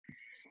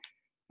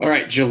All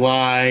right,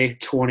 July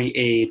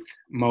 28th,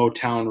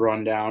 Motown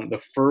Rundown. The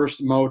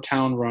first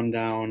Motown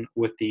Rundown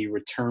with the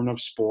return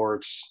of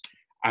sports.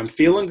 I'm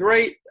feeling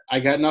great. I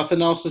got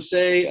nothing else to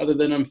say other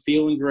than I'm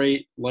feeling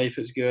great. Life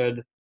is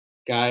good.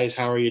 Guys,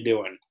 how are you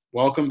doing?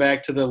 Welcome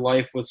back to the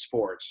Life with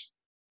Sports.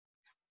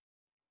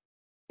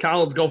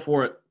 Kyle, let's go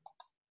for it.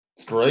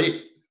 It's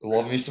great. I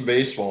love me some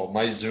baseball.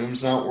 My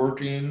Zoom's not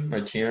working, my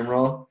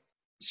camera.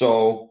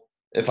 So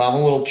if I'm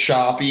a little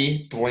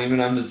choppy, blame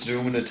it on the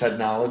Zoom and the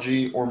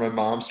technology or my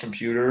mom's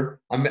computer.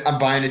 I'm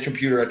buying a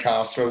computer at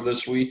Costco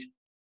this week.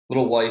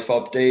 Little life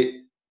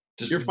update.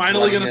 Just You're been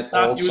finally dreading gonna it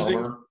all stop using.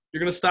 summer. You're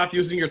gonna stop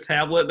using your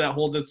tablet that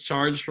holds its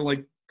charge for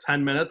like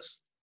 10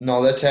 minutes.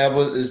 No, that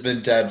tablet has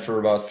been dead for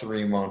about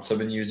 3 months. I've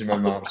been using my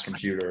mom's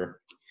computer.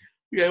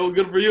 Yeah, well,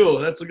 good for you.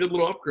 That's a good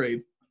little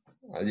upgrade.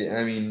 I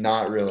mean,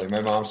 not really.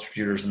 My mom's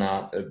computer's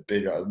not a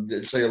big.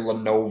 It's like a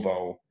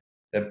Lenovo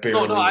that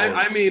No, no, barely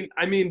I works. mean,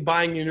 I mean,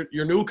 buying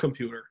your new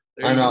computer.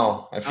 There I you go.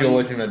 know. I feel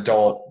like an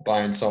adult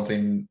buying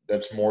something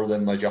that's more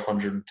than like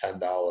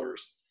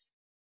 $110.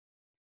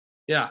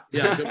 Yeah,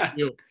 yeah, good for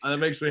you. That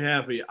makes me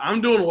happy.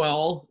 I'm doing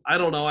well. I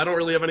don't know. I don't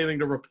really have anything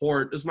to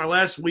report. This is my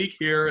last week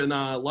here in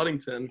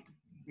Ludington.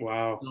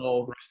 Wow.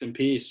 So Rest in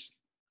peace.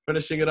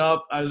 finishing it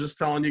up. I was just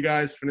telling you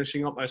guys,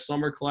 finishing up my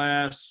summer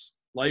class.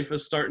 Life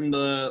is starting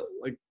to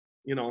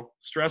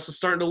stress is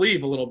starting to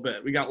leave a little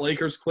bit. We got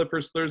Lakers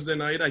Clippers Thursday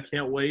night. I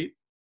can't wait.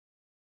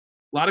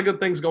 A lot of good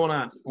things going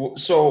on.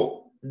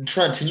 So,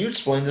 Trent, can you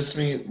explain this to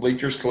me?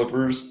 Lakers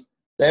Clippers.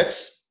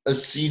 That's a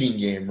seeding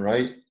game,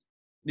 right?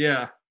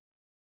 Yeah.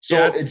 So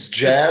Yeah, it's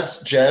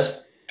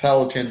Jazz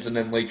Pelicans, and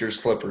then Lakers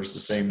Clippers the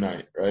same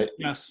night, right?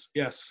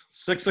 Yes.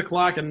 6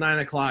 o'clock and 9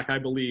 o'clock, I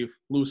believe,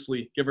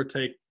 loosely, give or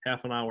take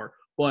half an hour.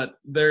 But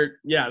they're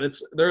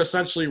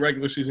essentially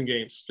regular season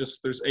games.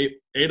 Just there's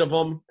eight of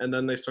them, and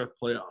then they start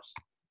the playoffs.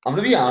 I'm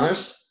gonna be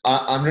honest.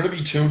 I'm gonna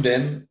be tuned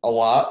in a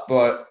lot,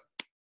 but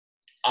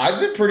I've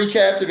been pretty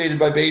captivated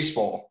by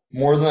baseball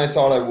more than I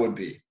thought I would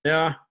be.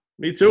 Yeah,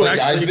 me too. Like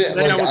Actually,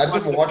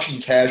 I've been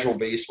watching casual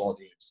baseball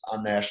games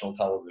on national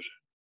television,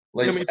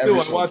 Yeah, like me too. every I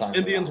single watched time they're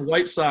Indians on.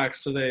 White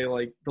Sox today,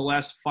 like the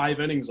last 5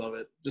 innings of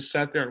it. Just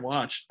sat there and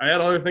watched. I had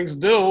other things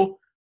to do.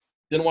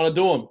 Didn't want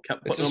to do them.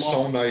 Kept It's putting them just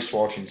off. so nice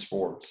watching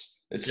sports.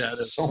 It's Yeah, it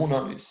is. so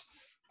nice.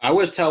 I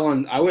was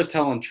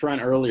telling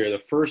Trent earlier,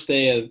 the first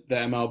day of the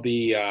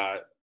MLB,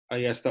 I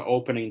guess the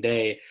opening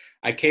day,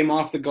 I came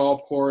off the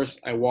golf course.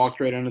 I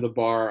walked right under the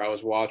bar. I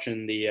was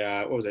watching the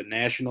what was it,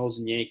 Nationals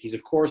and Yankees.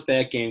 Of course,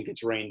 that game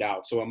gets rained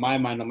out. So in my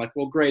mind, I'm like,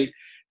 well, great.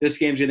 This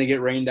game's going to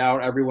get rained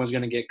out. Everyone's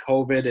going to get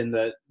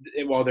COVID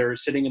while they're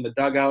sitting in the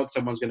dugout.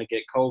 Someone's going to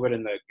get COVID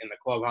in the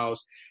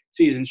clubhouse.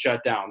 Season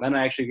shut down. Then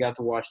I actually got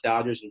to watch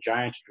Dodgers and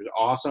Giants, which was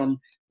awesome.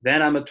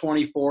 Then on the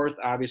 24th,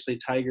 obviously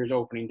Tigers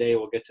opening day.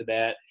 We'll get to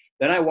that.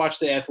 Then I watched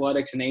the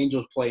Athletics and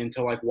Angels play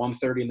until like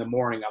 1:30 in the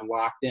morning. I'm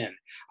locked in.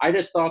 I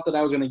just thought that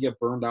I was going to get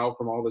burned out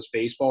from all this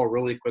baseball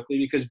really quickly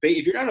because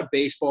if you're not a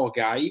baseball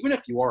guy, even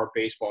if you are a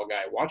baseball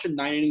guy, watching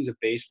 9 innings of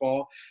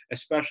baseball,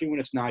 especially when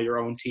it's not your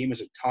own team,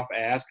 is a tough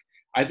ask.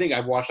 I think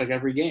I've watched like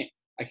every game.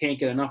 I can't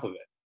get enough of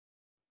it.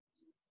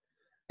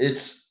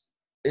 It's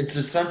a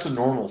sense of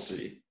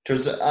normalcy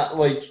because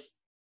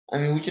I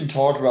mean, we can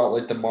talk about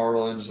like the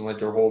Marlins and like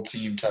their whole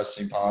team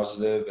testing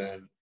positive,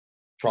 and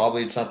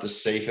probably it's not the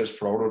safest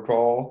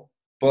protocol,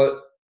 but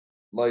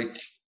like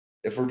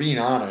if we're being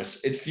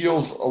honest, it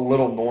feels a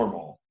little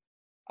normal.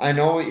 I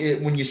know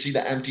it when you see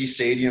the empty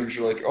stadiums,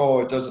 you're like,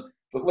 oh, it doesn't.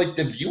 But like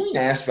the viewing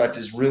aspect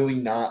is really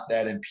not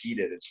that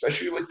impeded,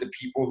 especially like the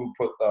people who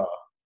put the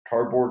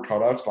cardboard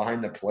cutouts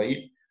behind the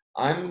plate.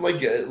 I'm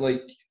like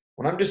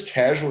when I'm just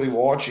casually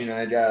watching, and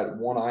I got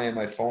one eye on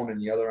my phone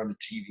and the other on the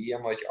TV.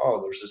 I'm like,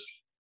 oh, there's this.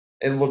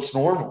 It looks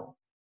normal.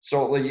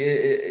 So like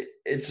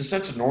it's a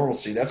sense of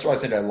normalcy. That's why I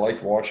think I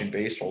like watching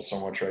baseball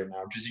so much right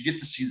now because you get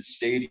to see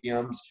the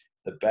stadiums,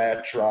 the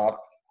backdrop,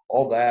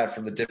 all that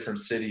from the different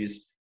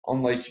cities.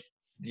 Unlike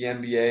the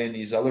NBA and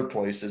these other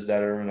places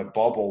that are in a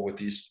bubble with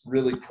these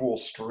really cool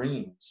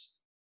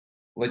screens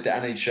like the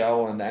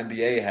NHL and the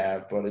NBA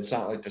have, but it's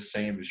not like the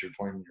same as you're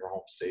playing in your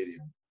home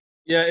stadium.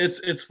 Yeah,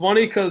 it's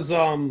funny because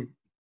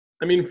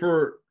I mean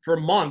for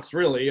months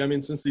really. I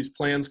mean since these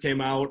plans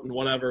came out and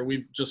whatever,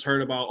 we've just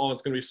heard about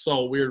it's going to be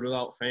so weird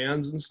without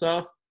fans and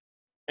stuff.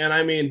 And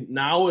I mean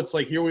now it's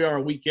like here we are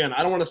a weekend.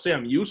 I don't want to say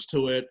I'm used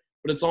to it,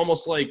 but it's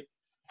almost like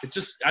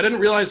I didn't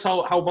realize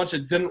how much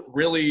it didn't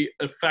really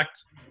affect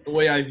the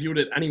way I viewed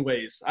it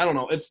anyways. I don't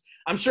know.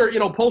 I'm sure,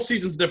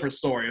 postseason's a different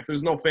story. If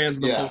there's no fans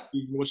in the Yeah.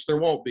 postseason, which there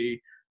won't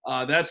be,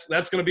 that's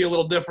going to be a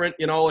little different.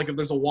 Like if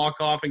there's a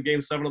walk-off in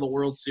Game 7 of the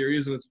World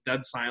Series and it's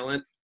dead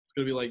silent, it's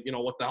going to be like,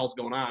 what the hell's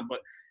going on? But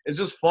it's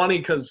just funny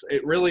because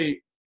it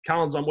really,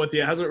 Collins, I'm with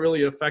you. It hasn't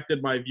really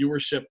affected my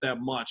viewership that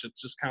much.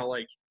 It's just kind of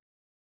like,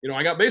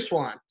 I got baseball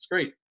on. It's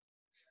great.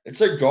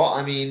 It's like golf.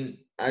 I mean,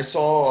 I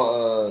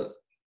saw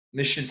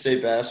Michigan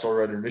State basketball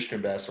writer,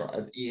 Michigan basketball,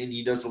 and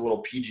he does a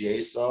little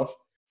PGA stuff.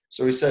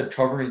 So he said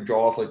covering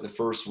golf like the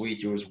first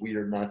week, it was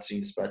weird not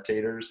seeing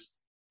spectators.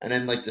 And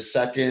then like the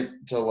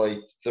second to like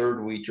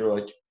third week, you're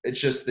like, it's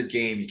just the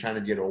game. You kind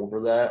of get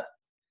over that.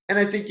 And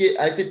I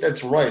think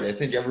that's right. I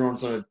think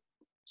everyone's gonna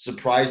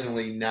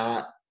surprisingly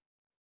not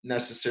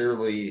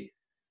necessarily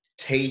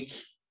take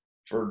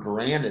for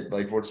granted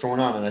like what's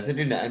going on. And I think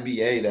in the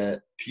NBA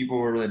that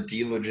people are gonna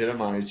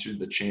delegitimize who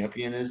the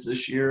champion is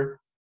this year.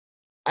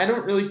 I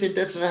don't really think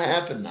that's gonna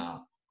happen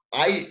now.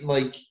 I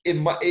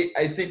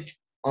think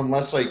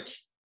unless like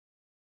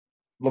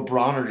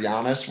LeBron or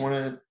Giannis win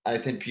it, I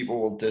think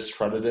people will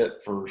discredit it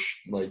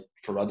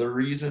for other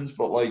reasons.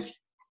 But like,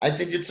 I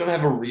think it's gonna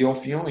have a real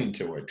feeling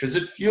to it because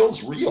it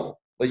feels real.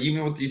 Like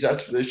even with these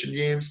exhibition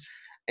games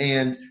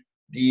and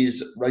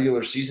these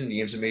regular season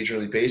games in Major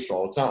League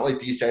Baseball, it's not like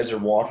these guys are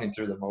walking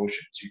through the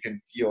motions. You can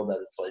feel that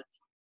it's like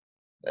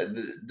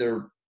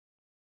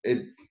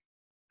it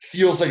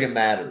feels like it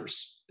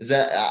matters. Is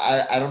that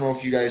I don't know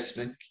if you guys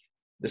think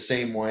the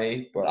same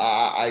way, but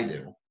I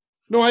do.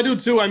 No, I do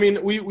too. I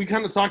mean, we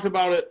kind of talked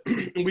about it,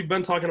 and we've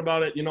been talking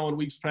about it, in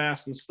weeks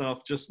past and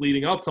stuff, just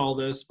leading up to all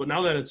this. But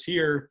now that it's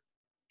here,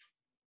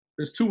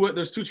 there's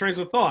two trains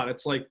of thought.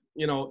 It's like,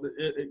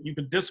 you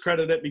could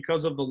discredit it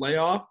because of the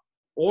layoff,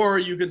 or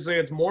you could say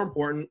it's more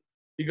important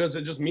because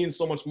it just means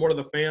so much more to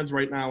the fans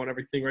right now and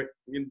everything, right?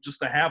 Just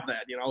to have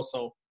that,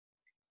 So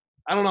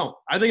I don't know.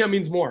 I think it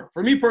means more.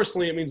 For me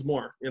personally, it means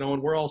more,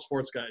 and we're all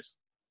sports guys.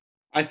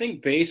 I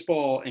think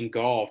baseball and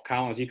golf,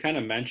 Collins, you kind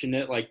of mentioned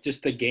it, like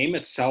just the game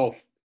itself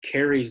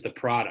carries the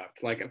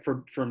product. Like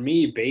for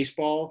me,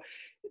 baseball,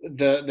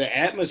 the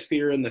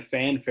atmosphere and the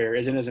fanfare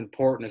isn't as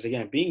important as,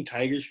 again, being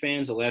Tigers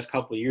fans the last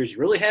couple of years, you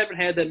really haven't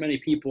had that many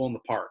people in the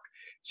park.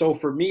 So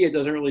for me, it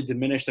doesn't really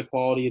diminish the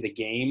quality of the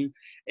game.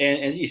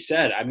 And as you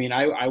said, I mean,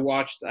 I've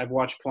watched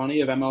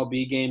plenty of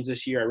MLB games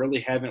this year. I really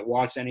haven't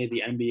watched any of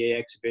the NBA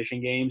exhibition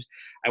games.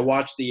 I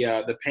watched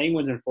the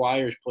Penguins and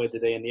Flyers play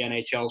today in the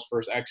NHL's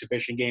first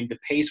exhibition game. The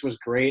pace was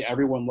great.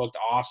 Everyone looked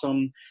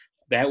awesome.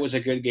 That was a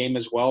good game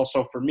as well.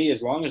 So for me,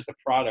 as long as the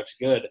product's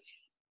good,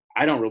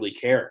 I don't really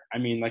care. I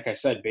mean, like I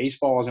said,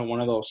 baseball isn't one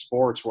of those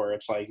sports where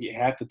it's like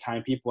half the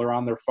time people are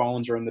on their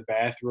phones or in the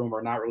bathroom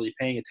or not really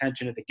paying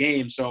attention to the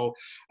game. So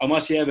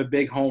unless you have a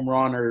big home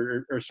run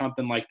or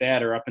something like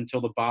that, or up until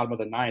the bottom of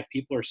the ninth,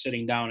 people are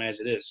sitting down as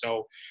it is.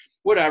 So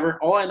whatever.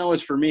 All I know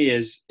is for me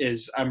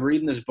is I'm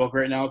reading this book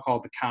right now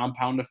called The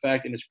Compound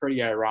Effect, and it's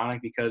pretty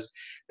ironic because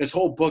this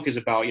whole book is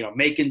about,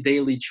 making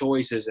daily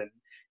choices and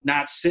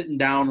not sitting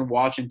down and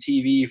watching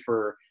TV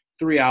for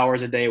 3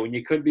 hours a day when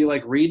you could be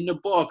like reading a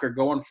book or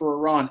going for a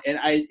run. And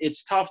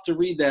it's tough to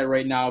read that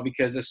right now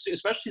because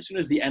especially as soon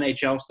as the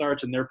NHL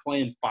starts and they're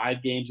playing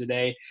 5 games a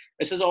day,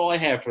 this is all I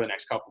have for the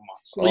next couple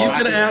months. Well, you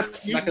could I'm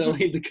not going to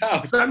leave the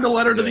couch. Send a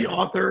letter to the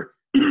author.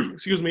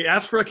 Excuse me.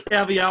 Ask for a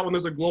caveat when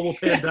there's a global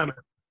pandemic.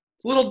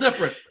 It's a little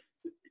different.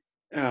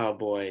 Oh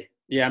boy.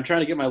 Yeah, I'm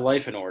trying to get my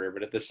life in order,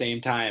 but at the same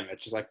time,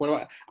 it's just like,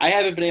 I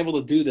haven't been able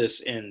to do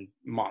this in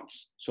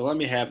months. So let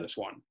me have this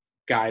one.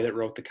 Guy that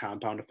wrote The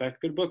Compound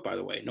Effect. Good book, by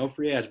the way. No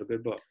free ads, but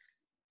good book.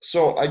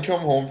 So I come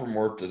home from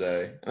work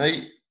today,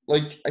 and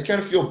I kind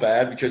of feel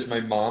bad because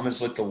my mom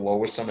is like the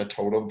lowest on a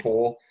totem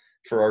pole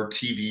for our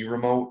TV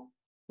remote.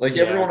 Like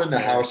everyone in the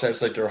house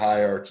has like their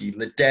hierarchy.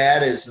 The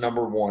dad is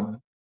number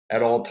one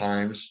at all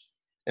times,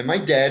 and my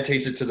dad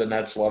takes it to the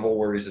next level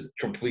where he's a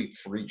complete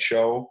freak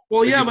show.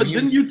 Well, yeah, but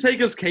didn't you take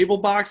his cable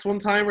box one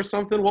time or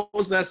something? What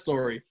was that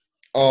story?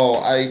 Oh,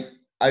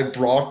 I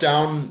brought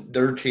down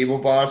their cable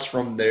box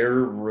from their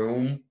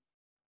room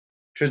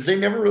because they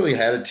never really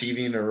had a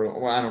TV in their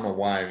room. Well, I don't know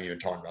why I'm even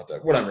talking about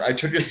that. Whatever. I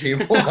took his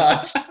cable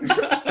box.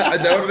 That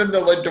would have been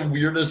the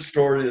weirdest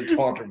story to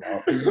talk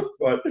about.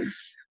 But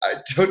I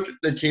took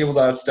the cable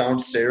box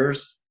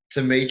downstairs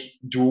to make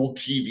dual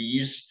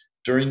TVs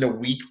during the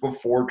week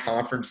before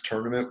conference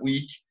tournament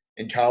week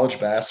in college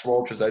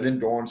basketball because I didn't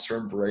go on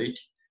spring break.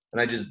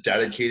 And I just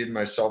dedicated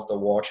myself to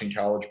watching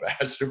college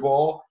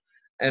basketball.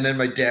 And then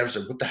my dad was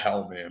like, "What the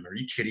hell, man? Are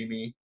you kidding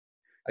me?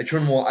 I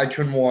couldn't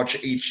watch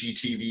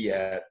HGTV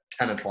at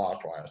 10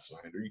 o'clock last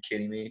night. Are you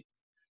kidding me?"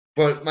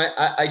 But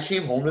I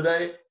came home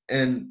today,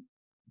 and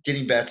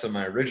getting back to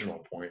my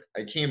original point,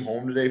 I came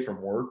home today from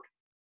work,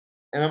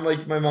 and I'm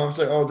like, my mom's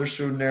like, "Oh, there's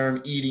food in there.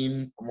 I'm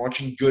eating. I'm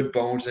watching Good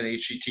Bones on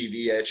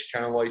HGTV. I actually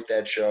kind of like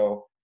that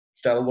show.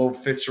 It's got a little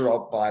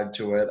fixer-up vibe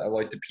to it. I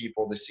like the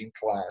people. They seem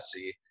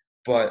classy."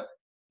 But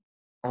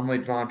I'm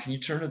like, "Mom, can I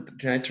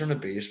turn the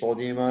baseball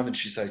game on?" And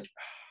she's like,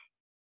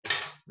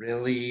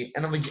 "Really?"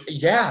 And I'm like,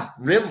 "Yeah,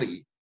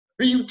 really?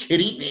 Are you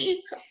kidding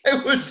me?"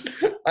 I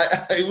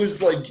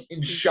was like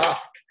in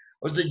shock.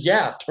 I was like,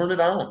 "Yeah, turn it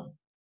on."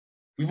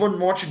 We've been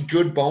watching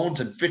Good Bones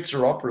and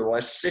Fixer Upper the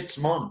last 6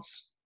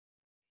 months.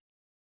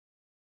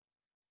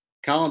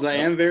 Collins, I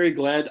am very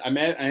glad. I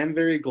am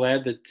very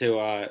glad that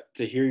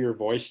to hear your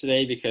voice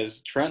today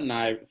because Trent and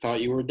I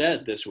thought you were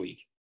dead this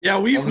week. Yeah,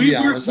 we really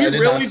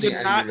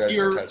did not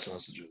hear.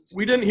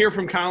 We didn't hear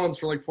from Collins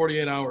for like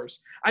 48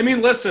 hours. I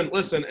mean, listen.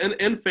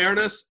 In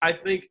fairness, I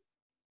think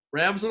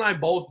Rabs and I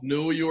both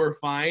knew you were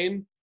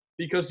fine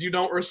because you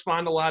don't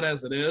respond a lot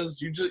as it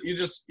is.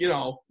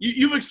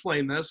 You've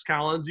explained this,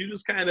 Collins. You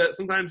just kind of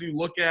sometimes you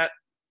look at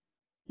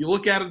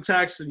a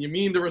text and you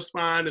mean to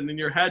respond, and in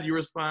your head you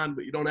respond,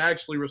 but you don't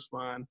actually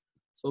respond.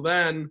 So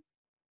then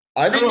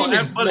I didn't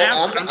No, even. but No,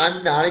 after,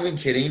 I'm not even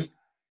kidding.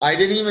 I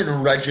didn't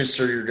even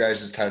register your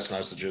guys' text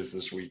messages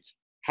this week.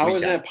 How is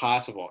Weekend. that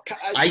possible?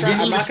 I Trent, didn't I'm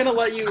even. not gonna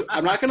let you.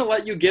 I'm not gonna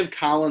let you give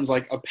Collins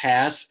like a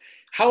pass.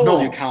 How old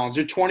are you, No. Collins?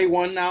 You're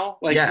 21 now.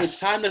 Like Yes. it's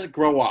time to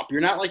grow up.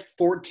 You're not like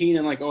 14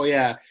 and like, oh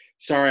yeah,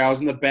 sorry, I was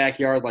in the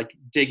backyard like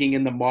digging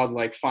in the mud,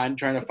 like trying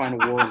to find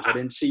worms. I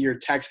didn't see your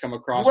text come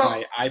across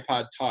my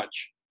iPod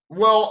Touch.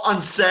 Well,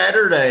 on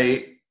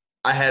Saturday,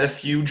 I had a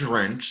few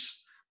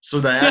drinks, so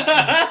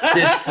that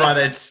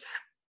discredits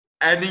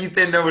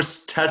anything that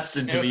was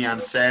texted to me on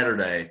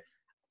Saturday.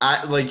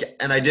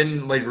 And I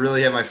didn't like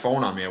really have my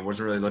phone on me. I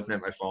wasn't really looking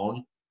at my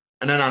phone.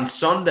 And then on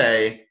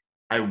Sunday,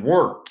 I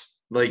worked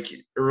like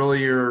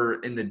earlier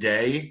in the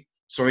day,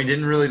 so I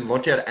didn't really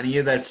look at any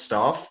of that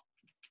stuff.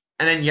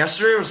 And then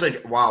yesterday, I was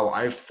like, wow,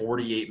 I have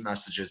 48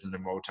 messages in the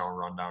Motown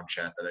Rundown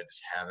chat that I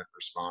just haven't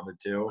responded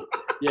to.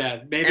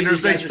 Yeah, maybe. And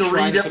there's like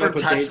 3 different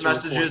text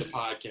messages.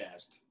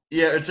 Podcast.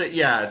 Yeah,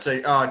 it's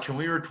like, can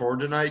we record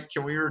tonight?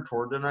 Can we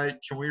record tonight?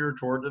 Can we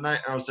record tonight?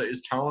 And I was like,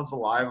 is Collins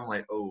alive? I'm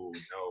like, oh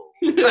no.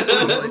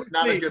 It's like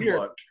not a good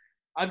look.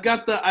 I've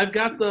got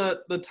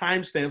the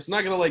timestamps. I'm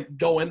not gonna like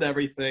go into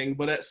everything,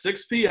 but at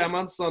 6 p.m.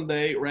 on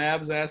Sunday,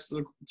 Rabs asked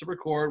to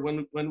record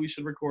when we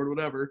should record,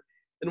 whatever.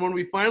 And when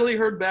we finally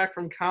heard back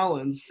from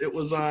Collins, it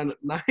was on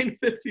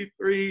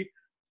 9:53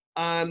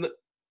 on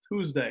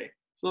Tuesday.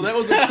 So that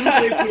was a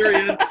 2-day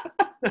period.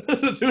 That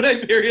was a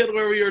 2-day period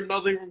where we heard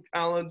nothing from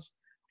Collins.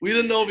 We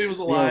didn't know if he was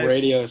alive.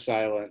 Radio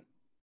silent.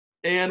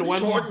 And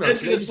what when we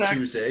today's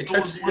Tuesday. I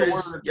texted you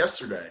guys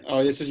yesterday.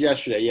 Oh, this is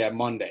yesterday. Yeah,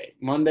 Monday.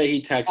 Monday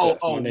he texts us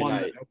Monday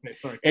night. Okay,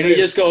 sorry. And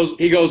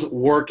he goes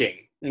working.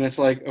 And it's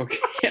like,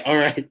 okay, all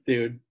right,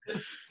 dude.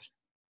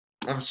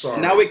 I'm sorry.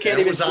 Now we can't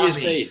even see his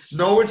face.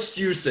 No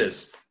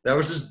excuses. That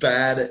was just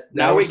bad.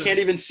 Now we can't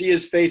even see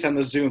his face on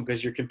the Zoom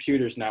because your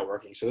computer's not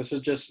working. So this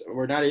is just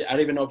I don't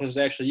even know if this is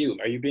actually you.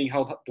 Are you being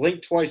held?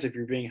 Blink twice if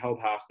you're being held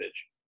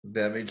hostage.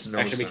 That makes no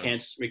sense. Actually,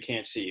 we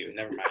can't see you.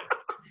 Never mind.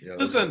 Yeah,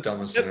 listen,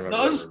 it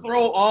does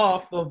throw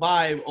off the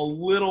vibe a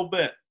little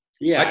bit.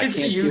 Yeah, I can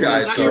see you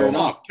guys. So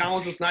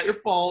Collins, it's not your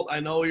fault. I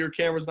know your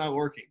camera's not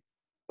working,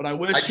 but I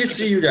wish I can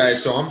see you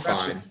guys, so I'm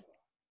fine.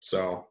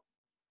 So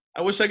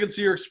I wish I could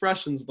see your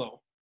expressions,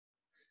 though.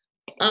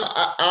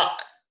 I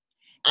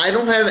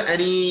don't have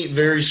any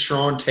very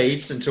strong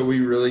takes until we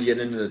really get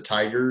into the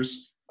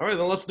Tigers. All right,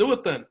 then let's do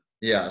it then.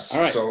 Yes.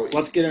 All right, so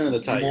let's get into the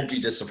Tigers. You won't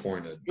be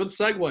disappointed. Good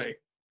segue.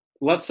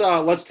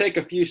 Let's take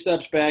a few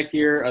steps back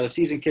here. The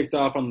season kicked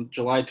off on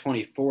July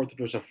 24th, which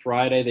was a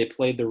Friday. They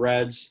played the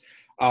Reds.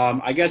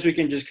 I guess we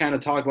can just kind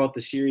of talk about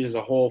the series as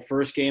a whole.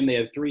 First game, they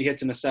had 3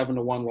 hits and a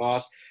 7-1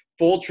 loss.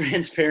 Full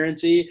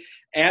transparency.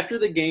 After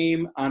the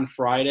game on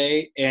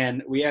Friday,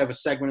 and we have a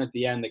segment at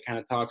the end that kind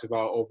of talks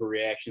about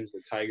overreactions to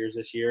the Tigers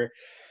this year,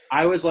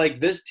 I was like,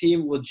 this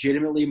team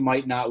legitimately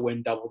might not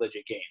win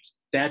double-digit games.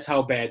 That's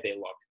how bad they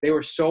looked. They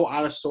were so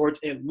out of sorts.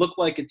 It looked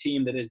like a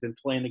team that has been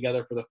playing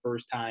together for the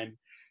first time.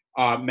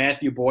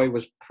 Matthew Boyd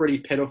was pretty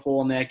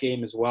pitiful in that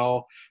game as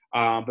well.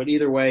 But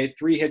either way,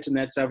 3 hits in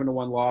that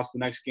 7-1 loss. The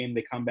next game,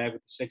 they come back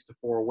with a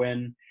 6-4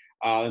 win.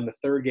 In the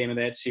third game of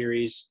that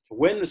series, to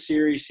win the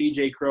series,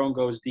 C.J. Cron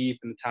goes deep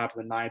in the top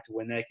of the ninth to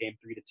win that game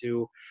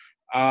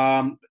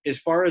 3-2. As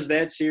far as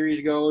that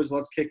series goes,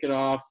 let's kick it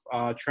off.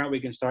 Trent, we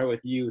can start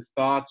with you.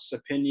 Thoughts,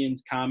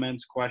 opinions,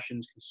 comments,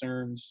 questions,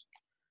 concerns?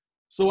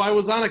 So I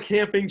was on a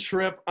camping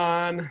trip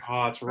on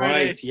that's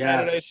right.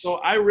 Yes. Saturday.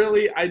 So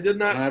I did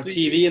not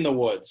see TV in the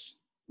woods.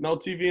 No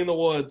TV in the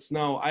woods.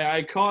 No,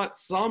 I caught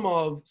some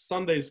of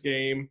Sunday's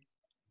game,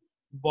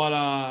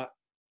 but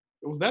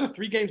was that a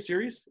 3-game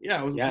series?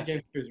 Yeah, it was a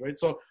 3-game series, right?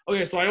 So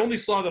so I only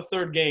saw the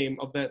third game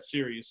of that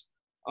series.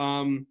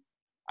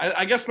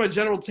 I guess my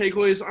general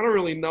takeaways, I don't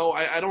really know.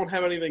 I don't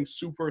have anything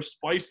super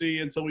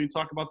spicy until we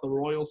talk about the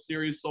Royals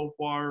series so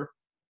far.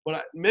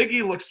 But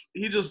Miggy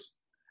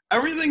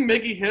everything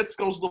Miggy hits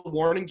goes to the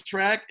warning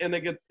track, and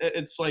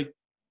it's like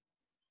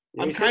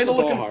I'm kind of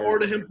looking forward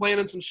to him playing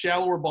in some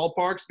shallower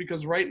ballparks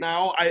because right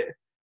now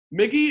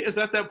Miggy is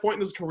at that point in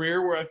his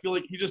career where I feel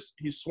like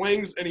he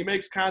swings and he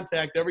makes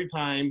contact every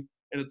time,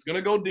 and it's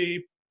gonna go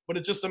deep. But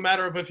it's just a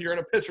matter of if you're in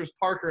a pitcher's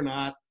park or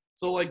not.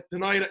 So like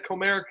tonight at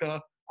Comerica,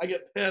 I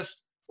get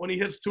pissed when he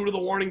hits 2 to the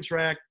warning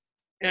track,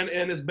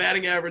 and his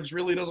batting average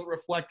really doesn't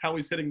reflect how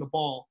he's hitting the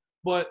ball.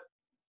 But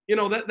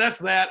that's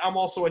that. I'm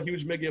also a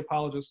huge Miggy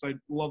apologist. I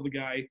love the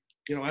guy.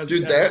 As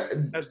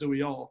do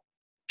we all.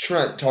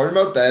 Trent, talking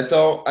about that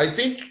though, I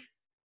think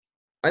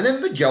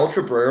Miguel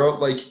Cabrera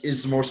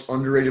is the most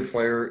underrated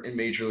player in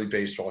Major League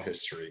Baseball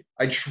history.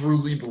 I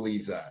truly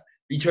believe that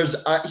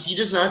because he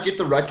does not get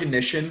the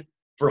recognition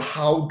for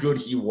how good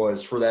he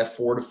was for that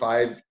 4 to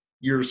 5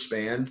 year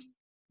span.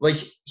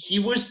 He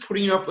was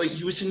putting up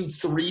he was hitting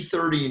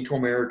 330 in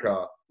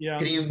Comerica,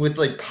 hitting him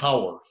with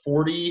power,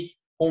 40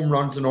 home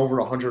runs and over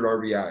 100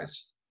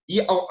 RBIs.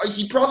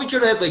 He probably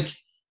could have had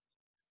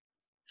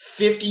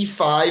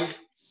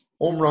 55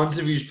 home runs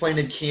if he was playing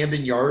at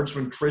Camden Yards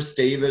when Chris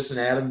Davis and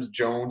Adam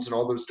Jones and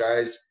all those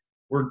guys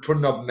were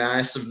putting up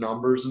massive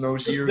numbers in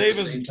those years. At the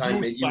same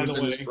time Miggy was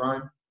in his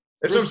prime.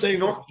 That's what I'm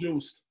saying.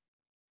 Juiced.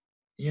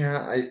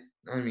 Yeah,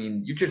 I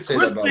mean, you could say that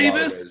Chris about a lot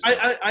of Davis,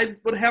 guys. I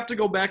would have to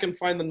go back and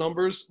find the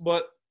numbers,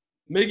 but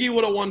Miggy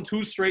would have won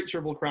 2 straight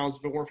Triple Crowns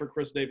if it weren't for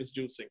Chris Davis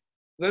juicing.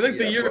 'Cause I think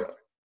the Yeah, year, but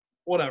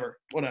whatever.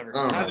 I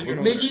don't Neither know. here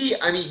But nor there. Miggy,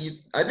 I mean,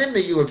 I think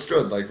Miggy looks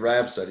good. Like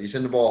Rab said, he's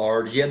hitting the ball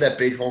hard. He had that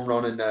big home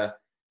run in the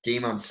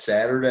game on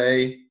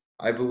Saturday,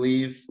 I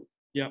believe.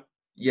 Yep.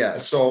 Yeah,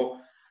 Yep. so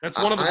That's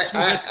one of his 2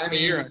 hits I of the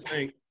year, I mean,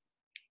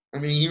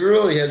 think. he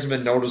really hasn't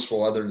been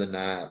noticeable other than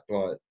that.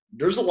 But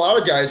there's a lot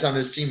of guys on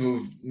his team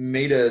who've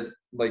made a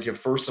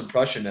first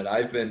impression that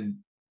I've been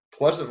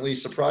pleasantly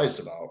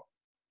surprised about.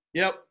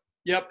 Yep.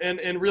 Yep.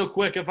 And real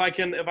quick, if I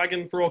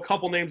can throw a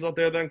couple names out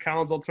there, then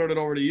Collins, I'll turn it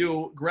over to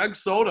you. Greg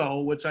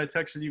Soto, which I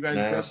texted you guys.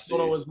 Nasty. Greg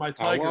Soto is my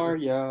Tiger. How are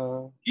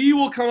ya? He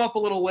will come up a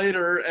little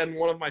later in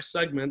one of my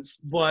segments,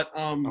 but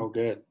Oh,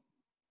 good.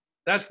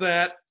 that's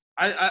that.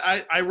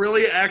 I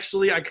really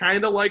actually I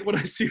kind of like what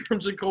I see from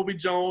Jacoby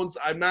Jones.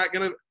 I'm not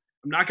gonna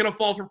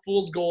fall for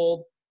fool's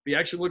gold. He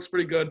actually looks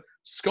pretty good.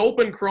 Scope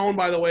and Crone,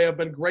 by the way, have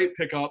been great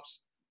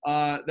pickups.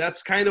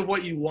 That's kind of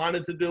what you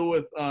wanted to do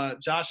with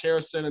Josh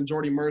Harrison and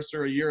Jordy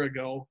Mercer a year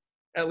ago.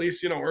 At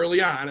least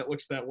early on it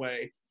looks that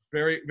way.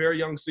 Very very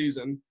young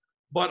season,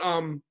 but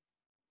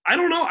I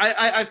don't know.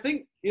 I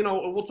think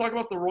we'll talk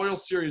about the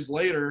Royals series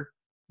later.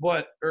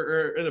 But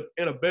or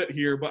in a bit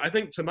here, but I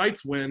think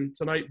tonight's win,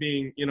 tonight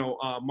being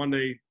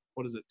Monday,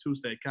 what is it,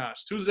 Tuesday?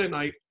 Gosh, Tuesday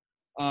night,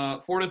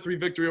 4-3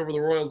 victory over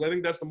the Royals. I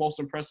think that's the most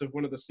impressive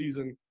win of the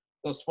season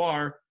thus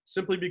far,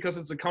 simply because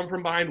it's a come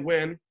from behind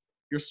win.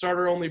 Your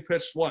starter only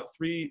pitched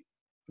three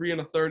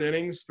and a third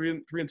innings, three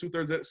and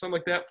 2/3, something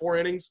like that, 4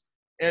 innings,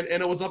 and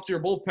it was up to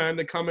your bullpen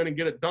to come in and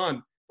get it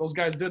done. Those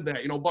guys did that.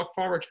 Buck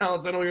Farmer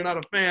Collins. I know you're not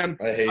a fan.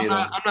 I hate him.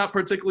 I'm not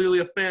particularly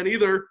a fan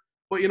either.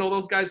 But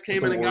those guys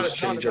came in and got it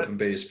done. Change up in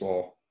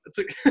baseball.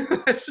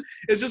 It's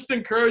just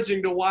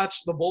encouraging to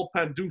watch the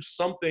bullpen do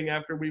something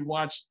after we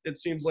watched. It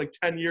seems like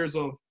 10 years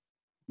of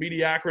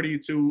mediocrity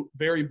to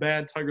very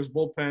bad Tigers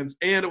bullpens,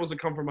 and it was a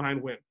come from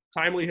behind win.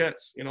 Timely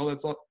hits.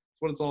 That's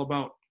what it's all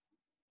about.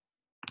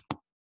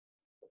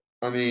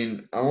 I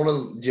mean, I want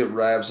to get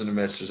Rabs in the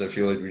midst because I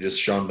feel like we just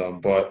shunned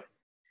them, but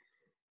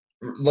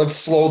let's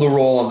slow the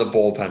roll on the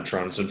bullpen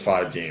trends in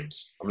 5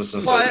 games. I'm just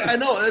gonna say. I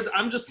know.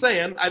 I'm just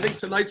saying. I think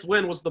tonight's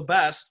win was the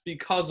best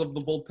because of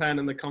the bullpen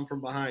and the come from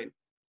behind.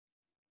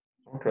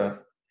 Okay.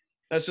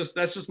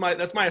 That's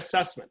my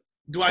assessment.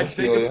 Do I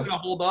think it's going to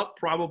hold up?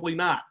 Probably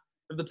not.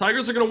 If the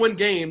Tigers are going to win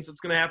games, it's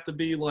going to have to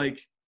be like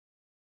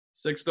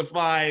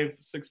 6-5,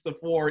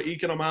 6-4,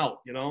 eking them out.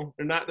 They're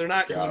not because they're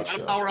not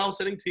a powerhouse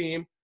hitting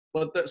team,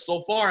 but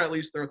so far at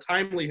least they're a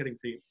timely hitting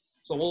team.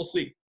 So we'll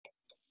see.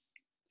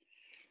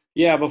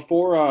 Yeah,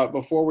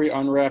 before we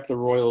unwrap the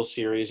Royals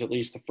series, at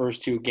least the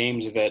first 2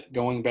 games of it,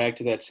 going back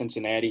to that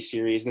Cincinnati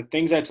series, the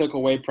things I took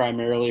away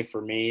primarily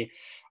for me,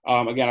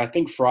 again, I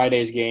think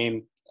Friday's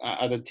game,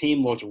 the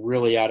team looked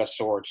really out of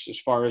sorts as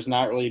far as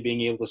not really being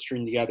able to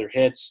string together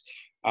hits.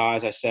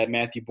 As I said,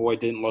 Matthew Boyd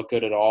didn't look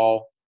good at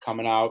all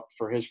coming out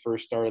for his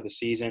first start of the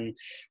season.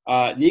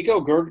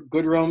 Nico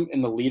Goodrum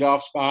in the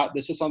leadoff spot.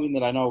 This is something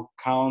that I know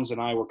Collins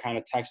and I were kind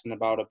of texting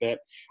about a bit.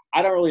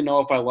 I don't really know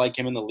if I like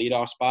him in the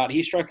leadoff spot.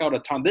 He struck out a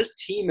ton. This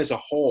team as a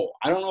whole,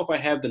 I don't know if I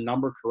have the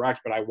number correct,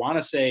 but I want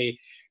to say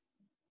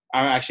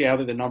I don't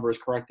think the number is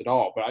correct at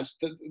all. But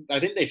I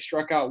think they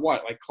struck out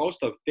close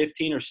to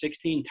 15 or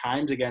 16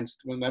 times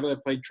against whenever they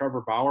played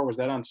Trevor Bauer. Was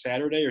that on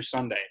Saturday or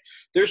Sunday?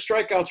 Their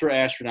strikeouts were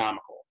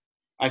astronomical.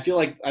 I feel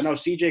like I know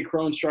C.J.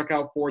 Cron struck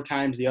out 4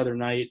 times the other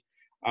night.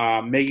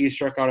 Miggy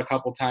struck out a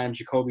couple times.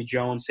 Jacoby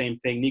Jones, same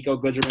thing. Nico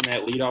Goodrum in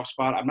that leadoff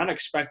spot. I'm not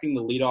expecting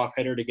the leadoff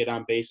hitter to get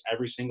on base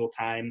every single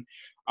time,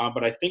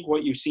 but I think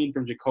what you've seen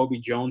from Jacoby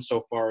Jones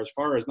so far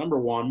as number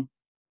one,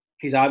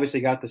 he's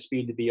obviously got the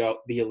speed to be a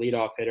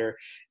leadoff hitter,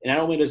 and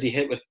not only does he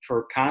hit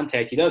for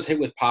contact, he does hit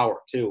with power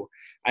too.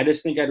 I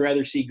just think I'd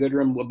rather see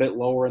Goodrum a bit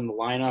lower in the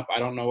lineup. I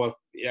don't know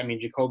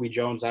Jacoby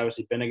Jones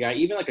obviously been a guy,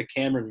 even like a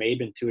Cameron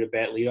Maybin too, to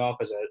bat leadoff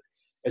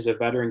as a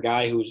veteran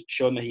guy who's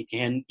shown that he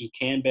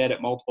can bat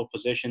at multiple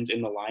positions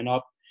in the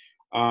lineup.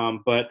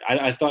 But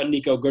I thought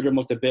Nico Goodrum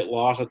looked a bit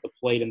lost at the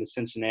plate in the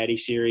Cincinnati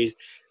series.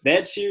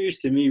 That series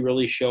to me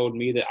really showed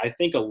me that I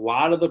think a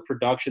lot of the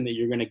production that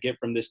you're going to get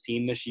from this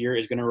team this year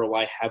is going to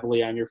rely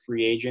heavily on your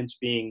free agents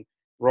being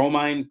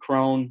Romine,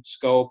 Crone,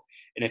 Scope,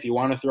 and if you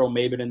want to throw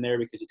Maybin in there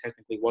because he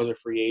technically was a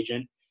free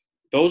agent,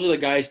 those are the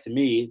guys to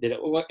me that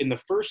in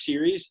the first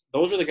series,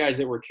 those are the guys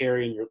that were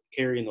carrying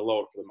the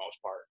load for the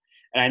most part.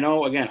 And I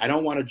know, again, I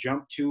don't want to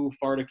jump too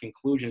far to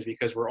conclusions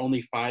because we're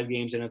only 5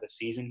 games into the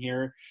season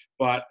here,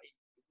 but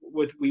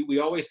we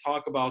always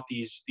talk about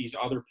these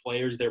other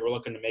players that we're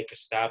looking to make a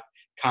step.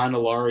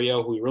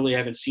 Candelario, who we really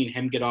haven't seen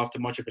him get off to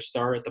much of a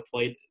start at the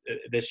plate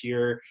this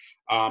year.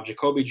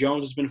 Jacoby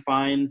Jones has been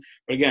fine.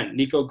 But again,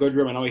 Nico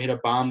Goodrum, I know he hit a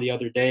bomb the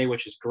other day,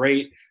 which is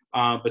great.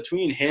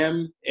 Between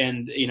him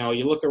and,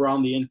 you look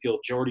around the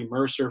infield, Jordy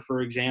Mercer,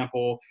 for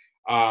example,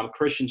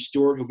 Christian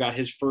Stewart, who got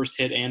his first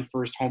hit and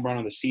first home run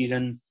of the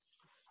season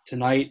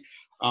tonight.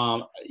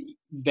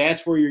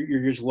 That's where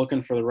you're just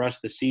looking for the rest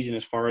of the season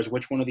as far as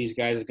which one of these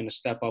guys is going to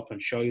step up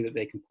and show you that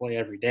they can play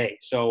every day.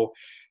 So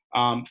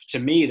To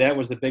me, that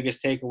was the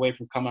biggest takeaway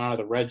from coming out of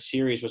the Red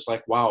Series was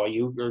like, wow,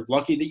 you're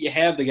lucky that you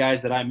have the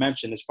guys that I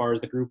mentioned as far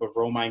as the group of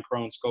Romine,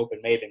 Crone, Scope,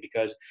 and Maven,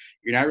 because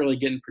you're not really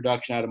getting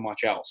production out of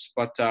much else.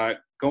 But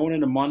going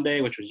into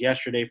Monday, which was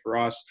yesterday for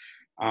us,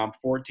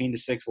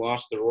 14-6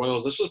 loss to the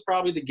Royals. This was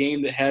probably the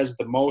game that has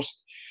the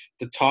most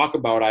to talk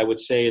about, I would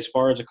say, as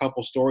far as a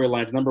couple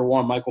storylines. Number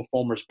one, Michael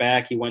Fulmer's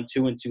back. He went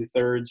 2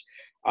 2/3,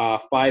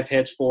 5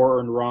 hits, 4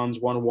 earned runs,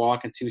 1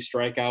 walk, and 2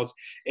 strikeouts.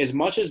 As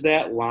much as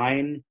that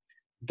line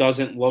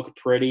doesn't look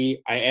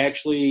pretty, I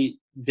actually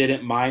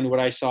didn't mind what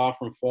I saw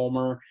from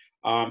Fulmer.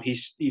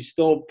 He's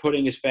still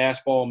putting his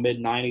fastball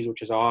mid-90s,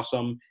 which is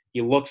awesome.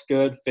 He looks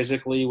good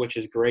physically, which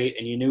is great.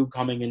 And you knew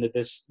coming into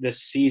this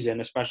season,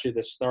 especially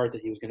the start,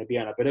 that he was going to be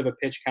on a bit of a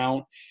pitch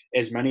count,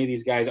 as many of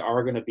these guys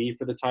are going to be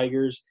for the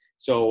Tigers.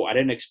 So I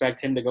didn't expect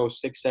him to go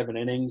 6-7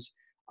 innings.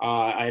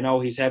 I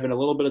know he's having a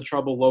little bit of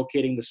trouble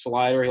locating the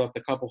slider. He left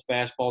a couple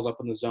fastballs up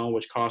in the zone,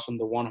 which cost him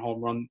the 1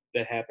 home run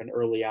that happened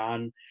early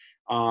on.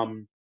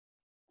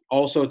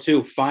 Also,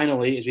 too,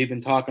 finally, as we've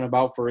been talking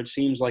about for it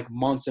seems like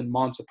months and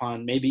months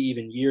upon maybe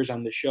even years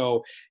on the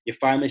show, you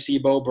finally see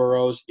Beau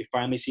Burrows, you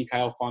finally see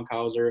Kyle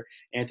Funkhauser,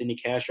 Anthony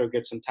Castro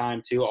get some time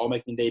too, all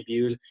making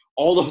debuts.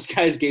 All those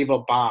guys gave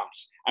up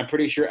bombs. I'm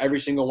pretty sure every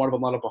single one of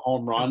them let up a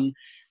home run,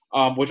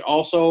 which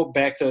also,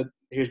 back to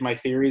here's my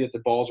theory that the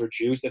balls are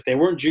juiced. If they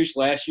weren't juiced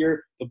last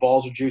year, the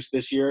balls are juiced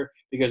this year,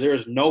 because there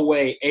is no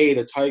way, A,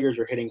 the Tigers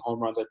are hitting home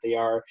runs like they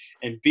are,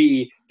 and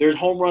B, there's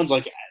home runs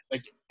like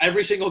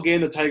every single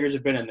game the Tigers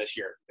have been in this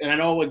year. And I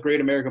know like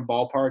Great American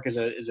Ballpark is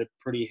a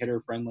pretty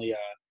hitter-friendly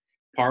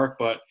park,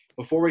 but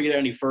before we get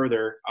any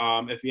further,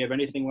 if you have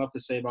anything left to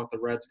say about the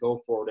Reds,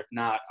 go for it. If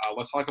not,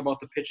 let's talk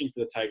about the pitching for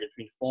the Tigers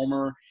between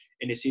Fulmer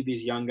and you see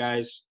these young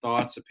guys'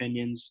 thoughts,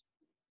 opinions.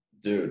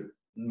 Dude,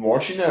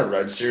 watching that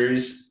Red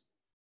Series,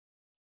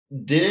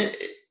 didn't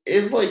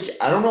it like,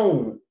 I don't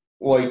know,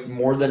 like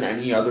more than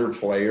any other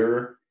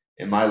player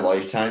in my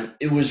lifetime,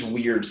 it was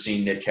weird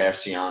seeing Nick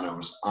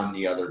Castellanos on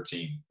the other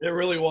team. It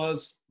really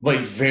was.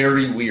 Like,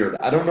 very weird.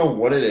 I don't know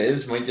what it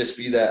is. Might just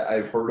be that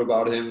I've heard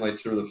about him, like,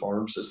 through the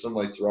farm system,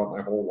 like, throughout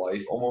my whole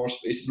life almost,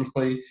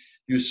 basically.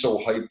 He was so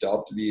hyped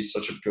up to be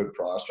such a good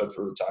prospect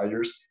for the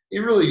Tigers. He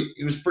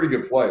was a pretty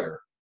good player.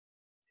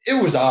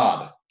 It was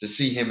odd to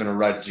see him in a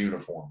Reds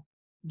uniform.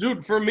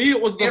 Dude, for me,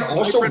 it was the. And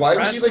also, why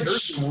was he, like,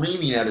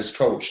 screaming at his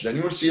coach? Did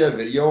anyone see that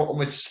video? I'm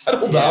like,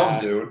 settle down,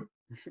 dude.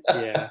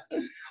 Yeah.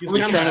 He's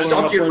like, you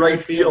suck in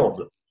right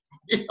field.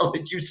 Yeah,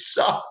 like, you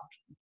suck.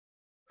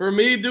 For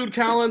me, dude,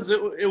 Collins, it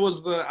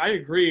was I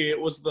agree, it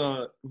was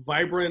the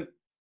vibrant,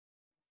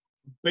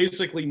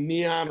 basically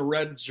neon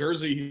red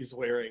jersey he's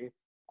wearing.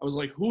 I was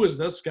like, who is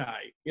this guy?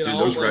 You know,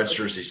 dude, those like, Reds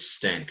jerseys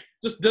stink.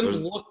 Just didn't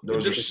look.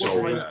 Those are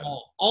so bad.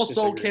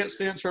 Also, can't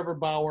stand Trevor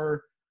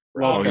Bauer.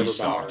 Oh, he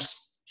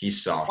sucks. He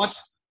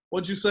sucks.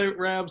 What'd you say,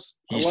 Rabs?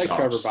 I like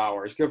Trevor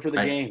Bauer. He's good for the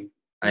game.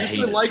 I hate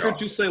his like, or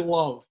did you say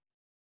love?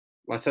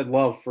 I said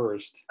love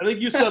first. I think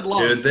you said love.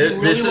 Dude,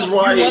 this is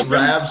why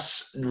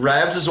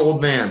Rabs'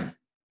 old man.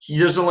 He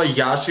doesn't like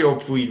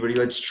Yasiel Puig, but he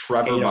likes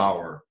Trevor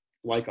Bauer.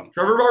 Like him.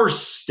 Trevor Bauer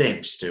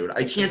stinks, dude.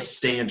 I can't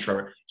stand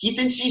Trevor. He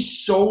thinks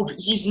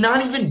he's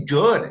not even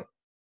good.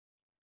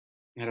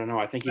 I don't know.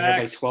 I think he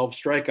had like 12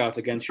 strikeouts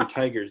against your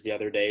Tigers the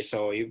other day.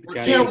 So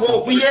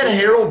we had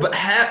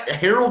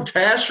Harold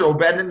Castro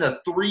batting in a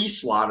 3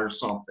 slot or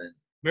something.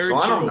 Very true.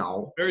 I don't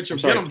know. Very true. I'm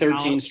sorry,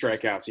 13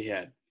 strikeouts he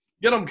had.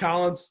 Get him,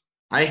 Collins.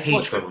 I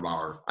hate Trevor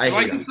Bauer. If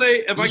I can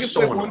say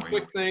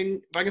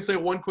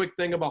one quick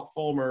thing about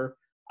Fulmer,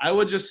 I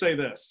would just say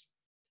this.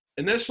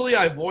 Initially,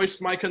 I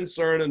voiced my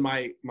concern and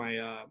my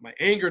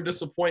anger,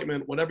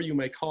 disappointment, whatever you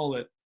may call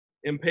it,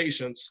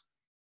 impatience,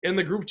 in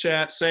the group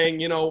chat, saying,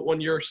 you know,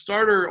 when your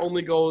starter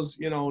only goes,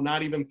 you know,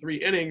 not even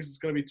 3 innings, it's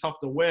going to be tough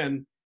to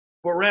win.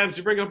 But Rabs,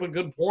 you bring up a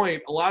good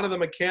point. A lot of the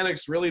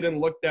mechanics really didn't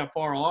look that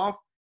far off,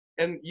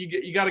 and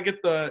you got to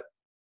get the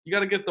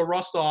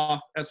rust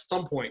off at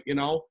some point, you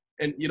know.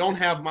 And you don't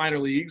have minor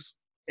leagues,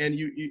 and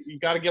you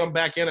got to get them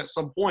back in at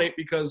some point,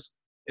 because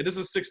it is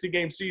a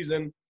 60-game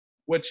season,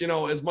 which, you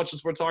know, as much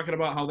as we're talking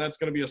about how that's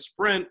going to be a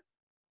sprint,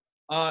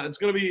 it's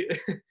going to be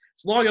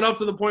it's long enough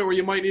to the point where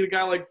you might need a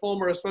guy like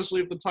Fulmer,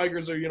 especially if the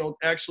Tigers are, you know,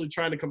 actually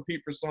trying to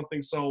compete for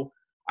something. So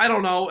I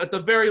don't know. At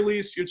the very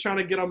least, you're trying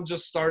to get them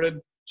just started,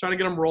 trying to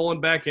get them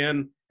rolling back in.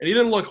 And he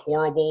didn't look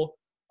horrible.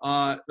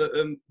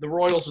 The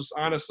Royals just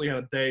honestly had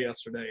a day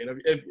yesterday.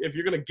 And if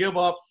you're going to give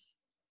up,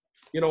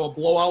 you know, a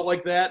blowout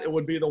like that, it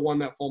would be the one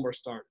that Fulmer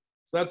started.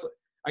 So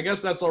I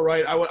guess that's all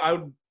right.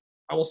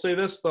 I will say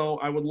this, though.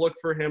 I would look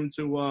for him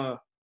to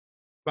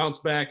bounce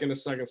back in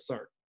his second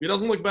start. If he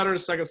doesn't look better in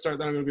his second start,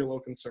 then I'm going to be a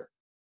little concerned.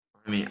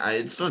 I mean,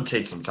 it's going to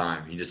take some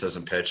time. He just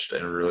hasn't pitched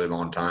in a really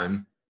long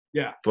time.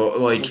 Yeah. But,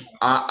 like,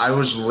 I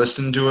was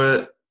listening to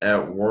it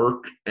at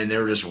work, and they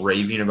were just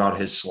raving about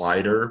his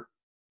slider,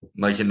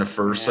 like, in the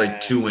first,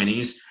 2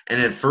 innings. And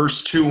at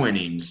first 2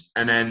 innings,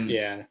 and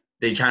then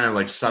they kind of,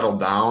 like, settled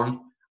down.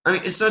 I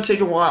mean, it's going to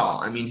take a while.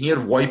 I mean, he had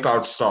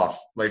wipeout stuff,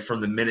 like,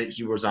 from the minute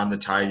he was on the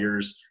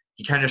Tigers.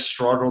 He kind of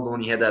struggled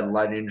when he had that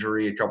leg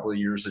injury a couple of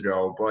years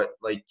ago. But,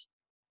 like,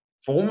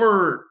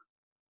 Fulmer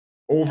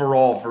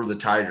overall for the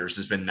Tigers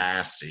has been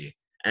nasty.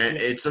 And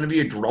it's going to be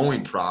a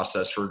growing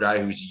process for a guy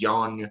who's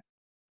young.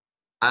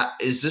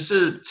 Is this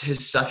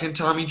his second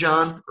Tommy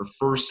John or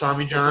first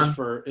Tommy John?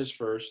 His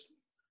first.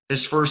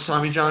 His first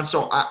Tommy John.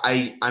 So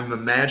I'm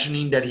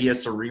imagining that he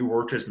has to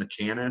rework his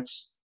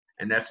mechanics,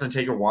 and that's going to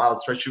take a while,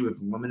 especially with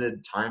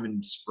limited time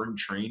in spring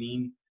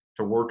training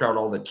to work out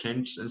all the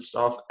kinks and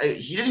stuff.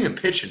 He didn't even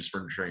pitch in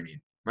spring training.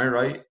 Am I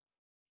right?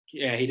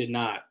 Yeah, he did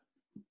not.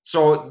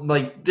 So,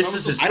 like, this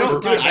is his. I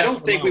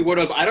don't think we would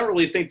have. I don't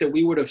really think that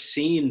we would have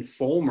seen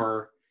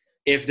Fulmer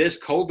if this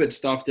COVID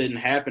stuff didn't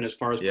happen as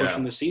far as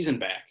pushing the season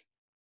back.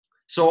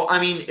 So, I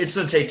mean, it's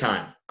going to take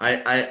time.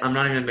 I'm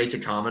not even going to make a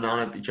comment on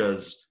it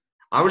because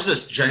I was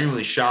just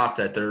genuinely shocked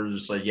that they're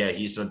just like, yeah,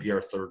 he's going to be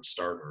our third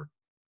starter.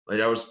 Like,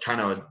 I was kind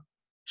of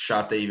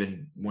shocked they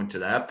even went to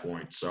that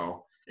point.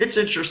 So, it's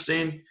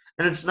interesting.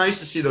 And it's nice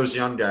to see those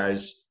young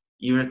guys,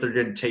 even if they're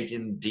getting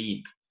taken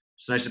deep.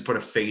 It's nice to put a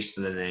face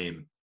to the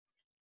name.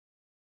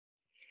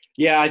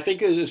 Yeah, I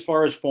think as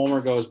far as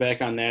Fulmer goes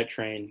back on that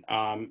train,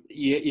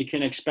 you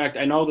can expect –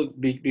 I know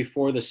that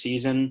before the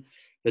season,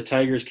 the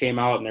Tigers came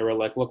out and they were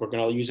like, look, we're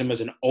going to use him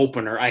as an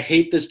opener. I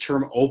hate this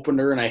term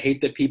opener, and I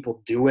hate that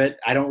people do it.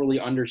 I don't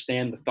really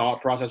understand the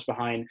thought process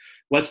behind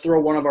let's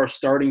throw one of our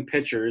starting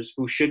pitchers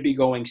who should be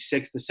going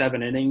 6 to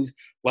 7 innings.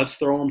 Let's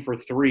throw him for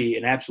 3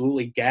 and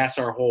absolutely gas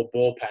our whole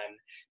bullpen,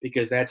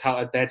 because that's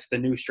the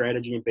new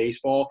strategy in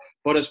baseball.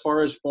 But as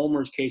far as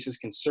Fulmer's case is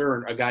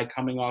concerned, a guy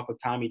coming off of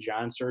Tommy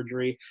John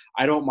surgery,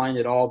 I don't mind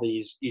at all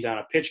he's on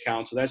a pitch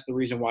count. So that's the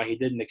reason why he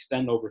didn't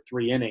extend over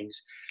 3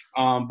 innings.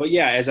 But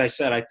yeah, as I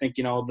said, I think,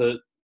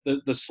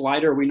 the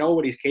slider, we know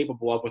what he's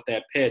capable of with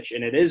that pitch,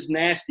 and it is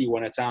nasty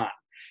when it's on.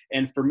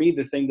 And for me,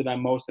 the thing that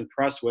I'm most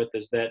impressed with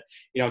is that,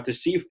 to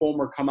see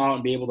Fulmer come out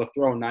and be able to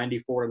throw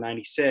 94 to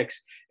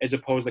 96 as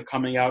opposed to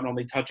coming out and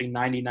only touching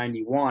 90,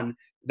 91,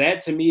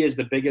 that to me is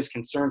the biggest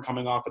concern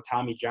coming off of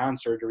Tommy John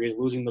surgery, is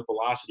losing the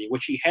velocity,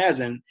 which he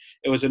hasn't.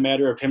 It was a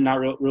matter of him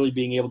not really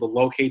being able to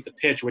locate the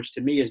pitch, which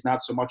to me is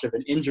not so much of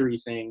an injury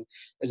thing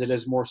as it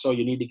is more so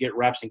you need to get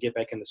reps and get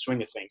back in the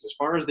swing of things. As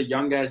far as the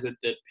young guys that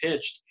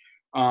pitched,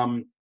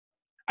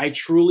 I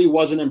truly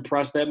wasn't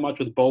impressed that much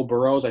with Beau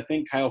Burrows. I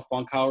think Kyle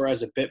Funkhouser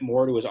has a bit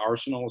more to his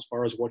arsenal as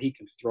far as what he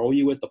can throw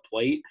you at the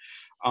plate.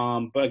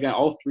 But again,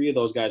 all 3 of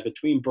those guys,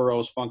 between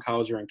Burrows,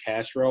 Funkhouser, and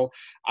Castro,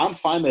 I'm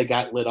fine they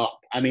got lit up.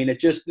 I mean,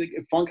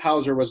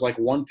 Funkhouser was like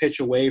 1 pitch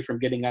away from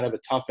getting out of a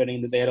tough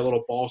inning. That they had a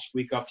little ball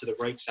squeak up to the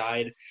right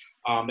side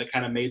that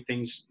kind of made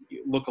things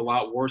look a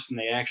lot worse than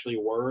they actually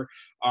were.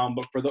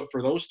 But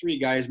for those 3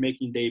 guys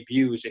making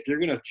debuts, if you're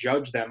going to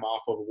judge them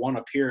off of 1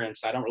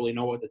 appearance, I don't really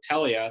know what to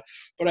tell you,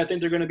 but I think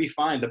they're going to be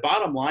fine. The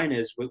bottom line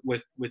is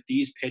with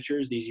these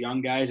pitchers, these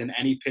young guys, and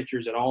any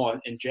pitchers at all,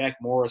 and Jack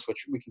Morris,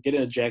 which we can get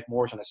into Jack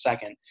Morris in a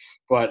second,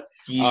 but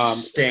he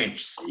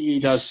stinks. He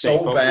does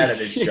stink, so bad at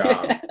his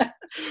job.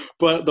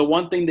 But the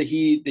one thing that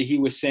he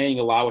was saying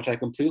a lot, which I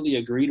completely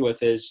agreed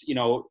with, is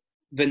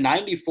the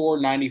 94,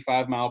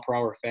 95 mile per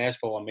hour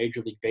fastball in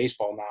Major League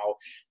Baseball now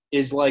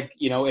is like,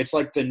 it's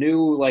like the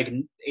new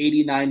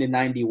 89 to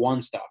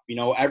 91 stuff.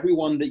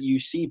 Everyone that you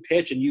see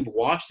pitch, and you've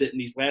watched it in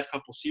these last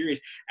couple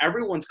series,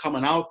 everyone's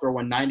coming out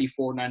throwing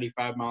 94,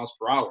 95 miles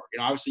per hour.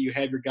 Obviously you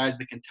have your guys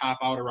that can top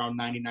out around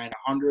 99 to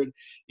 100.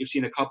 You've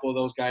seen a couple of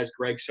those guys,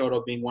 Greg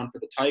Soto being one for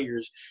the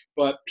Tigers,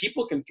 but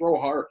people can throw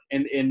hard.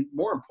 And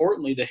more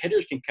importantly, the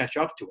hitters can catch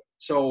up to it.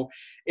 So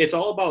it's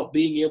all about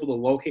being able to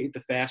locate the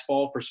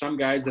fastball. For some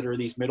guys that are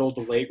these middle to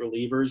late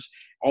relievers,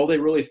 all they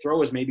really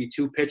throw is maybe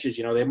 2 pitches.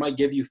 They might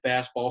give you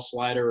fastball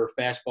slider or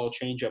fastball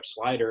changeup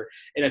slider.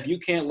 And if you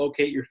can't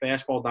locate your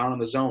fastball down in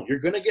the zone, you're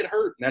going to get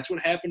hurt. And that's what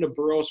happened to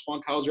Burrows,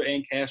 Funkhouser,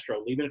 and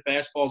Castro, leaving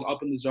fastballs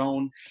up in the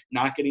zone,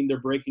 not getting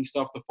their breaking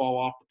stuff to fall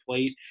off the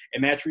plate.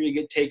 And that's where you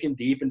get taken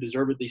deep, and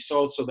deservedly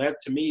so. So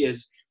that to me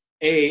is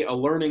a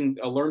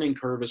learning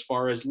curve as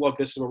far as, look,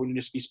 this is where we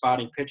need to be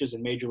spotting pitches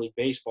in Major League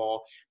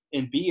Baseball.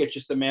 And B, it's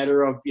just a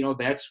matter of,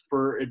 that's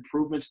for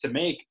improvements to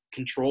make.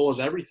 Control is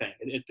everything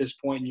at this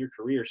point in your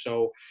career.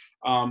 So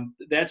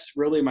that's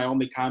really my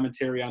only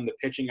commentary on the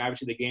pitching.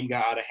 Obviously, the game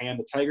got out of hand.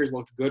 The Tigers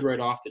looked good right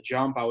off the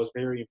jump. I was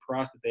very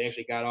impressed that they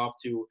actually got off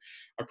to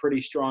a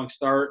pretty strong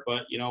start.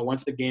 But,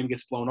 once the game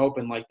gets blown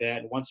open like that,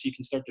 and once you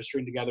can start to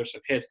string together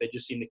some hits, they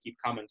just seem to keep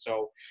coming.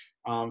 So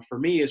for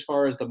me, as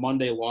far as the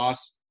Monday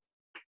loss,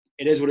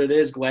 it is what it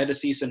is. Glad to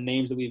see some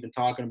names that we've been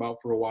talking about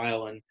for a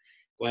while, and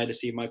glad to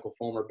see Michael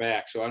Fulmer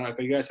back. So I don't know if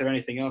you guys have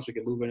anything else, we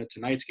could move into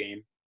tonight's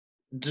game.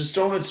 Just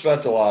don't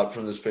expect a lot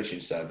from this pitching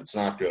staff. It's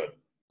not good.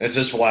 It's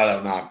just flat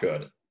out not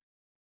good.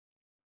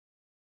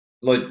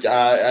 Like,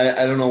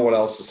 I don't know what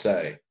else to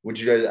say. Would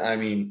you guys? I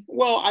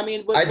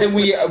think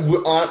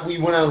we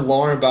went on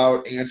long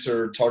about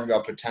talking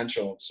about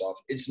potential and stuff.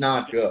 It's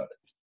not good.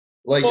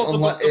 Like,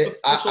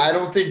 I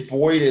don't think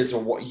Boyd is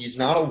he's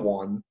not a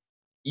 1.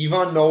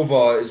 Ivan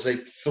Nova is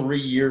 3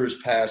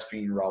 years past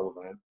being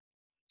relevant.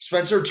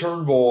 Spencer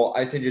Turnbull,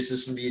 I think, is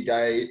just going to be a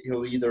guy,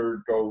 he'll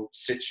either go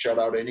 6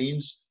 shutout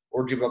innings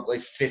or give up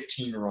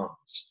 15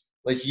 runs.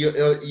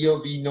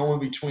 He'll be no in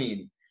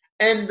between.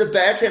 And the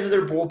back end of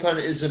their bullpen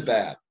isn't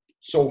bad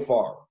so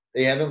far.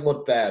 They haven't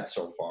looked bad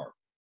so far.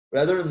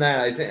 But other than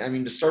that, I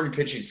mean, the starting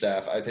pitching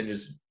staff, I think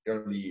is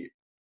going to be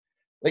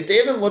like they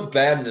haven't looked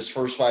bad in his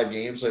first 5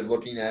 games. Like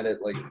looking at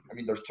it, like I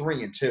mean, they're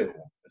 3-2.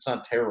 It's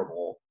not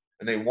terrible,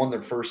 and they won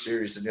their first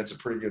series against a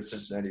pretty good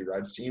Cincinnati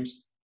Reds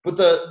teams. But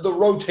the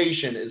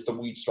rotation is the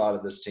weak spot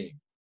of this team,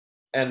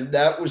 and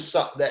that's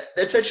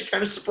actually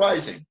kind of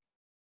surprising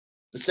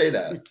to say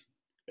that.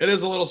 It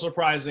is a little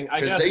surprising, I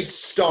guess. Because they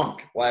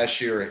stunk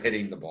last year at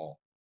hitting the ball.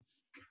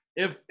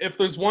 If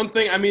there's one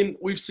thing, I mean,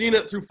 we've seen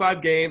it through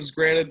 5 games.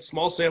 Granted,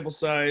 small sample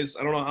size.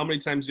 I don't know how many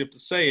times you have to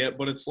say it,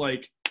 but it's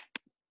like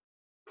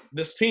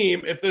this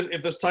team. If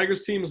this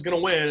Tigers team is going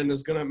to win and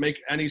is going to make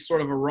any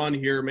sort of a run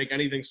here, make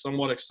anything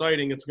somewhat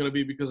exciting, it's going to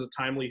be because of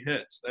timely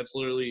hits. That's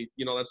literally,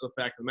 that's the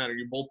fact of the matter.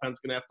 Your bullpen's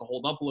going to have to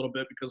hold up a little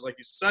bit because, like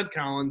you said,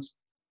 Collins,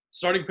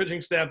 starting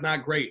pitching staff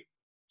not great.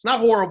 It's not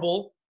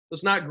horrible.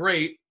 It's not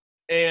great,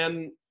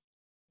 and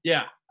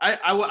yeah,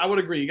 I would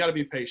agree. You got to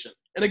be patient.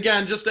 And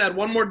again, just to add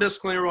one more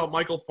disclaimer about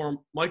Michael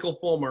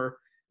Fulmer,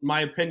 in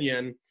my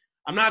opinion,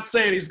 I'm not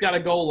saying he's got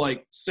to go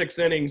like 6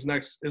 innings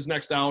his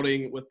next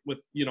outing with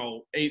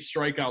 8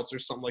 strikeouts or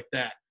something like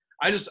that.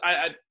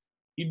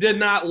 He did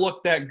not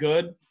look that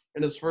good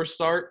in his first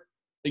start.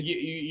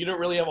 You don't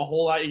really have a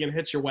whole lot you can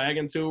hitch your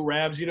wagon to.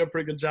 Rabs, you did a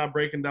pretty good job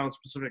breaking down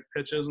specific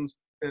pitches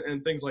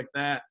and things like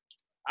that.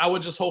 I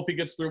would just hope he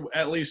gets through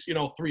at least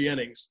 3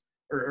 innings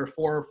or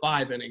 4 or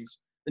 5 innings.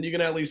 Then you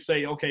can at least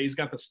say, okay, he's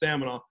got the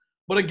stamina.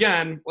 But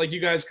again, like you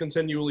guys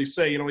continually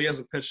say, he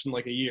hasn't pitched in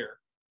like a year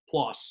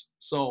plus.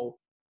 So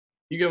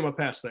you give him a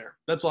pass there.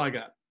 That's all I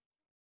got.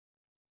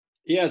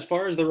 Yeah, as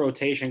far as the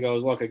rotation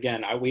goes, look,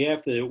 again,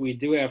 we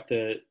do have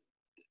to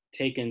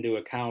take into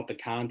account the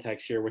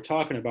context here. We're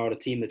talking about a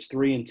team that's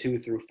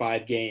 3-2 through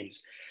 5 games.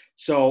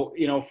 So,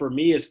 for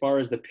me, as far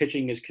as the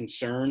pitching is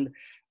concerned,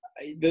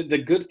 the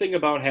good thing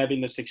about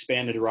having this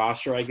expanded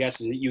roster, I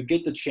guess, is that you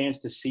get the chance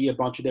to see a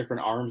bunch of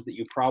different arms that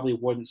you probably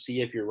wouldn't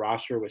see if your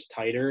roster was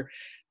tighter.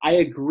 I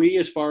agree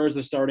as far as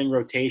the starting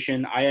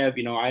rotation. I have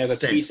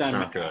a piece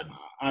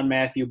on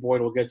Matthew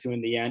Boyd we'll get to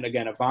in the end.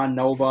 Again, Ivan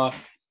Nova,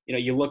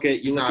 you look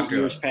at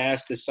years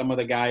past as some of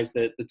the guys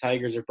that the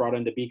Tigers have brought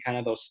in to be kind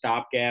of those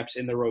stopgaps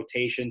in the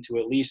rotation to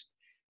at least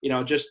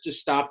just to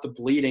stop the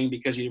bleeding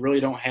because you really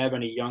don't have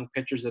any young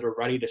pitchers that are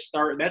ready to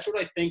start. And that's what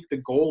I think the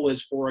goal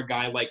is for a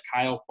guy like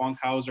Kyle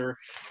Funkhauser.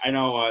 I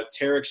know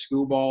Tarek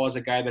Skubal is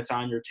a guy that's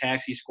on your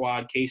taxi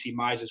squad, Casey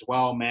Mize as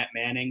well, Matt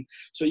Manning.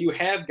 So you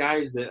have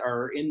guys that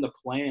are in the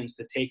plans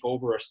to take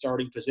over a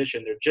starting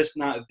position. They're just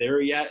not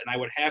there yet. And I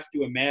would have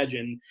to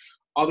imagine,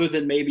 other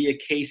than maybe a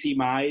Casey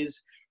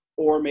Mize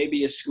or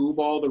maybe a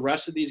Skubal, the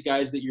rest of these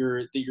guys that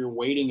you're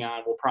waiting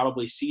on will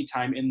probably see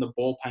time in the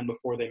bullpen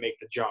before they make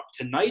the jump.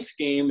 Tonight's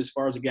game, as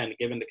far as, again,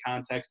 given the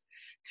context,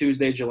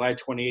 Tuesday, July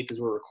 28th, as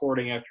we're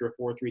recording after a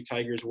 4-3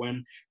 Tigers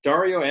win.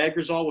 Dario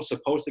Agrazal was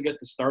supposed to get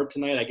the start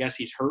tonight. I guess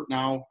he's hurt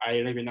now. I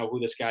don't even know who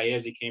this guy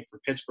is. He came from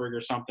Pittsburgh or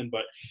something,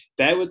 but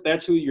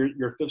that's who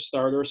your 5th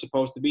starter is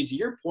supposed to be. To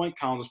your point,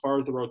 Colin, as far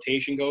as the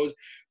rotation goes,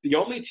 the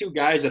only 2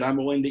 guys that I'm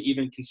willing to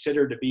even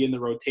consider to be in the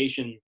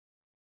rotation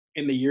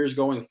in the years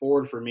going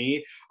forward for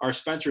me are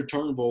Spencer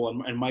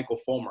Turnbull and Michael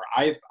Fulmer.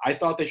 I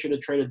thought they should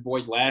have traded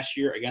Boyd last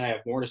year. Again, I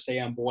have more to say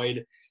on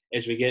Boyd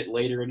as we get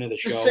later into the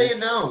show. Just say it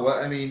now.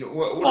 I mean, he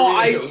was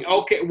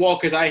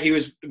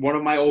one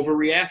of my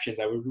overreactions.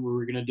 We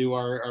were going to do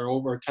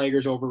our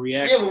Tigers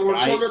overreaction. Yeah, but we're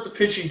talking about the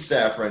pitching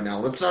staff right now.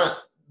 Let's not.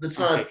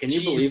 Can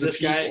you believe this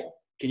guy?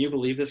 Can you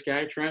believe this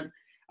guy, Trent?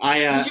 We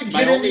can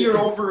get into your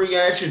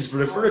overreactions,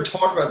 but if we're going to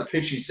talk about the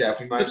pitching staff,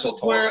 we might as well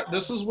talk.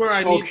 This is where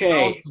I need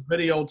this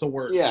video to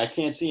work. Yeah, I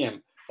can't see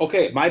him.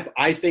 Okay,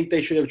 I think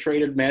they should have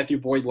traded Matthew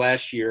Boyd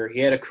last year. He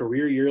had a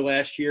career year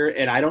last year,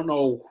 and I don't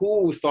know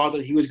who thought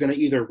that he was going to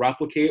either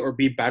replicate or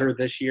be better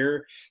this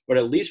year, but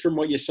at least from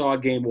what you saw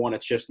Game 1,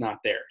 it's just not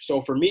there. So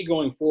for me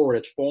going forward,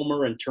 it's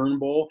Fulmer and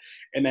Turnbull,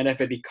 and then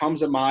if it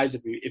becomes a Mize,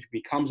 if it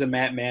becomes a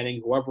Matt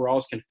Manning, whoever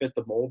else can fit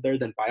the mold there,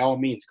 then by all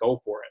means, go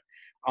for it.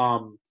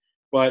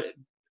 But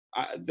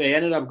they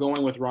ended up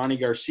going with Ronnie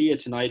Garcia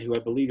tonight, who I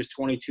believe is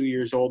 22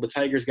 years old. The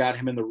Tigers got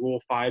him in the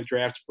Rule 5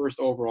 draft, first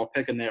overall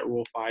pick in that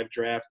Rule 5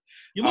 draft.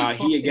 He looked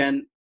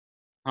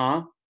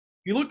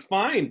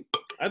fine.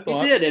 I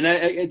thought he did, and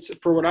it's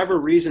for whatever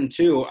reason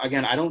too.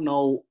 Again, I don't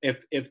know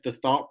if the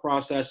thought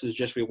process is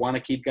just we want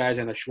to keep guys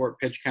on a short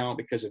pitch count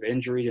because of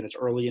injuries and it's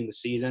early in the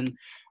season.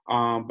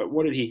 But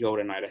what did he go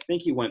tonight? I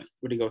think he went.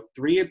 Would he go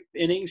 3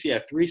 innings? Yeah,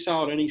 3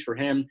 solid innings for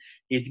him.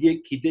 He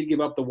did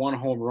give up the 1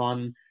 home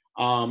run.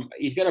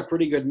 He's got a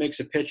pretty good mix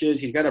of pitches.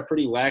 He's got a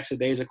pretty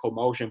lackadaisical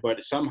motion,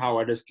 but somehow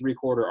at his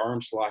 3/4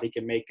 arm slot, he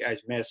can make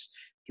guys miss.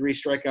 3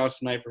 strikeouts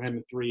tonight for him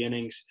in 3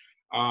 innings.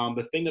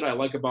 The thing that I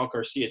like about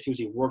Garcia too is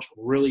he works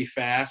really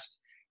fast.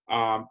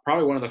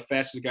 Probably one of the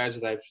fastest guys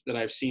that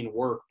I've seen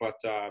work. But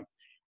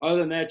other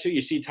than that too,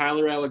 you see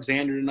Tyler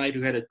Alexander tonight,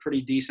 who had a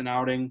pretty decent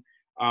outing.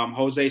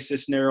 Jose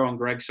Cisnero and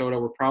Greg Soto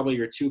were probably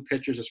your 2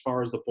 pitchers as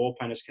far as the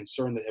bullpen is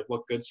concerned that have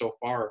looked good so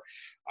far.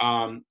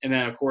 And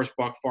then, of course,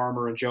 Buck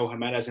Farmer and Joe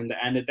Jimenez in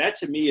the end. That,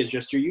 to me, is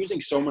just you're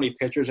using so many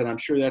pitchers, and I'm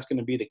sure that's going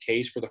to be the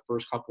case for the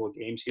first couple of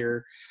games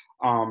here.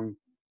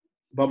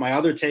 But my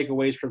other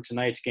takeaways from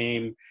tonight's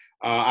game,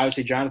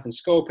 obviously Jonathan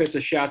Schoop hits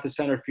a shot to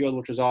center field,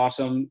 which was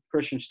awesome.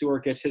 Christian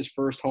Stewart gets his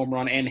first home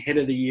run and hit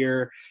of the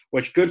year,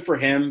 which good for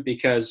him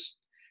because,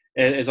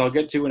 as I'll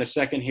get to in a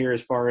second here,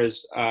 as far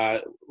as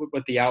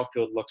what the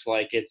outfield looks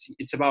like,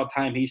 it's about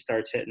time he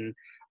starts hitting.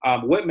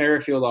 Whit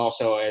Merrifield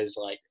also is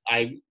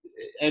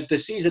if the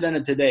season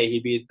ended today,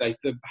 he'd be like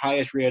the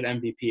highest rated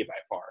MVP by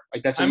far.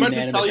 Like that's a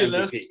unanimous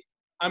MVP.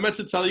 I meant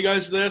to tell you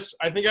guys this.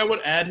 I think I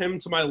would add him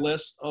to my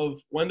list of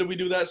when did we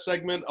do that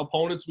segment?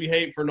 Opponents we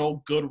hate for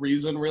no good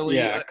reason, really.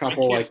 Yeah, a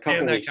couple weeks ago. I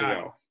can't stand that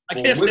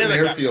guy.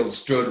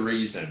 Merrifield's good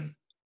reason.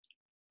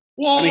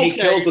 Well, I mean, he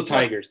kills the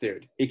Tigers,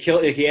 dude.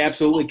 He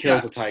absolutely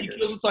kills the Tigers. He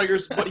kills the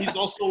Tigers, but he's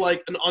also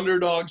like an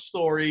underdog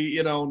story,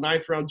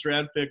 9th round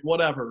draft pick,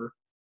 whatever.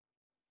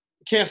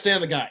 Can't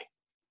stand the guy.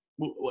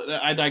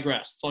 I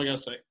digress. That's all I gotta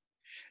say.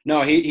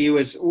 No, he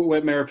was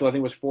with Merrifield. I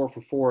think was 4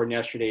 for 4 in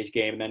yesterday's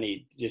game, and then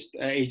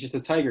he's just a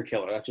Tiger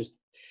killer. That's just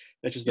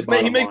the bottom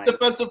line. He makes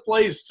defensive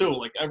plays too,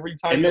 like every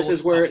time. And this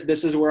is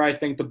where I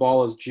think the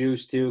ball is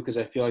juiced too, because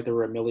I feel like there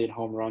were a million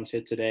home runs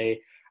hit today.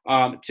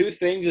 Two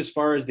things as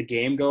far as the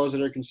game goes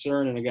that are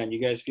concerned, and again,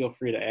 you guys feel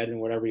free to add in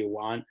whatever you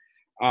want.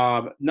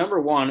 Number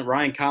one,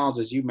 Ryan Collins,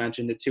 as you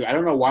mentioned it too. I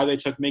don't know why they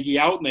took Miggy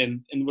out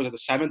in was it the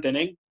 7th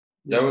inning?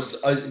 That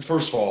was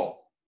first of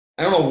all,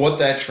 I don't know what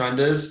that trend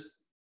is.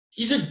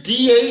 He's a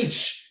DH.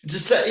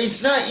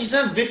 He's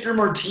not Victor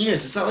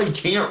Martinez. It's not like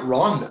he can't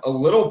run a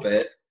little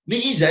bit.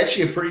 Miggy's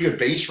actually a pretty good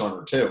base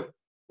runner too.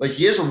 Like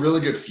he has a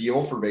really good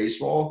feel for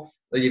baseball.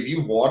 Like if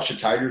you've watched the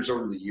Tigers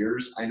over the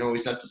years, I know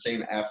he's not the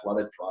same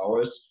athletic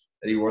prowess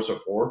that he was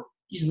before.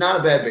 He's not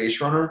a bad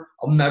base runner.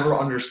 I'll never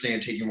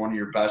understand taking one of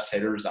your best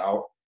hitters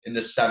out in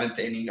the 7th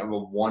inning of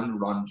a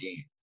 1-run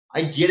game.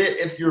 I get it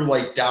if you're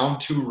like down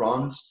 2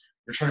 runs,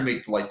 you're trying to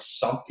make like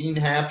something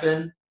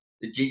happen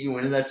to get you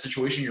into that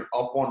situation. You're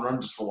up 1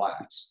 run, just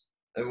relax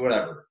and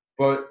whatever.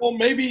 But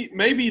maybe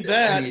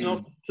that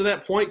to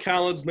that point,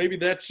 Collins. Maybe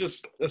that's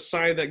just a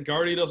sign that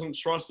Gardy doesn't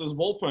trust his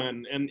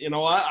bullpen, and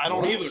I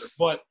don't either.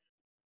 But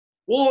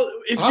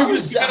if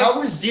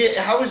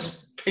how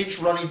is pitch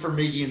running for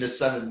Miggy in the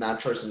 7th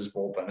not trusting his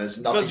bullpen?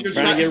 It's nothing. You're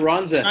trying to get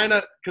runs in.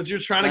 Because you're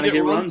trying to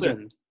get runs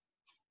in.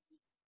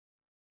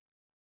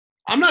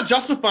 I'm not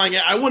justifying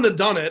it. I wouldn't have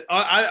done it.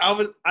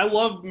 I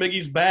love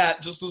Miggy's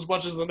bat just as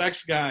much as the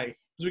next guy.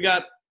 We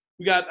got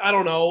I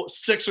don't know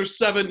 6 or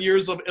 7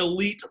 years of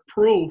elite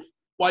proof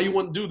why you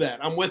wouldn't do that.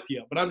 I'm with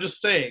you, but I'm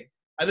just saying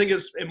I think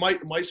it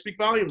might speak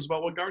volumes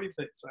about what Gardy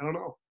thinks. I don't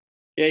know.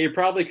 Yeah, you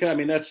probably could. I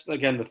mean, that's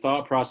again the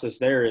thought process.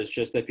 There is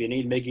just if you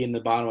need Miggy in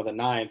the bottom of the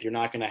 9th, you're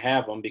not going to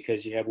have him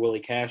because you have Willie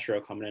Castro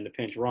coming in to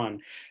pinch run.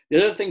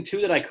 The other thing too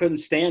that I couldn't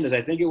stand is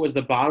I think it was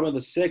the bottom of the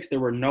 6th. There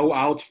were no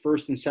outs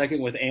 1st and 2nd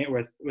with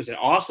was it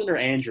Austin or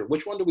Andrew?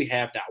 Which one do we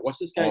have now? What's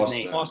this guy's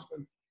name?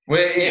 Austin.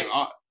 Wait,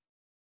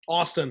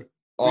 Austin.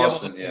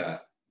 Austin, yeah.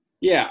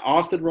 Yeah,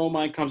 Austin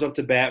Romine comes up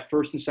to bat,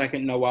 1st and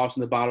 2nd, no outs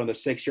in the bottom of the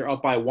 6th. You're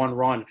up by 1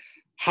 run.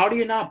 How do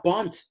you not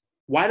bunt?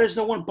 Why does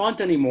no one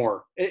bunt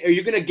anymore? Are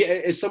you gonna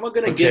get? Is someone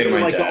gonna give him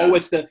like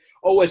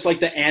it's like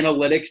the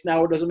analytics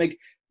now? It doesn't make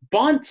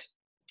bunt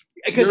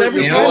because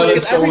every time we.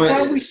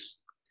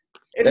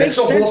 It that's makes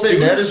the sense, whole thing.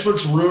 dude. That is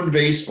what's ruined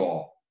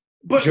baseball.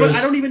 But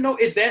I don't even know.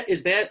 Is that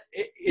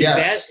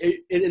yes.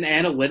 an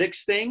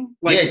analytics thing?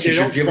 Like, because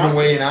you're giving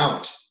away an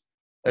out.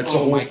 That's the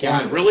whole point.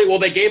 God, really? Well,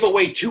 they gave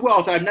away 2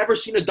 outs. I've never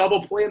seen a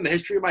double play in the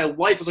history of my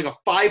life. It was like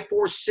a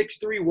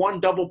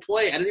 5-4-6-3-1 double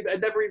play. I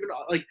never even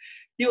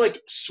he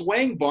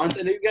swang bunt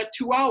and you got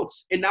 2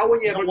 outs. And now when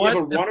you have a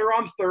runner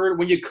on 3rd,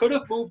 when you could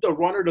have moved a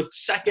runner to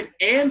 2nd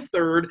and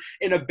 3rd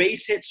and a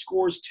base hit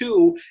scores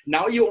 2,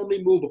 now you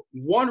only move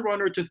 1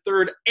 runner to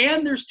 3rd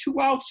and there's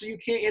 2 outs, so you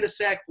can't hit a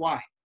sac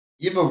fly.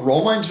 Yeah, but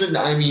Romine's been.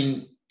 I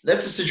mean,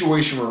 that's a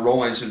situation where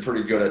Romine's been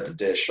pretty good at the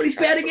dish. But he's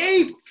batting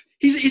 8th.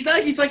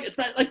 It's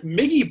not like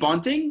Miggy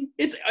bunting.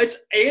 It's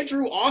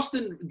Andrew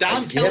Austin,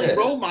 Don Kelly,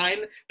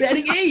 Romine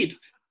batting 8th.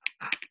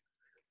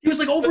 He was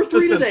like over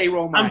 3 today,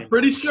 Romine. I'm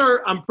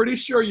pretty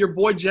sure your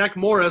boy Jack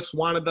Morris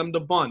wanted them to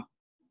bunt.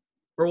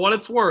 For what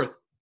it's worth,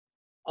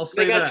 I'll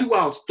say that. They got 2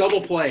 outs,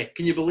 double play.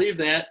 Can you believe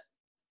that?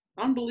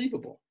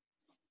 Unbelievable.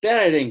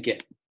 That I didn't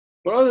get.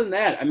 But other than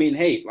that, I mean,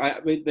 hey,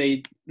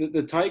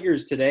 the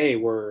Tigers today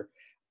were.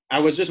 I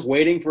was just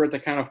waiting for it to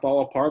kind of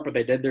fall apart, but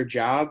they did their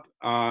job.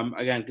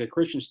 Again, the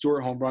Christian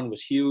Stewart home run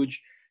was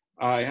huge.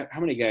 How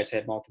many guys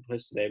had multiple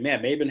hits today?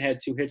 Man, Maben had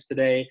 2 hits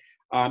today.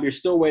 You're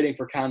still waiting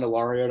for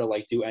Candelario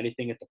to do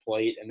anything at the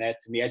plate, and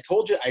that to me, I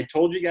told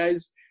you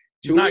guys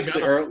 2 weeks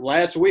or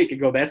last week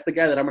ago. That's the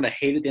guy that I'm going to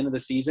hate at the end of the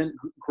season.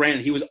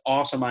 Granted, he was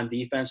awesome on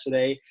defense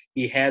today.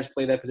 He has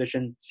played that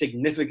position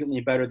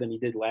significantly better than he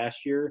did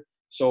last year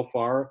so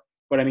far.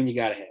 But I mean, you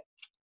got to hit.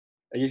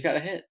 You just got to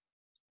hit.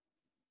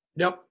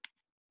 Yep.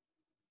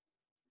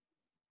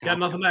 Got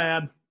nothing to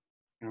add.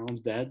 Alan's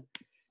dead.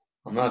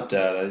 I'm not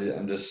dead.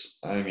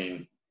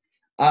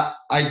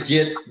 I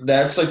get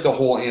that's like the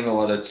whole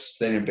analytics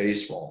thing in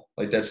baseball.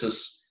 Like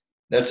that's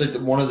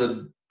like one of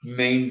the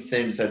main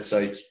things that's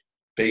like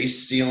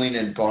base stealing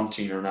and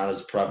bunting are not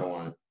as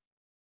prevalent,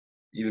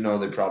 even though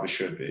they probably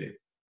should be.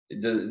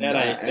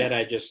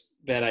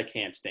 That I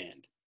can't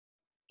stand.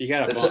 You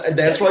got to.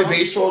 That's why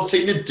baseball is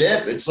taking a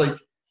dip. It's like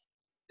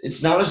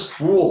it's not as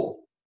cool.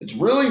 It's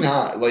really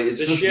not. Like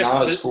it's just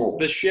not as cool.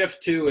 The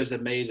shift too is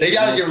amazing. They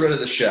gotta get rid of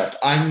the shift.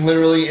 I'm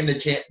literally in the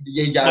can't.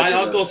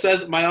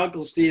 My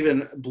uncle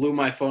Steven blew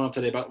my phone up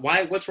today about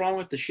what's wrong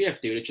with the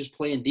shift, dude? It's just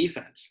playing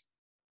defense.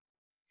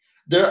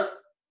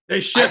 They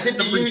shift.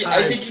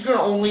 I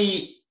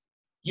think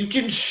you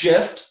can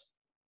shift,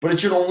 but it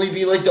should only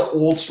be like the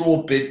old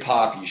school Big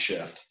Papi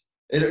shift.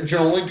 It can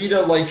only be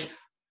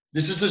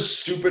this is a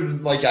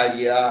stupid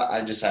idea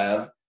I just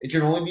have. It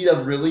can only be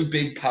the really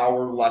big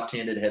power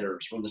left-handed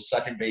hitters where the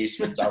second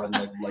baseman's out in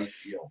right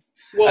field.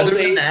 Well, other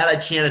than that, I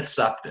can't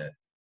accept it.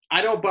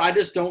 I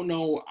just don't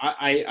know.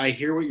 I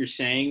hear what you're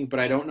saying,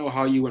 but I don't know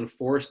how you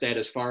enforce that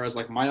as far as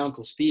my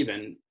uncle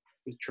Steven,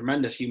 a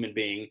tremendous human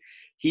being.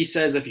 He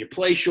says if you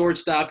play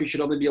shortstop, you should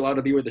only be allowed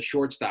to be where the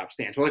shortstop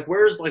stands. Well,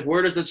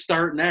 where does it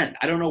start and end?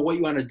 I don't know what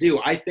you want to do.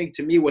 I think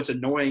to me what's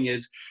annoying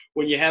is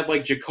when you have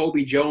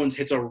Jacoby Jones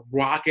hits a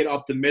rocket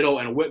up the middle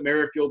and Whit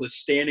Merrifield is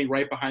standing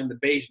right behind the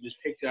base and just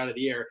picks it out of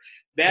the air.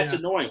 That's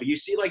annoying. But you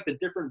see the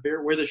different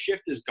where the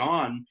shift is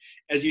gone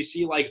as you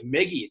see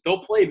Miggy. They'll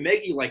play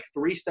Miggy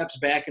 3 steps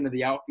back into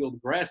the outfield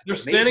grass. They're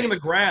standing in the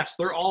grass.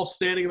 They're all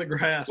standing in the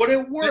grass. But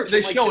it works.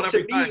 They show it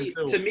every time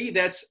too. To me,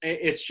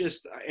 it's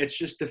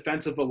just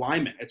defensive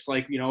alignment. It's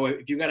if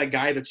you got a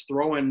guy that's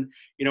throwing,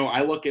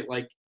 I look at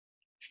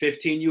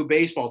 15U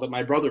baseball that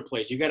my brother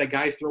plays. You got a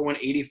guy throwing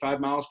 85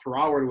 miles per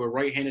hour to a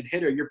right-handed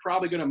hitter. You're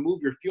probably going to move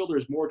your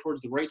fielders more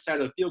towards the right side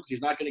of the field because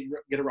he's not going to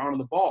get around on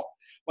the ball.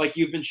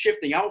 You've been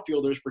shifting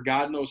outfielders for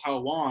God knows how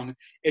long.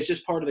 It's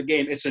just part of the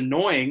game. It's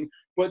annoying,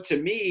 but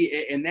to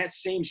me, in that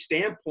same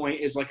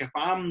standpoint, is if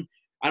I'm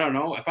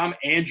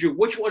Andrew,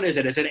 which one is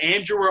it? Is it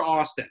Andrew or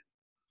Austin?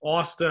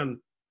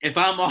 Austin. If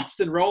I'm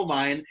Austin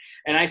Romine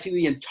and I see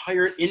the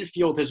entire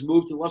infield has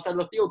moved to the left side of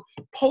the field,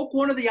 poke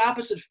one of the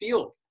opposite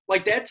field.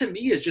 That to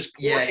me is just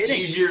poor hitting.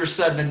 Easier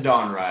said than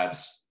done,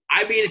 Rabs.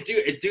 I mean,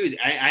 dude,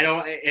 I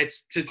don't.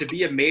 It's to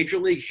be a major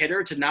league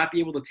hitter to not be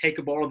able to take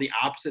a ball to the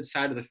opposite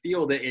side of the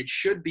field. It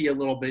should be a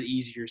little bit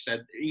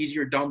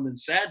easier done than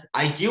said.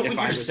 I get what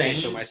you're saying.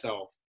 So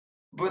myself,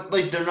 but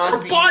they're not.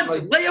 Or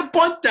bunt, lay a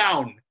bunt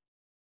down.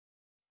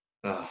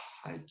 I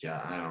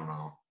don't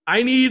know.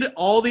 I need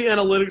all the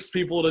analytics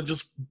people to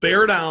just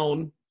bear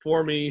down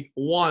for me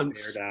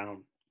once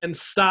and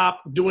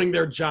stop doing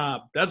their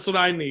job. That's what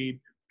I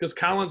need. Because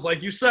Collins,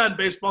 like you said,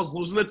 baseball's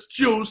losing its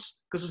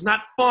juice because it's not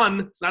fun.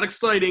 It's not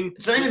exciting.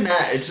 It's not even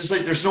that. It's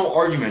just there's no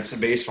arguments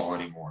in baseball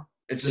anymore.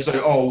 It's just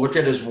oh, look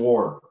at his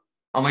WAR.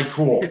 I'm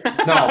cool.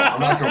 No,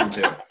 I'm not going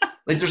to.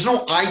 There's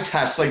no eye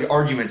test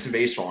arguments in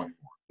baseball anymore.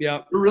 Yeah.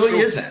 There really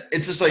isn't.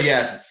 It's just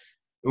yes.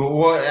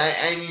 Well,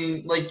 I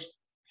mean,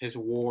 his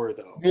WAR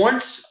though.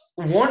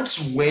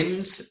 Once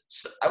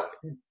wins,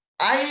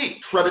 I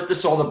credit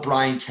this all to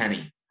Brian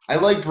Kenny. I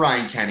like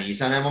Brian Kenny.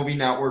 He's on MLB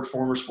Network,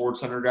 former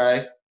SportsCenter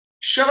guy.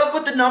 Shut up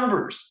with the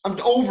numbers. I'm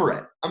over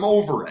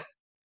it.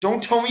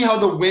 Don't tell me how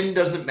the win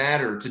doesn't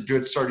matter to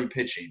good starting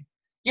pitching.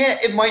 Yeah,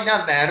 it might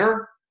not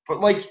matter,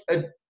 but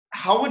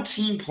how a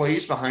team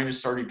plays behind a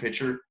starting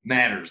pitcher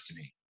matters to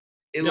me.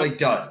 It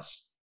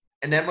does,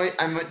 and that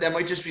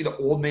might just be the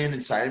old man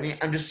inside of me.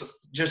 I'm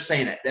just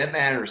saying it. That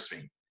matters to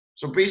me.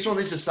 So baseball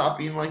needs to stop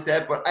being like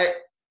that. But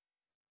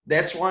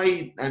that's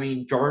why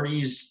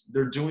Guardies,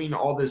 they're doing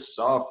all this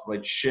stuff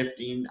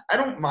shifting. I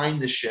don't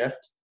mind the shift.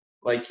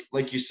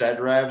 Like you said,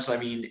 Rabs,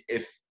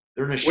 if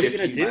they're in a shift,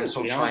 you might as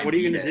well try and what are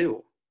you going to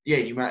do? Yeah,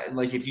 you might,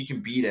 if you can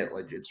beat it,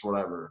 it's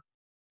whatever.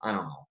 I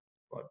don't know.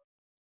 But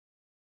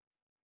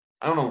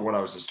I don't know what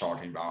I was just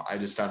talking about. I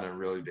just sounded a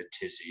really bit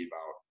tissy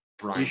about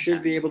Brian. You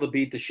should be able to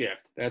beat the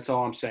shift. That's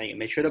all I'm saying.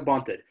 And they should have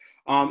bunted.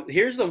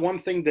 Here's the one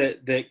thing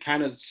that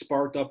kind of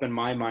sparked up in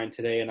my mind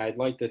today, and I'd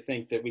like to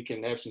think that we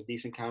can have some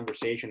decent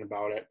conversation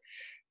about it.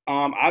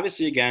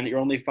 Obviously, again, you're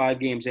only 5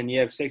 games in. You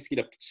have 60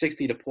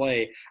 to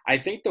play. I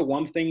think the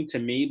one thing to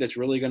me that's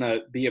really going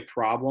to be a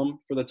problem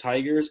for the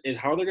Tigers is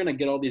how they're going to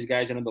get all these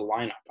guys into the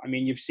lineup. I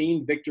mean, you've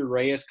seen Victor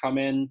Reyes come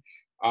in,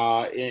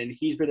 and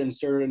he's been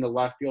inserted into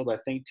left field, I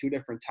think, 2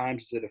 different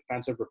times as a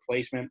defensive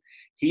replacement.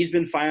 He's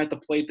been fine at the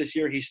plate this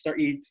year. He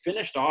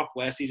finished off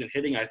last season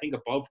hitting, I think,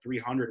 above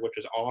 300, which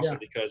is awesome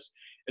because,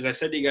 as I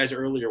said to you guys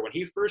earlier, when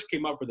he first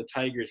came up for the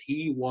Tigers,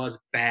 he was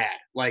bad.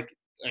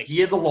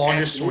 He had the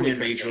longest swing in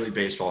Major League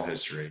Baseball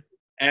history.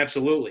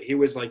 Absolutely. He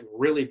was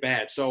really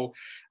bad. So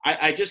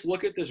I just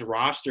look at this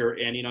roster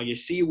and, you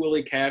see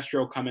Willie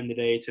Castro come in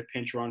today to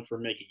pinch run for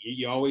Mickey.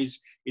 You always,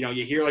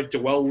 you hear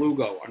Joel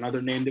Lugo,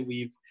 another name that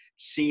we've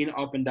seen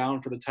up and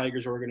down for the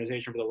Tigers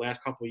organization for the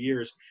last couple of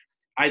years.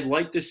 I'd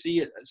like to see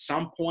at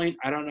some point,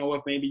 I don't know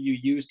if maybe you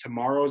use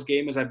tomorrow's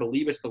game as I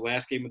believe it's the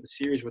last game of the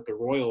series with the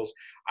Royals.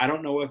 I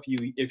don't know if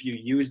you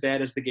use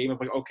that as the game of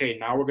okay,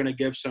 now we're going to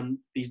give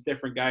these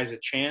different guys a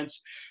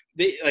chance.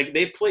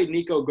 They've played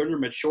Nico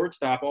Goodrum at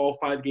shortstop all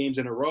 5 games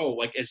in a row.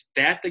 Is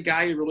that the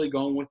guy you're really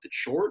going with at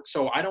short?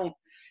 So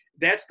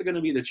that's going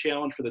to be the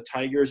challenge for the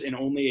Tigers in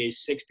only a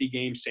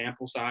 60-game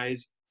sample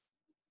size.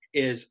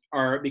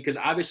 because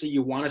obviously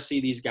you want to see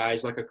these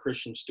guys like a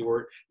Christian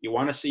Stewart, you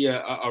want to see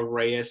a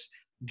Reyes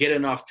get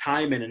enough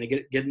time in and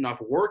get enough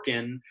work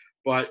in,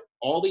 but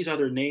all these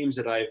other names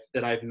that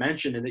I've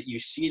mentioned and that you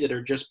see that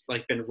are just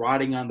like been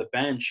rotting on the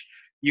bench,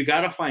 you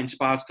got to find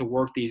spots to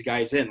work these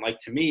guys in. Like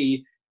to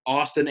me,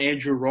 Austin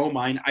Andrew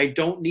Romine, I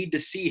don't need to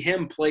see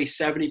him play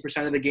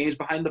 70% of the games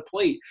behind the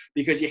plate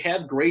because you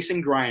have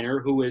Grayson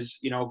Greiner, who is,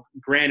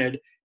 granted,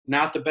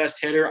 not the best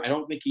hitter. I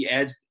don't think he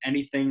adds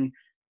anything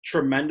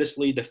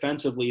tremendously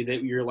defensively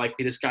that you're like,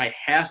 this guy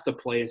has to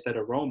play instead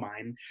of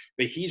Romine,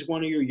 but he's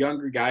one of your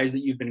younger guys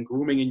that you've been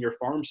grooming in your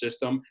farm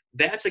system.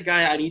 That's a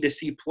guy I need to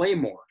see play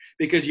more,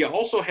 because you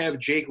also have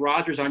Jake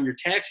Rogers on your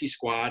taxi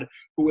squad,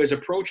 who is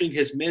approaching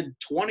his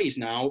mid-20s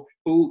now,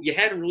 who you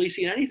haven't really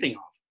seen anything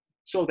of.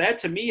 So that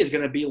to me is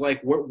going to be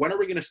like, when are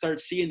we going to start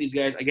seeing these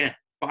guys again?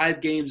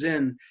 5 games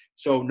in,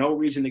 so no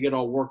reason to get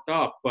all worked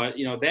up. But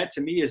that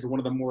to me is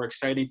one of the more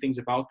exciting things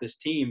about this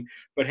team.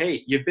 But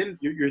hey, you're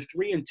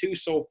 3-2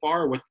 so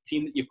far with the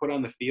team that you put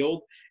on the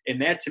field,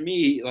 and that to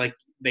me, like,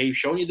 they've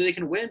shown you that they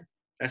can win.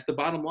 That's the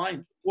bottom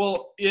line.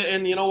 Well, yeah,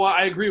 and you know what?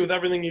 I agree with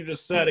everything you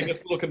just said. It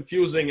gets a little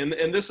confusing,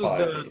 and this is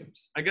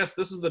I guess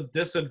this is the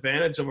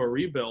disadvantage of a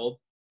rebuild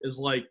is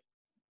like,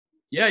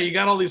 yeah, you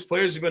got all these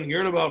players you've been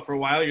hearing about for a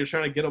while. You're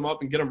trying to get them up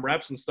and get them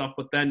reps and stuff.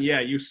 But then,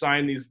 you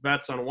sign these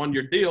vets on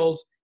one-year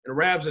deals. And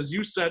Rabs, as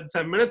you said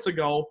 10 minutes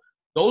ago,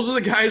 those are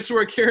the guys who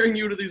are carrying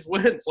you to these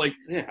wins. Like,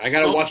 I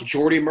got to watch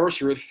Jordy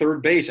Mercer at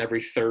third base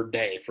every third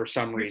day for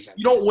some reason.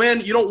 You don't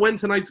win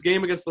tonight's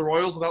game against the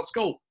Royals without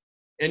Scope.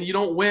 And you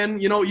don't win.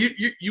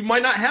 You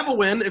might not have a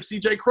win if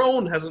C.J.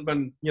 Cron hasn't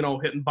been,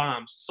 hitting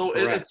bombs. So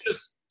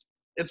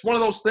it's one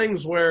of those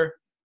things where,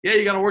 yeah,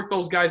 you got to work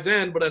those guys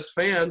in, but as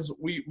fans,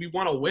 we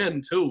want to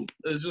win too.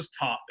 It's just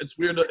tough. It's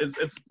weird. It's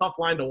a tough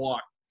line to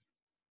walk.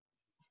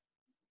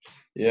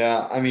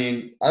 Yeah, I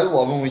mean, I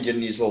love when we get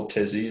in these little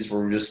tizzies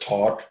where we just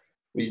talk.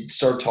 We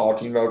start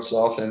talking about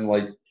stuff and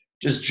like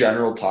just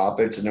general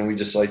topics, and then we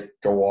just like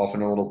go off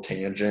in a little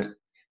tangent.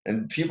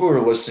 And people who are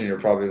listening are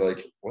probably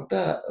like, what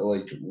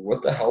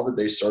the hell did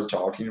they start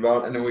talking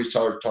about? And then we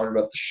start talking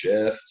about the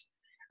shift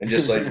and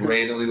just like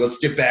randomly, let's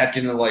get back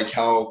into like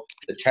how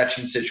the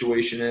catching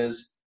situation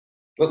is.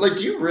 But, like,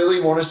 do you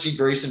really want to see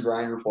Grayson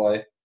Greiner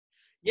play?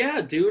 Yeah,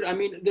 dude. I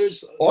mean,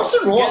 there's –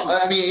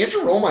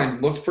 Andrew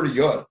Romine looks pretty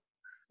good.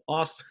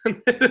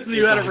 Austin.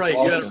 You had it right.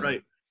 Awesome. You had it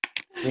right.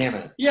 Damn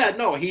it. Yeah,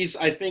 no,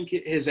 I think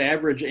his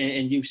average,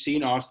 and you've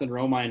seen Austin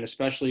Romine,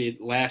 especially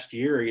last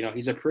year,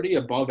 he's a pretty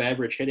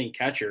above-average hitting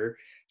catcher.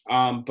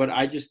 But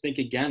I just think,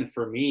 again,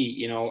 for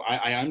me,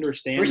 I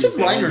understand – Grayson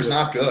Greiner's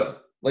not good.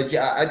 Like,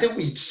 yeah, I think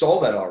we saw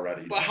that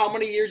already. But how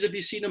many years have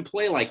you seen him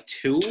play? Like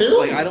 2? 2?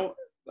 Like, I don't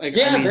 – Like,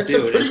 yeah, that's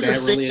a pretty good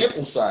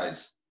sample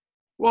size.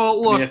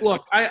 Well,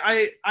 look,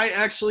 I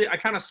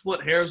kind of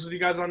split hairs with you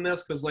guys on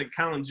this because, like,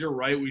 Collins, you're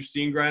right. We've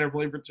seen Greiner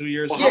play for 2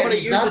 years. Well, how many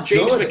years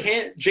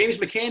did James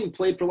McCann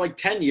played for like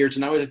 10 years,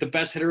 and now he's the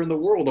best hitter in the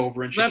world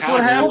over in Chicago. That's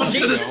what happens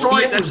to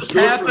Detroit. That just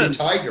happens.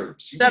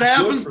 That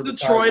happens to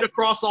Detroit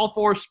across all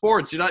 4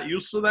 sports. You're not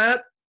used to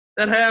that?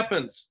 That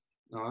happens.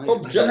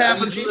 That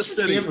happens to the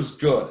city. McCann was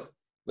good.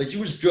 Like, he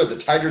was good. The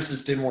Tigers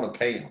just didn't want to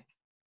pay him.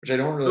 Which it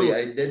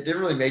didn't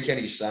really make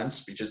any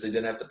sense because they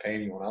didn't have to pay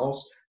anyone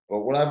else,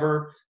 but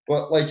whatever.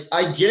 But, like,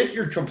 I get if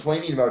you're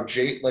complaining about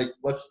Jake, like,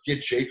 let's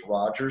get Jake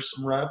Rogers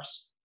some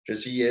reps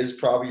because he is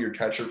probably your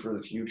catcher for the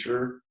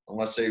future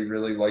unless they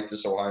really like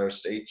this Ohio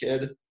State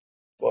kid.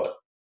 But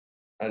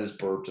I just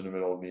burped in the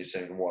middle of me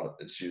saying what?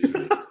 Excuse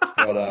me.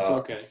 But,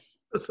 okay.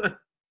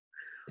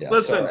 Yeah,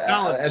 Listen,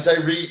 as I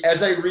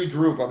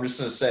regroup, I'm just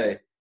going to say,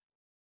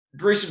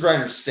 Grayson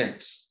Greiner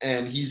stinks,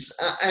 and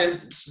and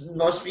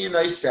must be a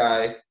nice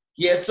guy.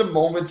 He had some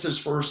moments his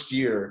first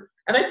year,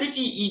 and I think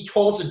he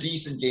calls a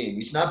decent game.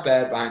 He's not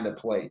bad behind the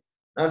plate.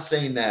 Not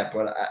saying that,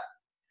 but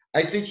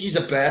I think he's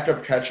a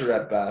backup catcher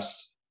at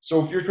best. So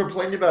if you're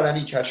complaining about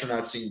any catcher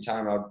not seeing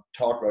time, I'll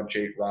talk about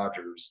Jake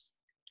Rogers.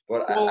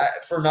 But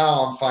for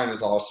now, I'm fine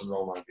with Austin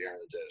Romine behind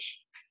the dish.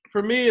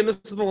 For me, and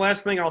this is the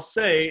last thing I'll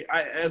say,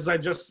 as I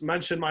just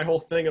mentioned my whole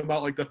thing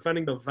about like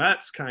defending the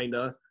vets, kind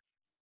of.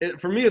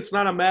 For me, it's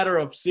not a matter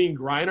of seeing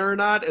Greiner or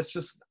not. It's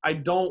just I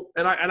don't –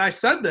 and I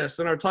said this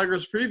in our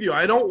Tigers preview.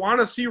 I don't want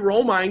to see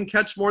Romine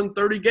catch more than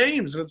 30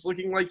 games, and it's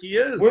looking like he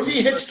is. What if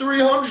he hits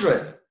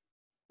 300?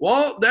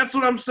 Well, that's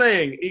what I'm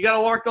saying. You got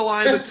to walk the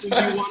line between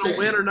you want to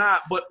win or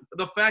not. But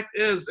the fact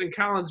is, and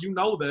Collins, you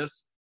know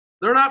this,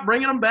 they're not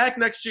bringing him back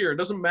next year. It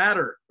doesn't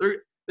matter.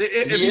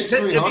 If he hits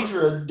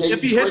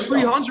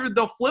 300,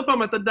 they'll flip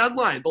him at the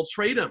deadline. They'll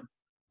trade him.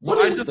 So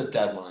what is the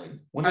deadline?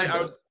 When is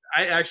it?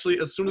 I actually,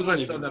 as soon as I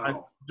said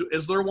that,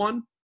 is there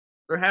one?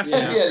 There has to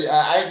be.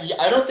 Yeah,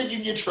 I don't think you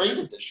can get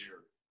traded this year.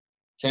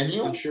 Can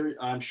you?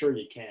 I'm sure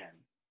you can.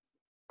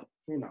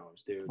 Who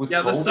knows, dude?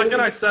 The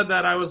second I said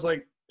that, I was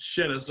like,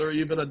 shit, is there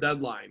even a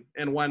deadline?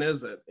 And when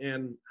is it?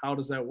 And how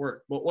does that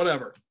work? But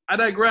whatever. I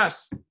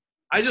digress.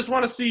 I just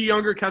want to see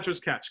younger catchers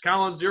catch.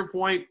 Collins, to your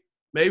point,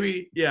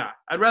 maybe, yeah.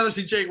 I'd rather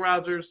see Jake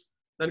Rogers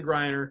than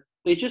Greiner.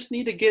 they just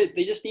need to get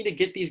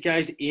these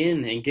guys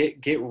in and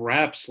get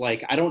reps.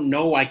 Like, I don't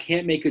know. I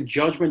can't make a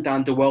judgment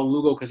on Dewell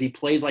Lugo because he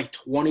plays like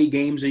 20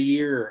 games a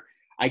year.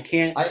 I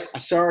can't.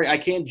 Sorry, I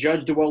can't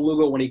judge Dewell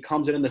Lugo when he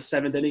comes in the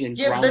seventh inning and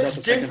grounds out the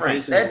second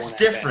base. That's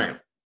different.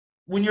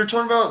 When you're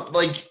talking about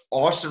like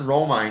Austin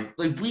Romine,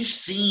 like we've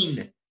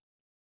seen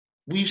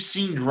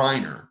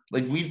Griner.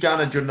 Like we've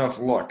got a good enough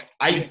look.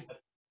 I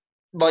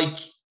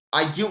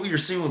get what you're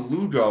saying with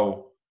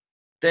Lugo,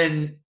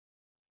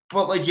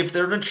 but like if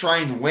they're gonna try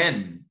and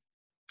win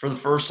for the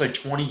first like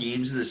 20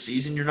 games of the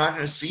season, you're not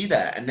gonna see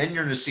that, and then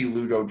you're gonna see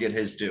Lugo get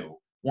his due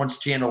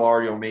once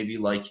Candelario maybe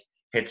like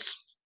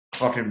hits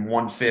fucking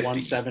 150,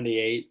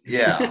 178.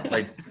 Yeah,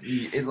 like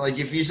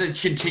if he's gonna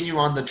continue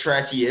on the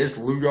track he is,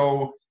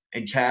 Lugo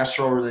and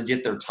Castro are gonna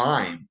get their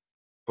time.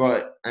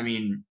 But I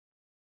mean,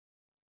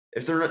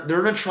 if they're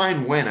gonna try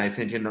and win, I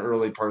think in the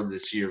early part of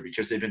this year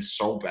because they've been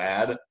so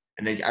bad.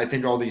 And I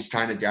think all these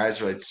kind of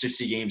guys are like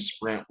 60-game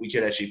sprint. We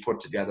could actually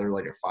put together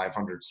like a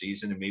 500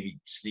 season and maybe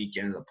sneak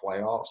into the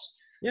playoffs.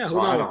 Yeah,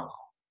 so I don't know.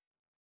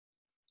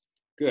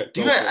 Good.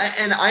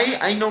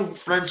 I know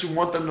friends who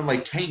want them to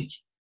like tank.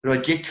 They're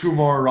like, get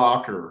Kumar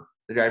Rocker,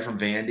 the guy from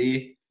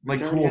Vandy. I'm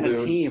like, cool,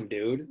 dude. Team,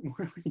 dude.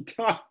 What are we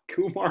talking?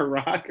 Kumar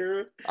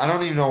Rocker? I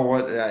don't even know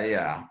what.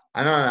 Yeah,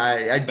 I don't.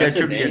 I That's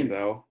a name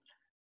though.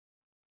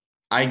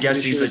 I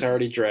guess he's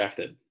already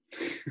drafted.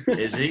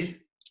 Is he?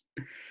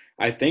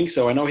 I think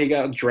so. I know he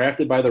got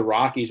drafted by the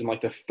Rockies in like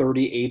the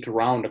 38th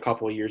round a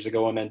couple of years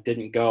ago and then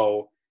didn't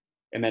go.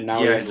 And then now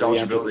his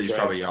eligibility is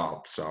probably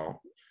up. So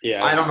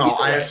yeah, I don't know.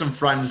 I have some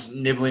friends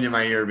nibbling in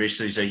my ear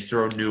basically say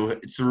threw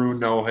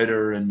no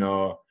hitter in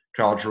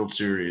College World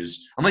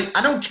Series. I'm like,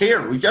 I don't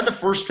care. We've gotten the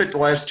first pick the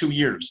last 2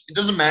 years. It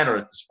doesn't matter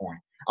at this point.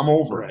 I'm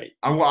over it.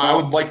 I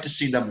would like to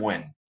see them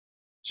win.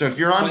 So if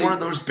you're on one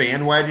of those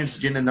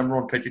bandwagons getting the number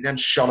one pick again,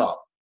 shut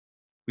up.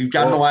 We've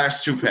gotten the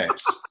last 2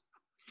 picks.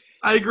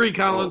 I agree,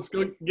 Collins.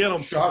 Go get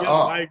them. Shut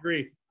up. I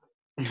agree.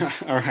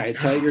 All right.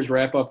 Tigers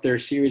wrap up their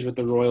series with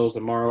the Royals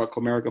tomorrow at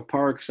Comerica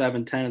Park.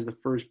 7:10 is the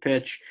first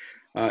pitch.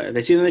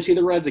 They see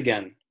the Reds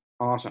again.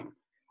 Awesome.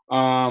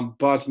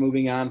 But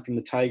moving on from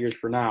the Tigers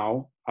for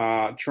now,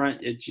 Trent,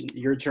 it's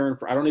your turn.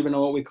 I don't even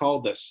know what we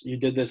called this. You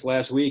did this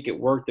last week. It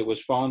worked. It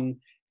was fun.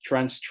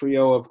 Trent's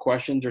trio of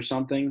questions or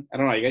something. I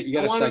don't know. You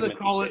got. I wanted to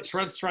call it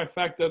Trent's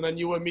trifecta, and then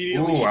you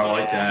immediately. Ooh, I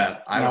like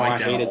that. I like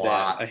that a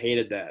lot. I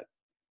hated that.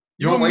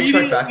 You don't like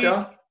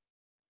trifecta?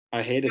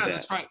 I hated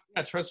that.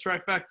 Trent's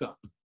trifecta.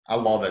 I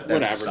love it.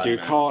 That's whatever,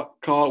 dude.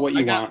 Call it what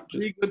you want.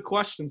 3 good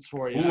questions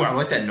for you. Ooh, I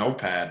like that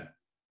notepad.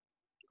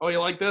 Oh, you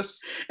like this?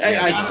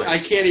 I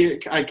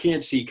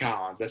can't see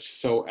Collins.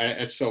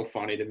 It's so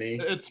funny to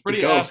me. It's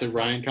pretty awesome.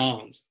 Ryan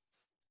Collins.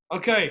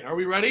 Okay, are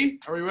we ready?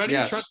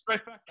 Yes. Trent's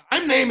trifecta.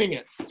 I'm naming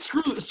it.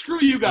 Screw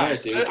you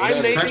guys. Yeah, I'm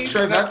naming Trent's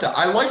trifecta.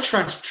 I like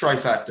Trent's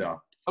trifecta.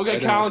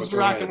 Okay, Collins, you're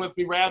rocking with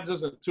me. Rabs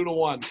isn't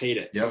 2-1. Hate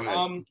it. Yep.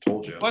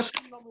 Told you.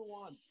 Question number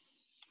 1.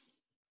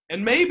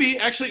 And maybe,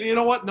 actually, you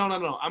know what? No.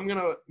 I'm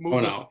gonna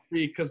move this to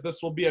 3 because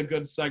this will be a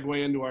good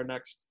segue into our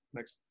next.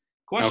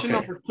 Question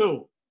number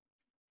 2.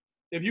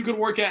 If you could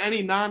work at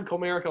any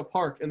non-Comerica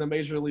park in the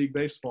Major League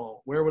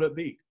Baseball, where would it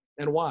be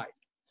and why?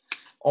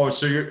 Oh,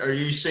 so are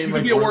you saying you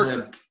like be a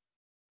worker?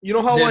 You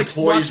know how like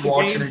employees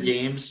watching the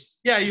games?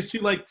 Yeah, you see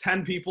like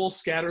 10 people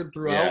scattered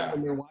throughout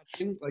when they're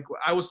watching. Like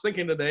I was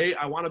thinking today,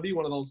 I want to be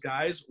one of those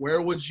guys. Where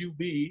would you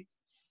be?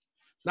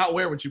 Not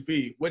where would you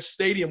be? Which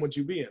stadium would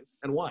you be in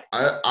and why?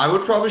 I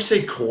would probably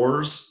say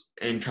Coors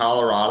in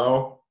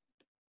Colorado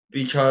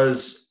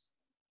because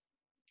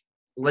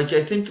like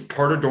I think the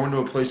part of going to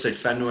a place like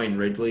Fenway and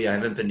Wrigley, I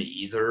haven't been to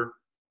either,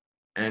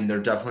 and they're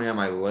definitely on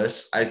my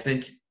list. I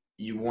think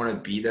you want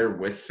to be there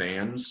with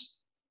fans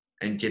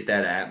and get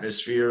that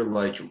atmosphere.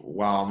 Like,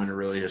 wow, I'm in a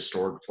really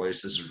historic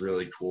place. This is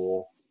really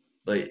cool.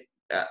 Like,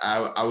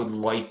 I would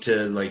like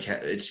to like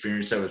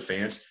experience that with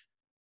fans.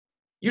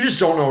 You just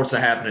don't know what's to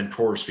happen in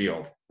Coors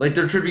Field. Like,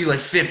 there could be like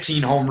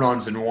 15 home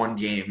runs in one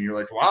game. And you're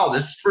like, wow,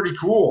 this is pretty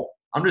cool.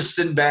 I'm just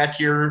sitting back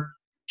here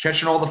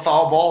catching all the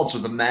foul balls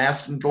with a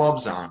mask and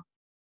gloves on.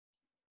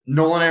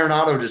 Nolan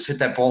Arenado just hit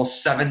that ball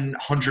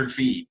 700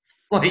 feet.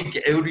 Like,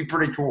 it would be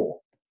pretty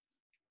cool.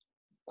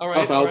 All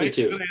right. Tough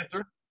altitude. Good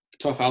answer.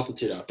 Tough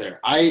altitude out there.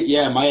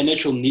 My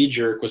initial knee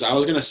jerk was I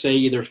was going to say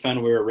either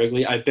Fenway or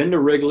Wrigley. I've been to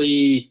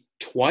Wrigley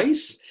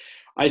twice.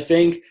 I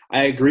think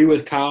I agree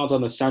with Collins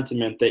on the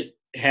sentiment that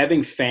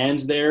having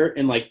fans there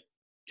and like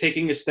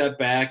taking a step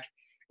back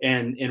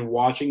and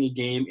watching a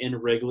game in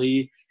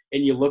Wrigley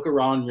and you look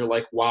around and you're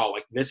like, wow,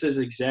 like this is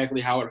exactly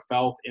how it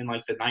felt in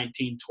like the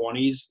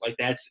 1920s. Like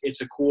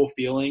it's a cool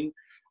feeling.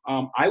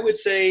 I would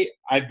say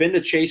I've been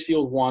to Chase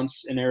Field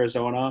once in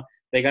Arizona.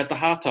 They got the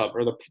hot tub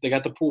or they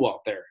got the pool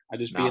out there. I'd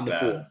just be in the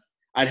pool.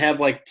 I'd have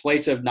like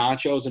plates of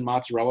nachos and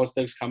mozzarella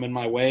sticks coming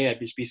my way. I'd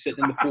just be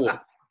sitting in the pool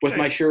with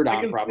my shirt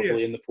on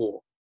probably in the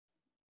pool.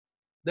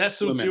 That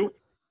suits you.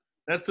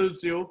 That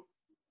suits you.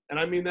 And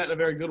I mean that in a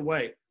very good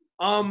way.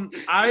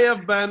 I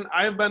have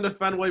been to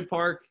Fenway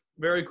Park.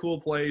 Very cool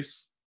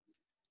place.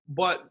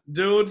 But,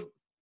 dude,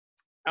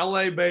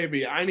 LA,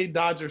 baby, I need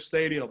Dodger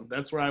Stadium.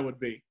 That's where I would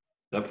be.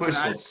 That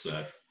place looks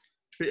sick.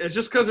 It's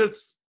just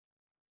because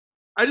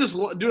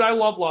I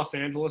love Los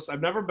Angeles.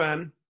 I've never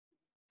been,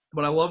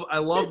 but I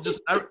love just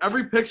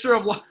every picture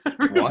of Los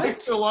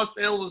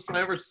Angeles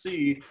I ever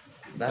see.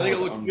 I think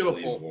it looks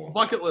beautiful.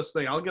 Bucket list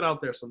thing. I'll get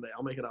out there someday.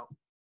 I'll make it out.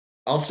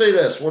 I'll say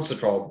this. What's it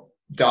called?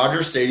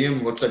 Dodger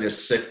Stadium looks like a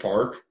sick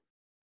park.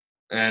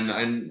 And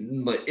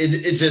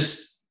it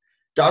just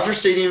 – Dodger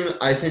Stadium,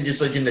 I think,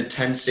 is like in the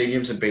 10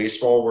 stadiums in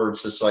baseball where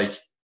it's just like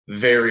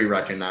very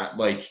recognized.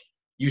 Like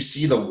you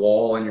see the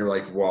wall and you're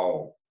like,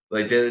 whoa.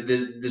 Like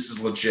this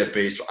is legit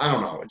baseball. I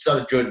don't know. It's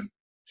not a good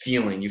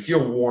feeling. You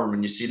feel warm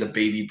when you see the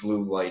baby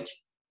blue like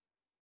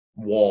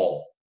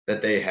wall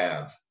that they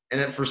have. And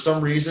then for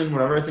some reason,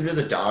 whenever I think of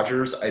the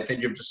Dodgers, I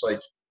think of just like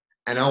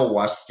NL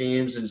West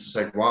teams, and it's just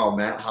like, wow,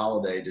 Matt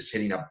Holliday just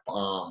hitting a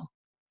bomb.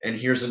 And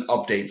here's an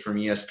update from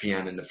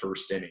ESPN in the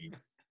first inning.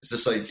 It's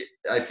just like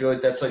I feel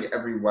like that's like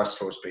every West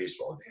Coast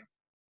baseball game.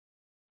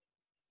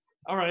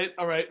 All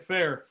right,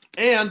 fair.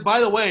 And by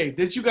the way,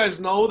 did you guys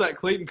know that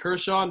Clayton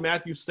Kershaw and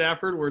Matthew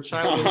Stafford were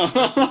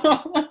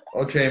childhood?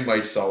 Okay,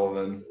 Mike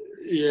Sullivan.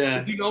 Yeah.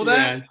 Did you know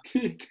that?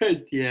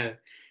 Yeah.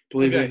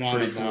 Believe it or not.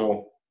 Pretty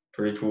cool.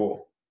 Pretty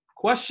cool.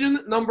 Question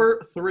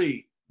number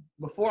 3.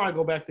 Before I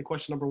go back to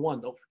question number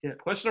 1, don't forget.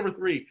 Question number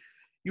 3.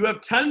 You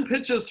have 10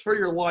 pitches for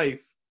your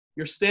life.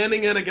 You're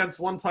standing in against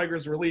one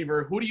Tigers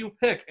reliever. Who do you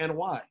pick and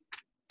why?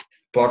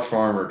 Buck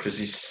Farmer, because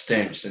he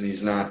stinks and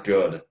he's not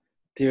good.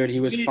 Dude, he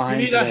was fine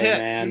you need today, a hit.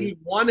 man. You need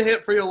one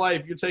hit for your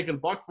life. You're taking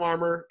Buck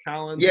Farmer,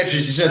 Collins. Yeah, just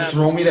he said,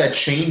 throw me that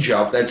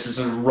changeup that's just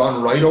going to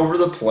run right over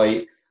the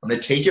plate. I'm going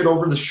to take it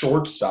over the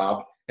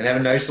shortstop and have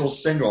a nice little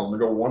single. I'm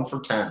going to go 1 for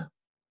 10.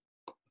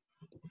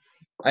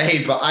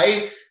 I'm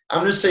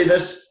going to say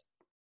this.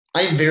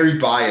 I am very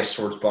biased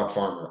towards Buck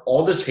Farmer.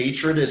 All this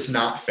hatred is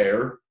not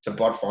fair to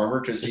Buck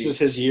Farmer because this is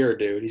his year,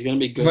 dude. He's going to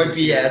be good. He might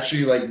be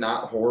actually like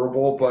not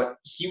horrible, but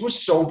he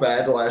was so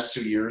bad the last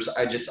 2 years.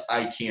 I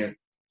can't.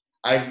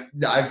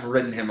 I've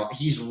written him –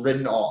 he's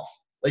written off.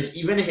 Like,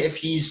 even if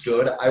he's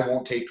good, I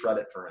won't take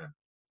credit for him.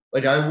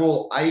 Like, I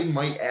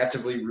might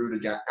actively root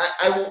against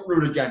 – I won't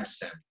root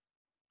against him.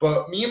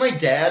 But me and my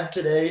dad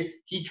today,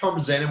 he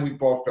comes in and we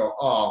both go,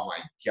 oh, my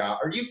God.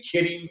 Are you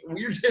kidding?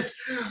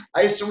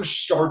 I have so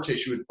much scar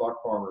tissue with Buck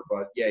Farmer.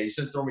 But, yeah, he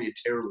said throw me a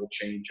terrible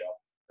changeup.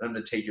 And I'm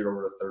going to take it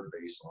over the third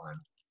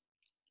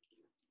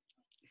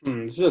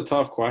baseline. This is a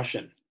tough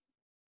question.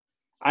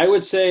 I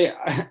would say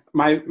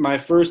my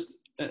first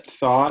 –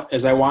 thought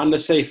is I wanted to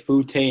say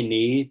Fute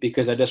Ni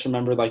because I just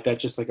remember like that's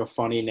just like a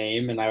funny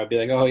name, and I would be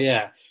like, oh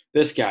yeah,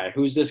 this guy.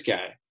 Who's this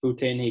guy?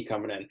 Fute Ni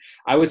coming in.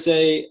 I would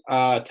say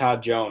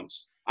Todd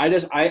Jones.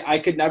 I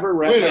could never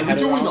wrap Wait, my are we head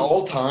doing around.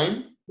 all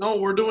time? No,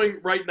 we're doing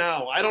right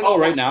now. I don't know. Oh,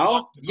 right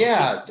now?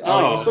 Yeah,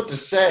 I was about to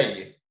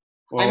say.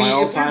 Well, I mean, my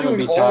if all-time you're would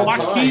be doing all Todd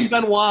time- Joaquin Jones.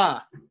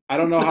 Benoit. I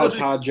don't know how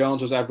Todd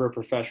Jones was ever a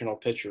professional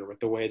pitcher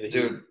with the way that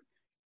he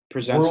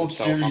presents World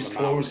himself on Series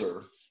the mound.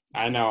 closer.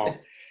 I know.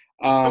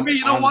 Okay,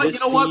 you know on what? this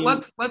You know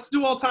what? team- Let's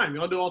do all time. You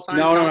want to do all time?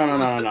 No.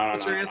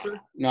 What's your answer?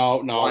 No.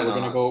 Why We're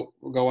not? gonna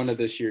go into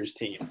this year's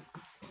team.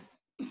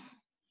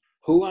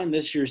 Who on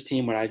this year's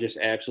team would I just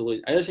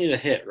need a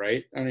hit,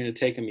 right? I don't need to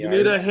take him You yard.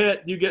 need a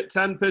hit. You get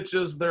 10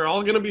 pitches. They're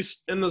all going to be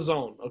in the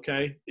zone,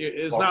 okay?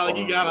 It's not like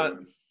you got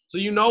to – so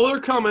you know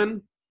they're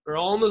coming. They're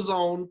all in the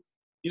zone.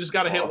 You just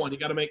got to hit one. You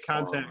got to make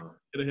contact.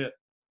 Get a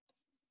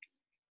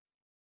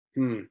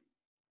hit.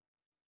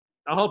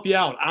 I'll help you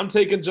out. I'm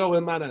taking Joe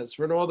Jimenez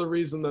for no other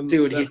reason than –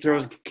 Dude, he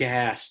throws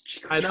gas.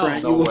 I know.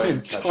 Trent, No you way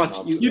wouldn't catching touch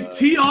up you. to You that.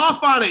 tee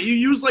off on it. You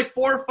use like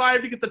 4 or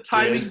 5 to get the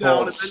timing His down. ball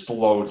And then,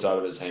 explodes out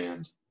of his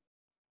hand.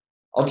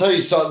 I'll tell you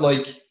something,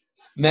 like,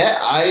 Matt,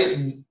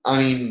 I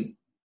mean,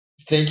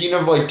 thinking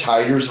of, like,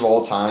 Tigers of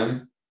all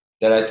time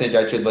that I think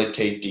I could, like,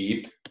 take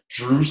deep,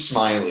 Drew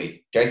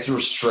Smiley. Guy threw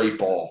a straight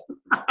ball.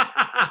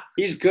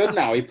 He's good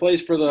now. He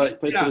plays for the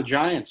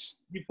Giants.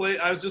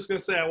 I was just going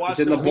to say, I watched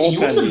He's in him. the I mean, he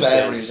bullpen wasn't these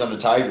bad when days. he was on the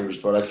Tigers,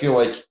 but I feel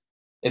like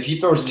if he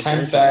throws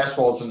 10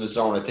 fastballs in the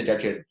zone, I think I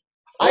could.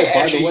 Oh,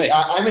 by the way.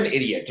 I'm an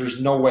idiot.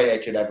 There's no way I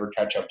could ever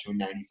catch up to a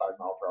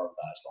 95-mile-per-hour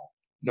fastball.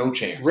 No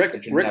chance. I Rick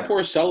could never.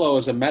 Porcello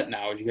is a Met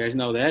now. Do you guys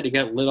know that? He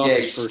got lit off Yeah,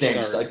 he his first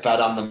stinks. start. I bet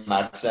on the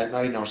Mets that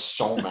night, and I was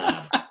so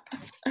mad.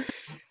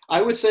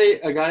 I would say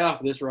a guy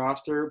off this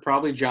roster,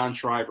 probably John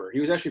Schreiber. He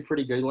was actually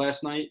pretty good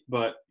last night,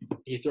 but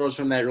he throws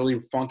from that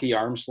really funky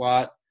arm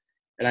slot,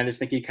 and I just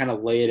think he'd kind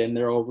of lay it in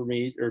there over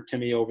me or to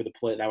me over the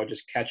plate, and I would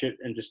just catch it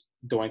and just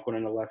doink one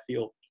into left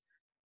field.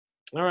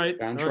 All right.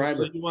 John All right,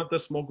 so Schreiber. you want the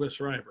smokeless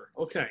Schreiber.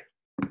 Okay.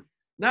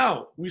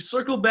 Now, we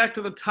circle back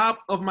to the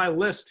top of my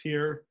list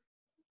here.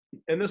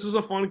 And this is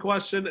a fun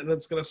question, and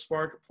it's going to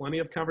spark plenty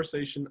of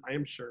conversation, I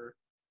am sure.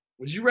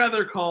 Would you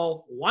rather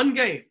call 1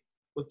 game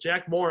with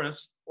Jack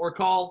Morris or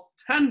call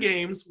 10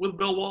 games with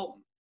Bill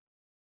Walton?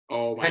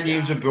 Oh, my 10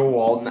 games with Bill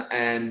Walton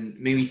and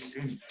maybe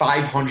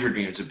 500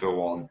 games with Bill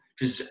Walton.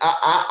 Because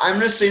I'm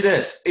going to say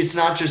this. It's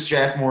not just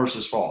Jack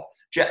Morris's fault.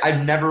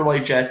 I've never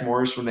liked Jack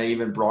Morris when they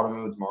even brought him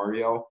in with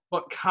Mario.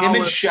 But Him and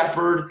Colin,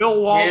 Shepard.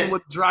 Bill Walton yeah.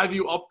 would drive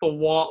you up the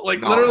wall. Like,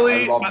 No,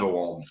 literally, I love Bill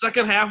Walton.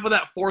 second half of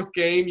that 4th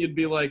game, you'd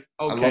be like,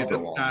 okay, love Bill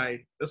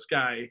Walton. this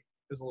guy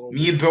is a little.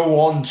 Me and Bill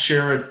Walton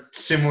share a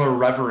similar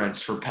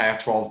reverence for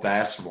Pac-12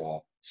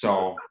 basketball,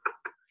 so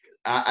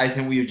I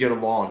think we would get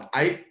along.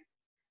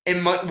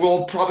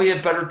 We'll probably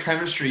have better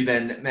chemistry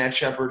than Matt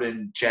Shepard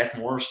and Jack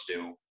Morris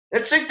do.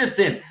 That's like the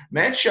thing.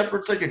 Matt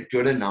Shepard's like a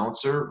good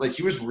announcer. Like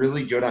he was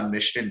really good on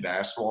Michigan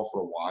basketball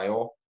for a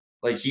while.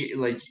 Like he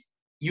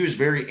was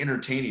very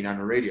entertaining on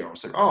the radio.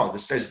 It's like, oh,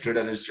 this guy's good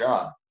at his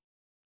job.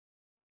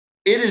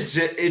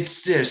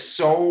 It's just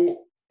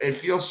so it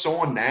feels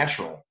so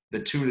unnatural, the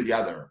two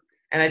together.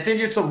 And I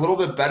think it's a little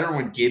bit better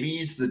when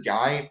Gibby's the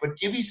guy, but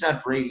Gibby's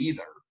not great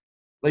either.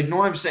 Like, know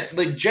what I'm saying?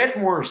 Like Jack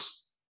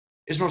Morris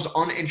is the most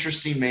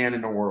uninteresting man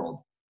in the world.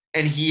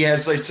 And he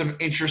has like some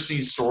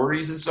interesting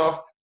stories and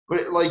stuff.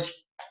 But like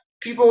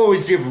people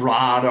always give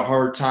Rod a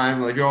hard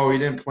time, like, oh, he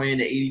didn't play in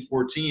the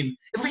 84 team.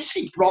 At least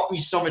he brought me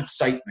some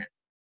excitement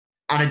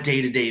on a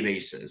day-to-day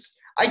basis.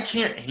 I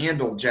can't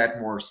handle Jack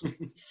Morris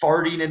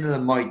farting into the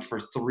mic for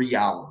 3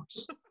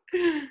 hours.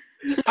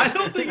 I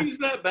don't think he's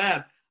that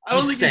bad. He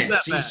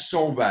stinks. He's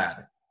so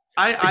bad.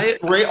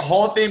 Great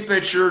Hall of Fame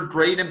pitcher,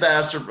 great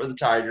ambassador for the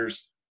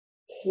Tigers,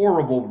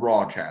 horrible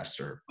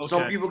broadcaster. Okay,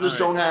 Some people just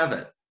don't have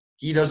it.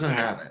 He doesn't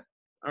have it.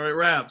 All right,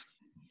 Rabs.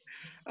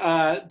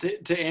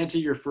 To answer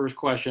your first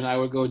question, I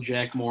would go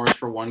Jack Morris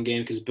for one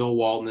game because Bill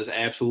Walton is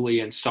absolutely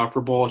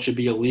insufferable. It should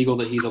be illegal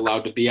that he's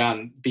allowed to be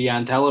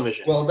on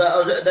television. Well,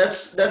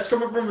 that's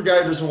coming from a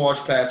guy who doesn't watch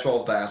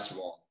Pac-12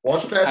 basketball.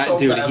 Watch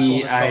Pac-12 basketball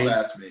and come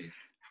back to me.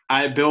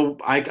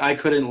 I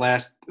couldn't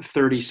last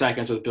 30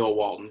 seconds with Bill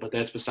Walton, but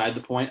that's beside the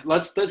point.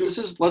 This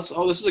is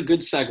a good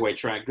segue,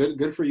 Trent.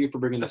 Good for you for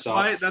bringing this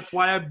up. That's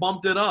why I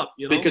bumped it up,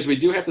 you know? Because we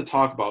do have to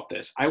talk about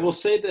this. I will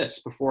say this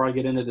before I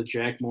get into the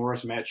Jack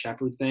Morris, Matt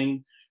Shepard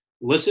thing.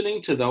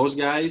 Listening to those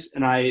guys,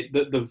 and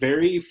the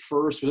very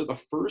first, was it the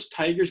first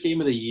Tigers game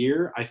of the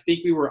year? I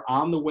think we were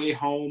on the way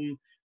home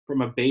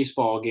from a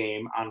baseball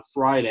game on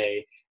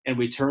Friday, and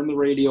we turned the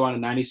radio on at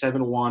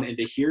 97.1, and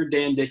to hear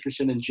Dan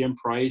Dickerson and Jim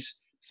Price,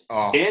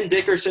 Dan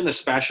Dickerson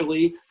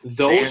especially,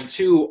 those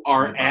two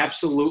are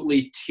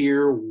absolutely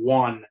tier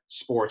 1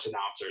 sports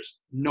announcers.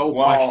 No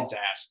questions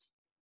asked.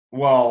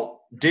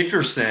 Well,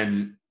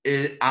 Dickerson,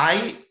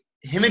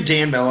 him and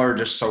Dan Miller are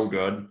just so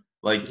good.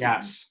 Like,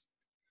 yes.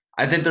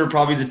 I think they're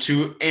probably the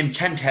two. And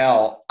Ken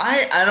Cal,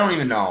 I don't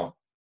even know.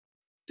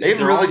 They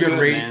have really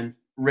good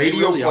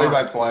radio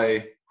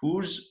play-by-play.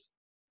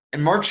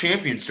 And Mark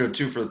Champion's good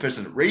too for the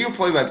Pistons. Radio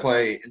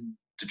play-by-play in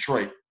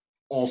Detroit,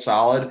 all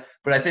solid.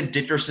 But I think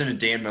Dickerson and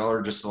Dan Miller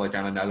are just like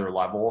on another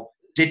level.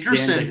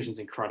 Dickerson's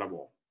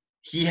incredible.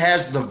 He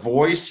has the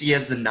voice.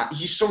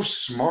 He's so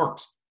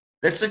smart.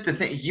 That's like the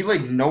thing. He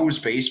like knows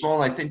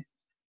baseball. And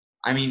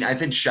I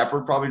think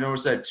Shepard probably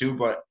knows that too.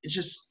 But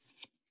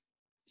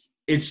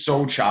it's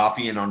so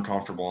choppy and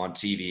uncomfortable on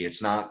TV.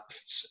 It's not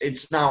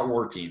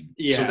working.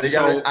 Yeah. So they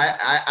got.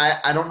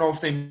 I don't know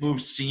if they moved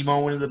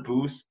Simo into the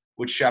booth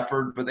with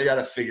Shepard, but they got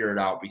to figure it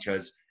out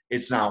because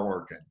it's not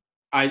working.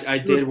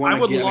 I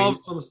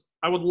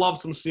would love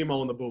some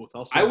Simo in the booth.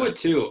 I would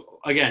too.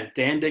 Again,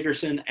 Dan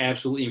Dickerson,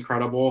 absolutely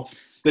incredible.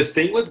 The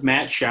thing with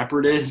Matt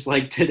Shepard is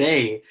like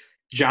today,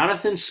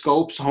 Jonathan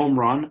Scope's home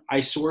run,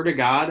 I swear to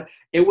God,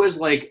 it was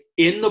like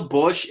in the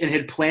bush and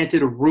had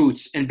planted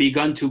roots and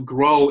begun to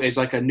grow as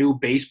like a new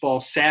baseball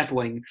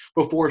sapling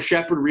before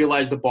Shepard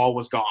realized the ball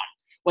was gone.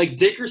 Like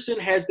Dickerson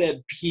has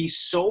that, he's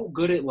so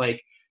good at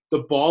like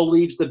the ball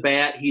leaves the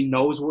bat, he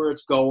knows where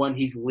it's going,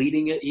 he's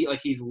leading it,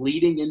 he's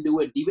leading into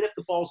it. Even if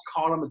the ball's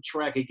caught on the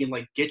track, he can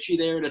like get you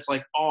there and it's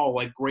like, oh,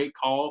 like great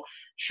call.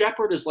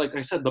 Shepard is like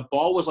I said, the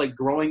ball was like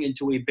growing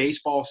into a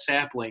baseball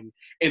sapling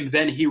and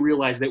then he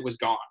realized it was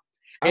gone.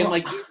 And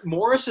like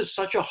Morris is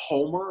such a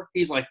homer.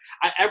 He's like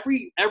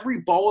every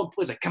ball in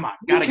play is like, come on,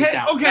 gotta get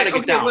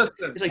down.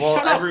 Listen. He's like, well,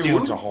 shut up,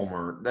 everyone's dude. a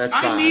homer.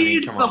 I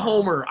need the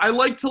homer. I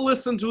like to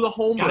listen to the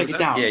homer. Gotta get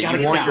down. Yeah,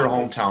 you want your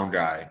hometown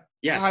guy.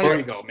 Yes, there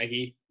you go,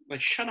 Mickey.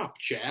 Like, shut up,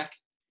 Jack.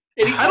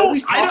 And I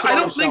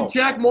don't think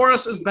Jack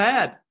Morris is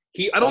bad.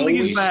 I don't think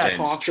he's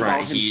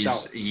bad.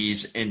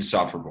 He's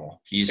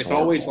insufferable. It's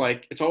always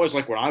like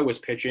when I was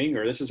pitching,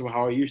 or this is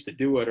how I used to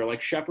do it, or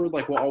like Shepard,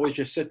 like will always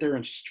just sit there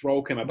and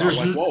stroke him about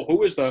whoa,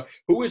 who is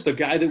the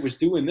guy that was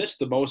doing this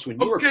the most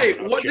when you were coming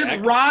up, what Jack?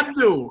 did Rod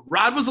do?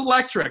 Rod was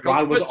electric.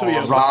 Rod was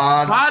awesome.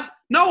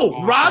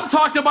 Rod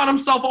talked about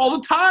himself all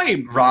the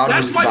time. Rod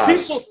was the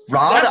best.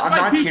 I'm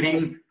not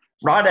kidding.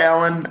 Rod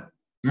Allen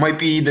might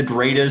be the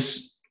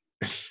greatest.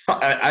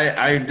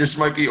 This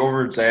might be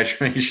over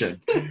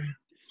exaggeration.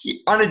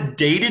 On a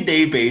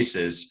day-to-day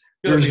basis,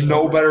 there's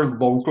no better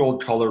local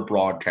color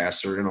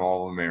broadcaster in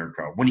all of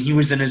America. When he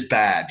was in his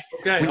bag,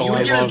 when you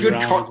would get a good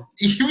call,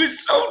 he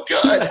was so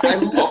good. I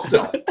loved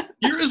him.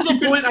 Here is the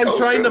point I'm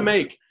trying to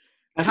make.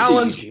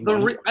 Colin,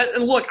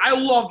 and look, I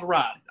loved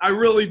Rod. I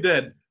really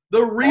did.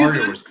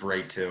 Arthur was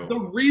great too. The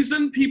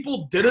reason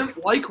people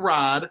didn't like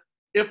Rod,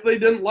 if they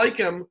didn't like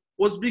him,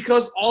 was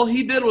because all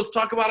he did was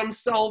talk about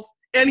himself.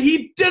 And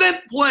he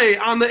didn't play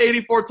on the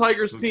 84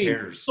 Tigers team.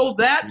 Cares? So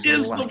that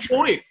is the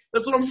point.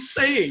 That's what I'm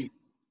saying.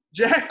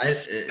 Jack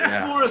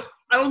Morris,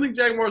 I don't think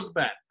Jack Morris is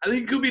bad. I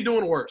think he could be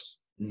doing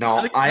worse.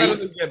 No, better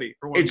than Gibby,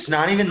 it's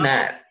not even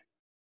that.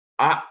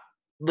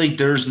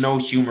 there's no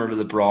humor to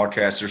the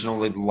broadcast. There's no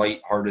like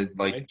lighthearted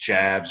like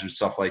jabs and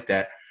stuff like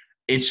that.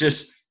 It's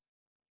just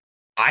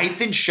I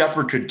think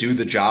Shepard could do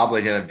the job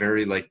like at a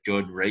very like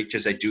good rate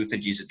because I do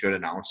think he's a good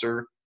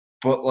announcer.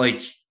 But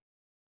like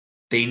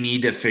they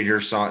need to figure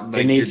something.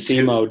 They need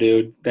Simo,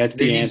 dude. That's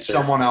the answer. They need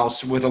someone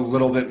else with a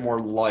little bit more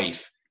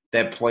life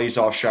that plays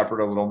off Shepard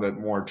a little bit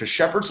more. Because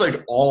Shepard's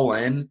like all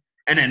in,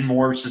 and then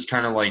Moore's just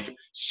kind of like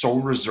so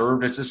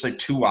reserved. It's just like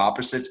two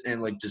opposites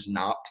and like does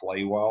not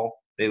play well.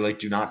 They like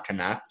do not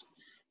connect.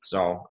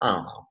 So I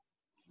don't know.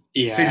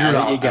 Yeah, figure it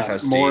out.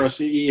 FSD. Morris,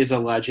 he is a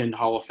legend,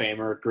 Hall of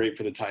Famer, great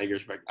for the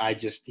Tigers, but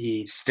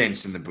he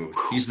stinks in the booth.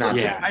 He's not.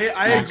 Yeah,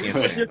 I agree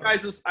with you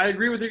guys. I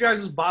agree with you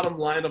guys' bottom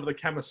line of the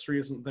chemistry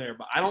isn't there,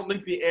 but I don't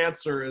think the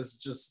answer is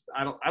just.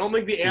 I don't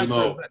think the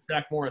answer is that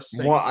Jack Morris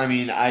stinks. Well, I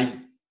mean,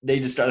 they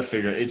just got to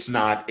figure it. It's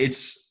not.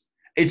 It's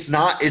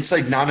not. It's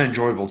like not an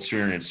enjoyable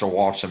experience to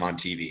watch them on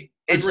TV.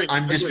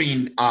 I'm just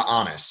being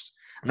honest.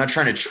 I'm not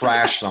trying to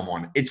trash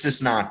someone. It's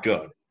just not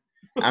good.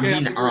 I'm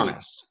being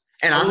honest.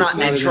 And I'm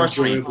not, and trust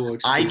me,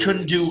 I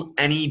couldn't do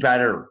any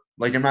better.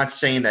 Like, I'm not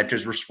saying that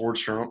because we're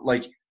sports journal.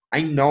 Like,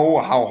 I know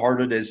how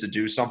hard it is to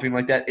do something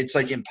like that. It's,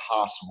 like,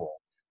 impossible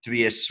to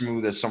be as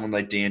smooth as someone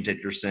like Dan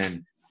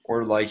Dickerson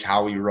or, like,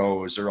 Howie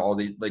Rose or all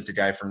the, like, the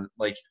guy from,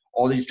 like,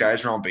 all these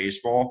guys around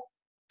baseball.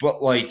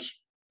 But, like,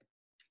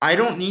 I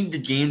don't need the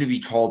game to be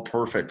called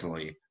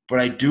perfectly.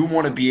 But I do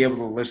want to be able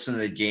to listen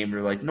to the game.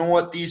 You're like, you know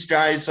what, these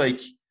guys, like,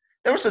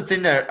 that was the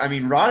thing that, I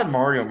mean, Rod and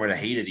Mario might have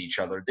hated each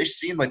other. They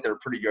seemed like they were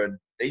pretty good.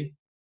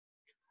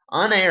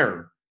 On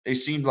air, they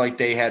seemed like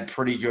they had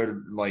pretty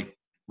good, like,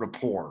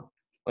 rapport.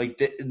 Like,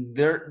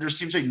 there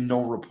seems like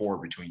no rapport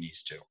between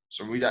these two.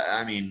 So, they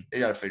got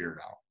to figure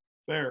it out.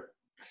 Fair.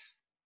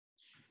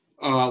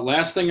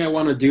 Last thing I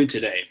want to do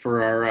today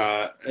for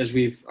our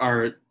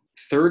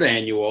third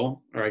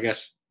annual, or I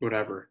guess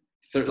whatever,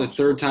 the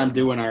third time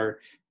doing our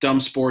Dumb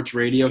Sports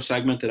Radio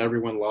segment that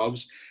everyone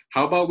loves.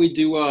 How about we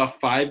do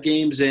 5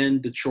 games in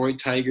Detroit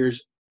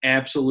Tigers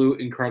absolute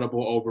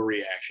incredible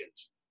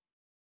overreactions?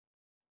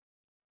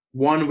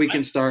 One, we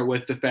can start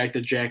with the fact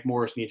that Jack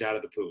Morris needs out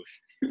of the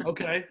booth.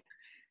 Okay.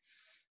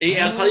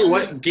 I'll tell you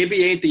what,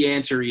 Gibby ain't the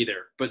answer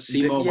either, but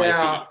Simo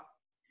might be.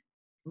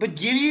 But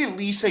Gibby at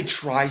least like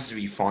tries to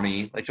be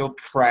funny. Like he'll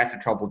crack a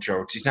couple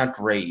jokes. He's not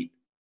great.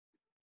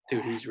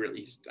 Dude,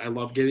 I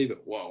love Gibby,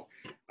 but whoa.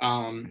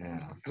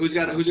 Who's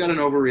got an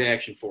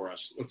overreaction for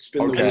us? Let's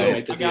spin the wheel.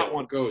 I got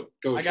one. Go.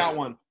 I got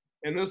one.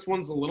 And this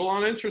one's a little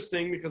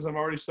uninteresting because I've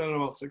already said it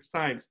about 6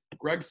 times.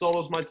 Greg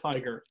Soto's my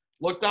Tiger.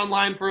 I looked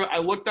online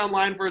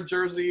for a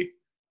jersey.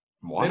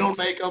 What? They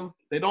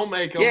don't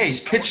make them. Yeah, he's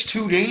pitched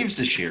 2 games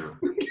this year.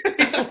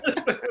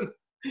 Listen,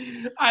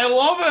 I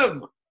love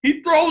him.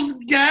 He throws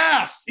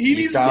gas. He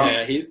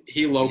locates.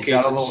 He's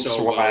got a little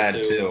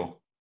swag too.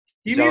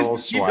 He's got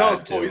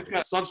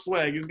such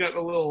swag. He's got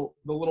the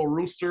little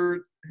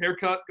rooster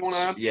haircut going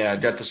on. Yeah,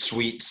 got the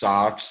sweet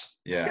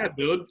socks. Yeah,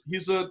 dude.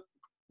 He's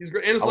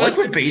great. And I like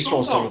what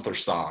baseball's done with their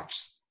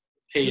socks.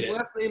 His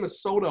last name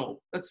is Soto.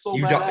 That's so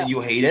bad.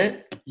 You hate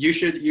it? You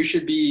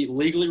should be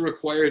legally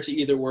required to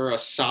either wear a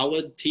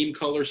solid team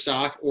color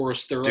sock or a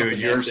stirrup. Dude,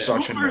 you're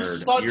such a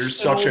nerd. You're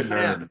such a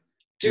nerd.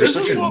 You're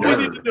such a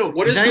nerd.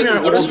 What is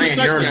an old man?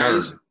 You're a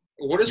nerd.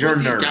 What is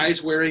with these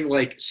guys wearing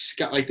like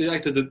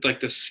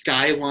the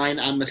skyline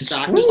on the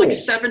sock? Cool. There's like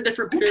 7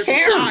 different pairs of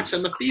socks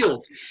on the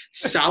field.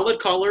 Solid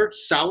color,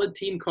 solid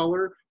team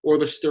color, or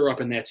the stirrup,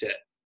 and that's it.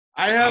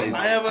 I have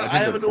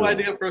a new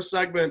idea for a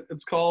segment.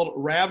 It's called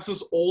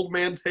Rabs' Old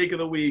Man Take of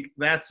the Week.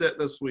 That's it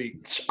this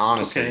week.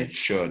 Honestly, it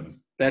should.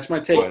 That's my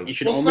take. You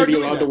should only be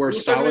allowed to wear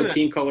solid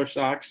team color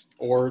socks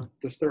or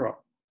the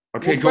stirrup.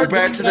 Okay, go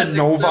back to the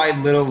Novi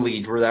Little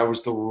League where that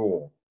was the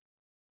rule.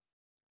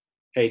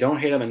 Hey, don't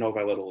hate on the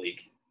Novi Little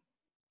League.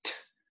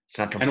 It's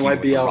not competing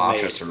with the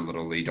Rochester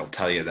Little League, I'll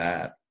tell you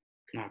that.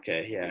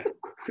 Okay, yeah.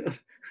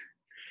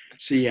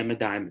 See, I'm a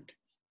diamond.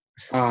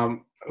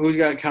 Who's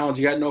got Collins?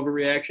 You got an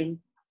overreaction?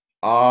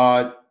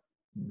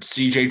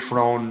 CJ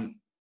Cron,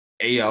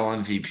 AL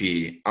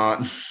MVP.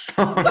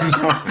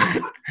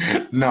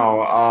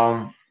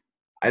 No.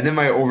 I think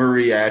my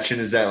overreaction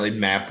is that like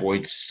Matt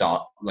Boyd's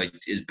stuff like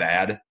is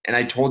bad, and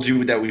I told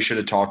you that we should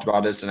have talked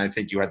about this, and I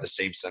think you had the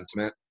same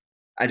sentiment.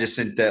 I just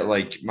think that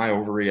like my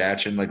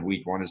overreaction like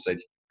week 1 is like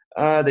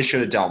they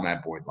should have dealt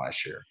Matt Boyd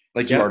last year,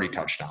 like you already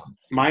touched on.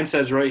 Mine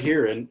says right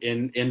here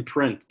in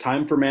print,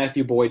 time for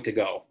Matthew Boyd to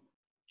go.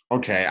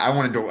 Okay, I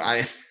wanted to.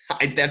 I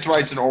that's why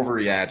it's an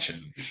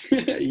overreaction.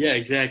 Yeah,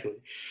 exactly.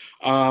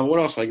 What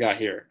else I got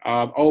here?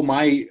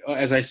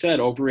 As I said,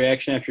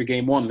 overreaction after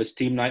game 1. This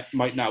team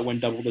might not win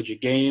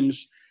double-digit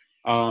games.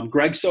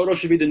 Greg Soto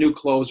should be the new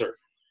closer.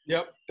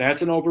 Yep.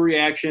 That's an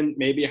overreaction,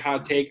 maybe a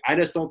hot take. I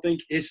just don't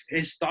think his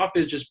stuff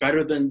is just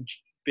better than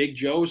Big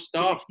Joe's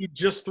stuff. He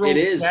just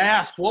throws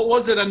fast. What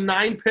was it, a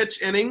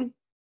 9-pitch inning?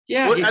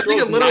 Yeah, I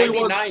think it literally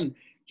 99. Was.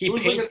 He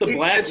paints the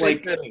black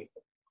like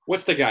 –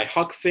 what's the guy,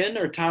 Huck Finn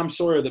or Tom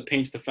Sawyer that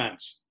paints the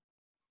fence?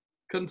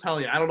 Couldn't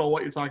tell you. I don't know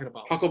what you're talking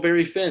about.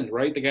 Huckleberry Finn,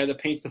 right? The guy that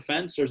paints the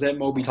fence, or is that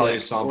Moby I'll tell Dick? you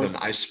something.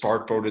 I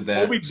spark noted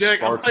Moby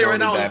Dick, I'll tell you right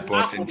now, it's that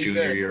not book in Moby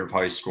junior Dick. year of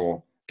high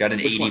school. Got an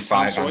Which one,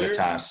 85 Tom on the Sawyer?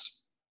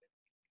 test.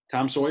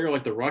 Tom Sawyer,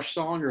 like the Rush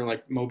song, or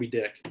like Moby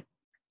Dick?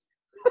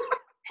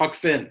 Huck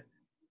Finn.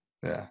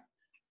 Yeah.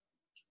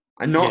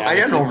 I know. Yeah, I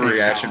got an that's it.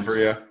 Thanks, overreaction for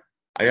you.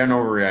 I got an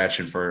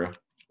overreaction for you.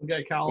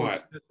 Okay,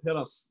 Collins, hit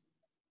us.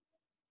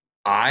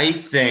 I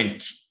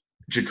think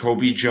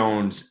Jacoby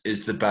Jones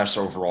is the best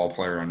overall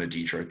player on the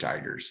Detroit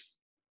Tigers.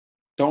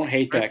 Don't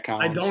hate that, I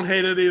Collins. don't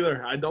hate it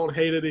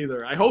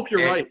either. I hope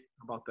you're right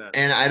about that.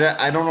 And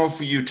I don't know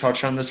if you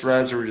touched on this,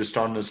 Rebs, or we were just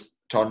talking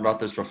about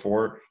this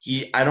before.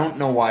 I don't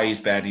know why he's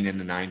batting in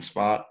the 9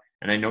 spot.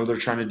 And I know they're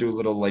trying to do a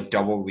little like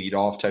double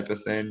leadoff type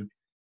of thing.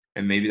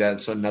 And maybe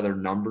that's another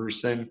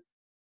numbers thing.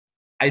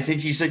 I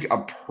think he's like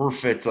a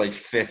perfect like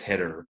 5th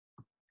hitter.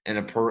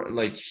 And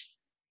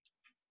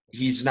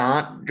he's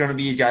not going to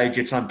be a guy who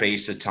gets on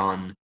base a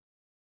ton,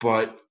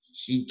 but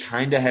he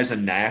kind of has a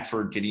knack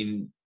for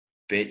getting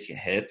big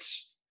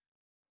hits.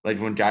 Like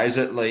when guys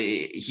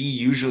he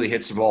usually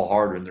hits the ball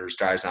hard when there's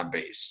guys on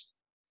base.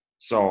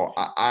 So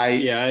I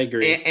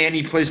agree. And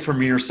he plays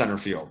premier center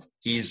field.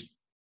 He's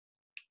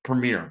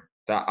premier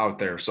out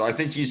there. So I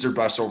think he's their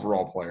best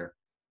overall player.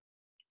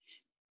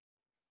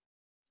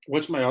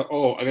 What's my I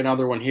got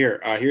another one here.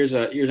 Here's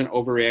an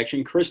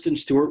overreaction. Kristen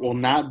Stewart will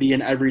not be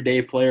an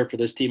everyday player for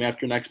this team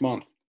after next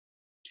month.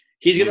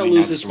 He's going to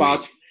lose his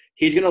spot.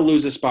 He's going to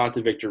lose a spot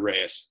to Victor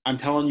Reyes. I'm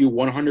telling you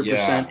 100%.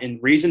 Yeah. And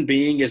reason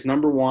being is,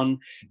 number one,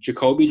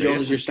 Jacoby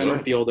Jones is your center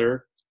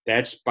fielder.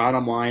 That's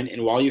bottom line.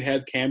 And while you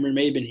have Cameron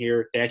Maybin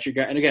here, that's your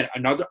guy. And again,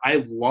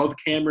 I love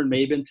Cameron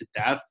Maybin to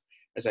death.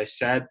 As I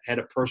said, had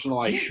a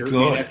personalized shirt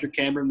made after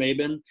Cameron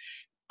Maybin.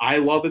 I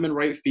love him in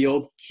right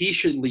field. He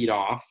should lead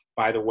off,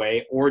 by the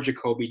way, or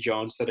Jacoby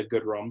Jones at a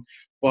good room.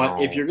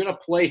 But if you're going to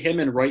play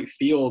him in right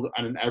field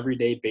on an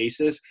everyday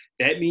basis,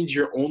 that means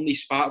your only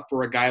spot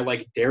for a guy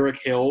like Derek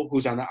Hill,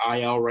 who's on the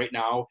IL right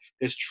now,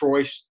 this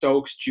Troy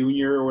Stokes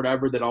Jr. or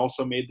whatever that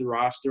also made the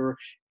roster,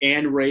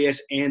 and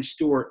Reyes and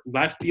Stewart.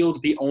 Left field's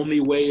the only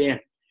way in.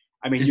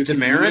 I mean, is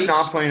Demerit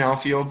not playing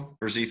outfield,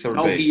 or is he third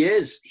base? No,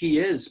 he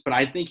is. But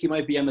I think he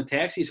might be on the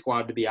taxi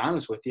squad, to be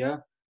honest with you.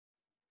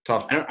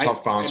 Tough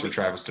bounce for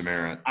Travis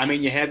Demerit. I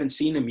mean, you haven't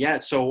seen him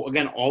yet. So,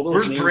 again, all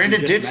those Where's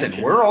Brandon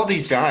Dixon? Where are all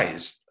these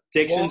guys?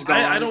 Dixon's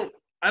gone.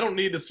 I don't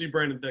need to see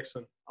Brandon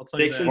Dixon. I'll tell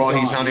you that. Well,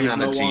 he's not even on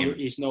the team.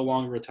 He's no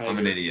longer retired. I'm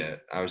an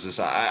idiot. I was just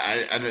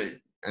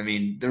I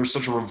mean, there was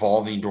such a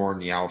revolving door in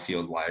the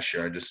outfield last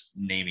year. I just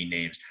naming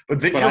names. But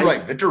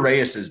Victor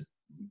Reyes has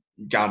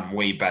gotten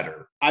way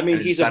better. I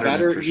mean, he's a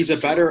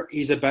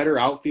better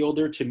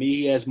outfielder. To me,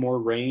 he has more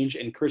range.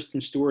 And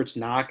Kristen Stewart's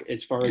knock,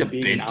 as far as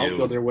being an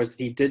outfielder, was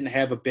he didn't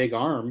have a big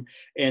arm.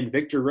 And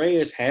Victor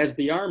Reyes has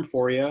the arm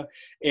for you.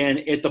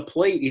 And at the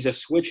plate, he's a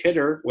switch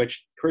hitter,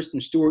 which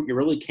Kristen Stewart, you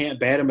really can't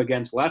bat him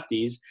against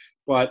lefties.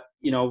 But,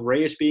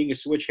 Reyes being a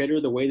switch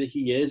hitter the way that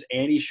he is,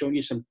 and he's shown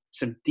you some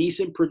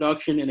decent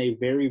production in a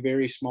very,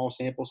 very small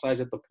sample size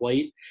at the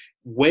plate.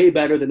 Way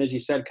better than, as you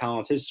said,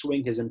 Collins. His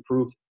swing has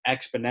improved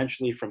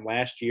exponentially from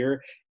last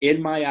year. In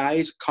my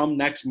eyes, come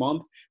next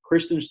month,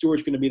 Kristen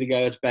Stewart's going to be the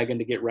guy that's begging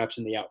to get reps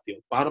in the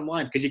outfield. Bottom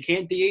line, because you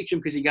can't DH him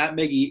because you got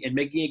Miggy, and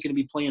Miggy ain't going to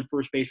be playing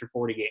first base for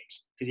 40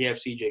 games because you have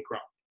CJ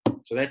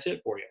Cron. So that's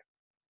it for you.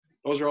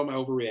 Those are all my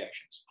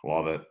overreactions.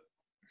 Love it.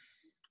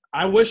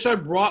 I wish I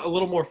brought a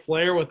little more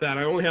flair with that.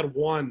 I only had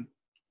one.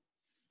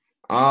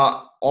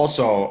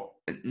 Also,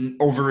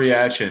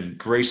 overreaction.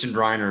 Grayson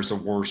Griner is the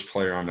worst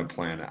player on the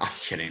planet. I'm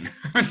kidding.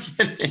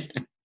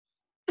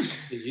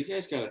 Dude, you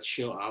guys got to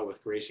chill out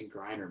with Grayson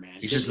Griner, man.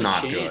 He's just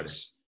not good.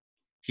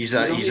 He's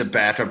a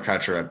backup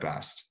catcher at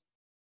best.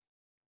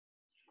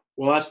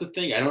 Well, that's the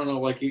thing. I don't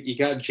know. Like, you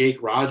got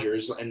Jake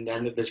Rogers, and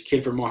then this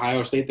kid from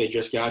Ohio State they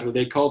just got, who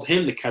they called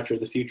him the catcher of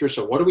the future.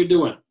 So what are we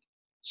doing?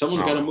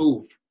 Someone's got to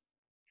move.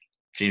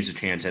 James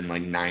McCann's in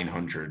like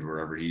 900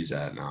 wherever he's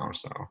at now.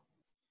 So,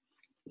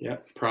 yeah,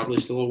 probably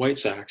still a White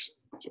Sox.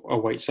 A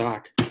White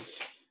Sox.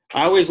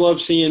 I always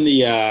love seeing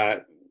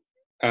the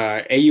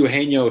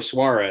Eugenio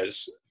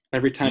Suarez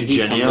every time he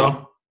comes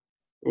up.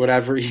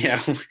 Whatever, yeah.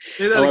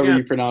 However again.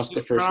 You pronounce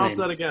the first name. Pronounce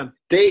that again.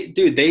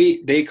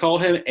 They call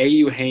him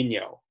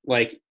Eugenio.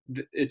 Like,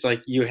 it's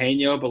like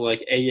Eugenio, but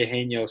like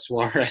Eugenio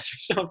Suarez or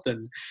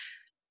something.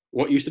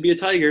 What used to be a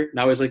Tiger,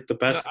 now he's like the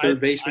best third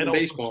baseman in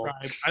baseball.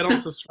 I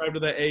don't subscribe to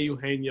that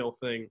Eugenio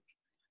thing.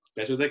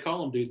 That's what they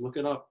call him, dude. Look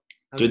it up.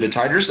 Dude, the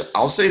Tigers,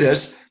 I'll say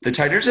this. The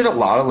Tigers had a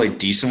lot of like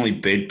decently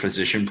big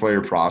position player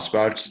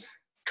prospects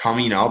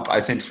coming up, I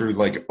think through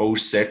like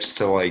 06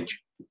 to like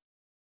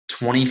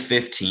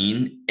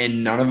 2015,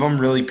 and none of them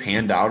really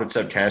panned out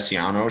except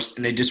Castellanos.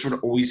 And they just would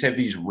always have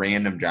these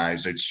random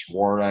guys like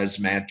Suarez,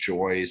 Matt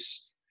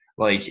Joyce,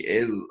 like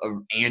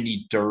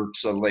Andy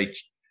Dirks, like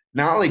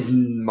not like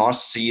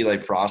must-see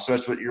like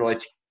prospects, but you're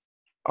like,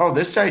 oh,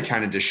 this guy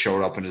kind of just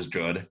showed up and is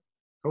good.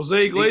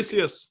 Jose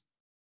Iglesias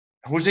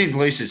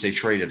they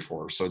traded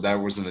for, so that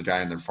wasn't a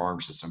guy in their farm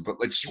system.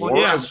 But like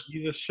Suarez,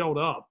 he just showed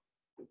up.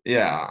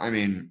 Yeah, I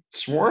mean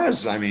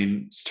Suarez,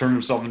 has turned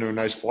himself into a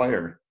nice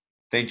player.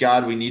 Thank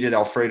God we needed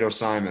Alfredo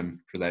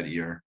Simon for that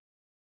year.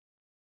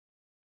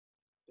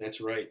 That's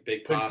right,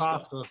 Big Big Pasta.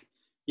 pasta.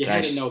 You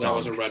had Guy to know that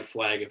was a stunk. red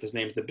flag if his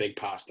name's the Big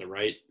Pasta,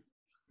 right?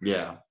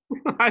 Yeah.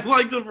 I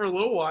liked him for a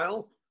little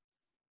while.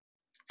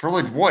 For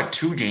like what,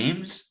 2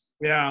 games?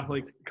 Yeah,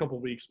 like a couple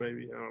weeks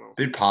maybe. I don't know.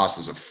 Big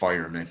Pasta's a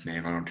fire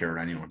nickname. I don't care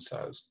what anyone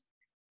says.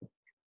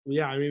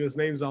 Yeah, I mean his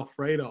name's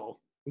Alfredo.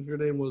 If your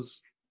name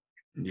was,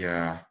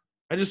 Yeah.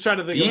 I just try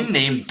to think. Being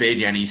named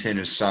Big anything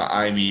is,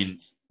 I mean,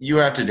 you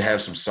have to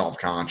have some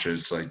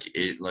self-conscious,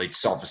 like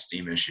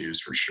self-esteem issues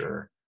for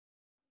sure.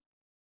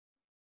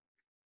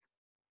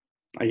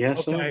 I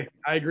guess Okay,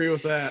 I agree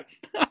with that.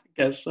 so. I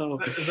guess so.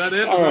 Is that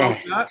it? Is All that all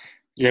right. we got?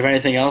 Do you have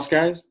anything else,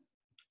 guys?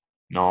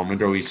 No, I'm gonna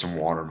go eat some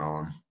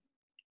watermelon.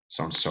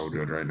 Sounds so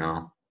good right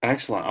now.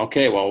 Excellent.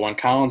 Okay, well, when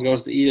Collins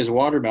goes to eat his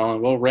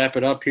watermelon, we'll wrap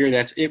it up here.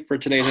 That's it for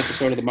today's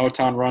episode of the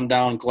Motown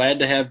Rundown. Glad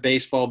to have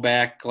baseball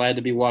back. Glad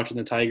to be watching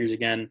the Tigers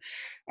again.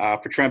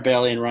 For Trent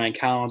Bailey and Ryan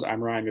Collins,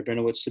 I'm Ryan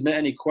Rabinowitz. Submit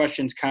any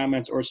questions,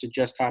 comments, or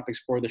suggest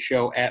topics for the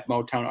show at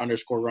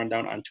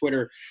Motown_Rundown on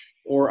Twitter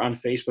or on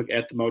Facebook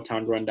at the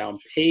Motown Rundown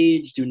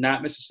page. Do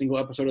not miss a single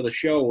episode of the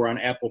show. We're on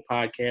Apple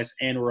Podcasts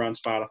and we're on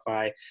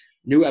Spotify.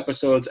 New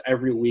episodes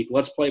every week.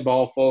 Let's play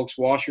ball, folks.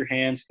 Wash your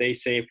hands. Stay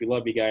safe. We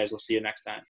love you guys. We'll see you next time.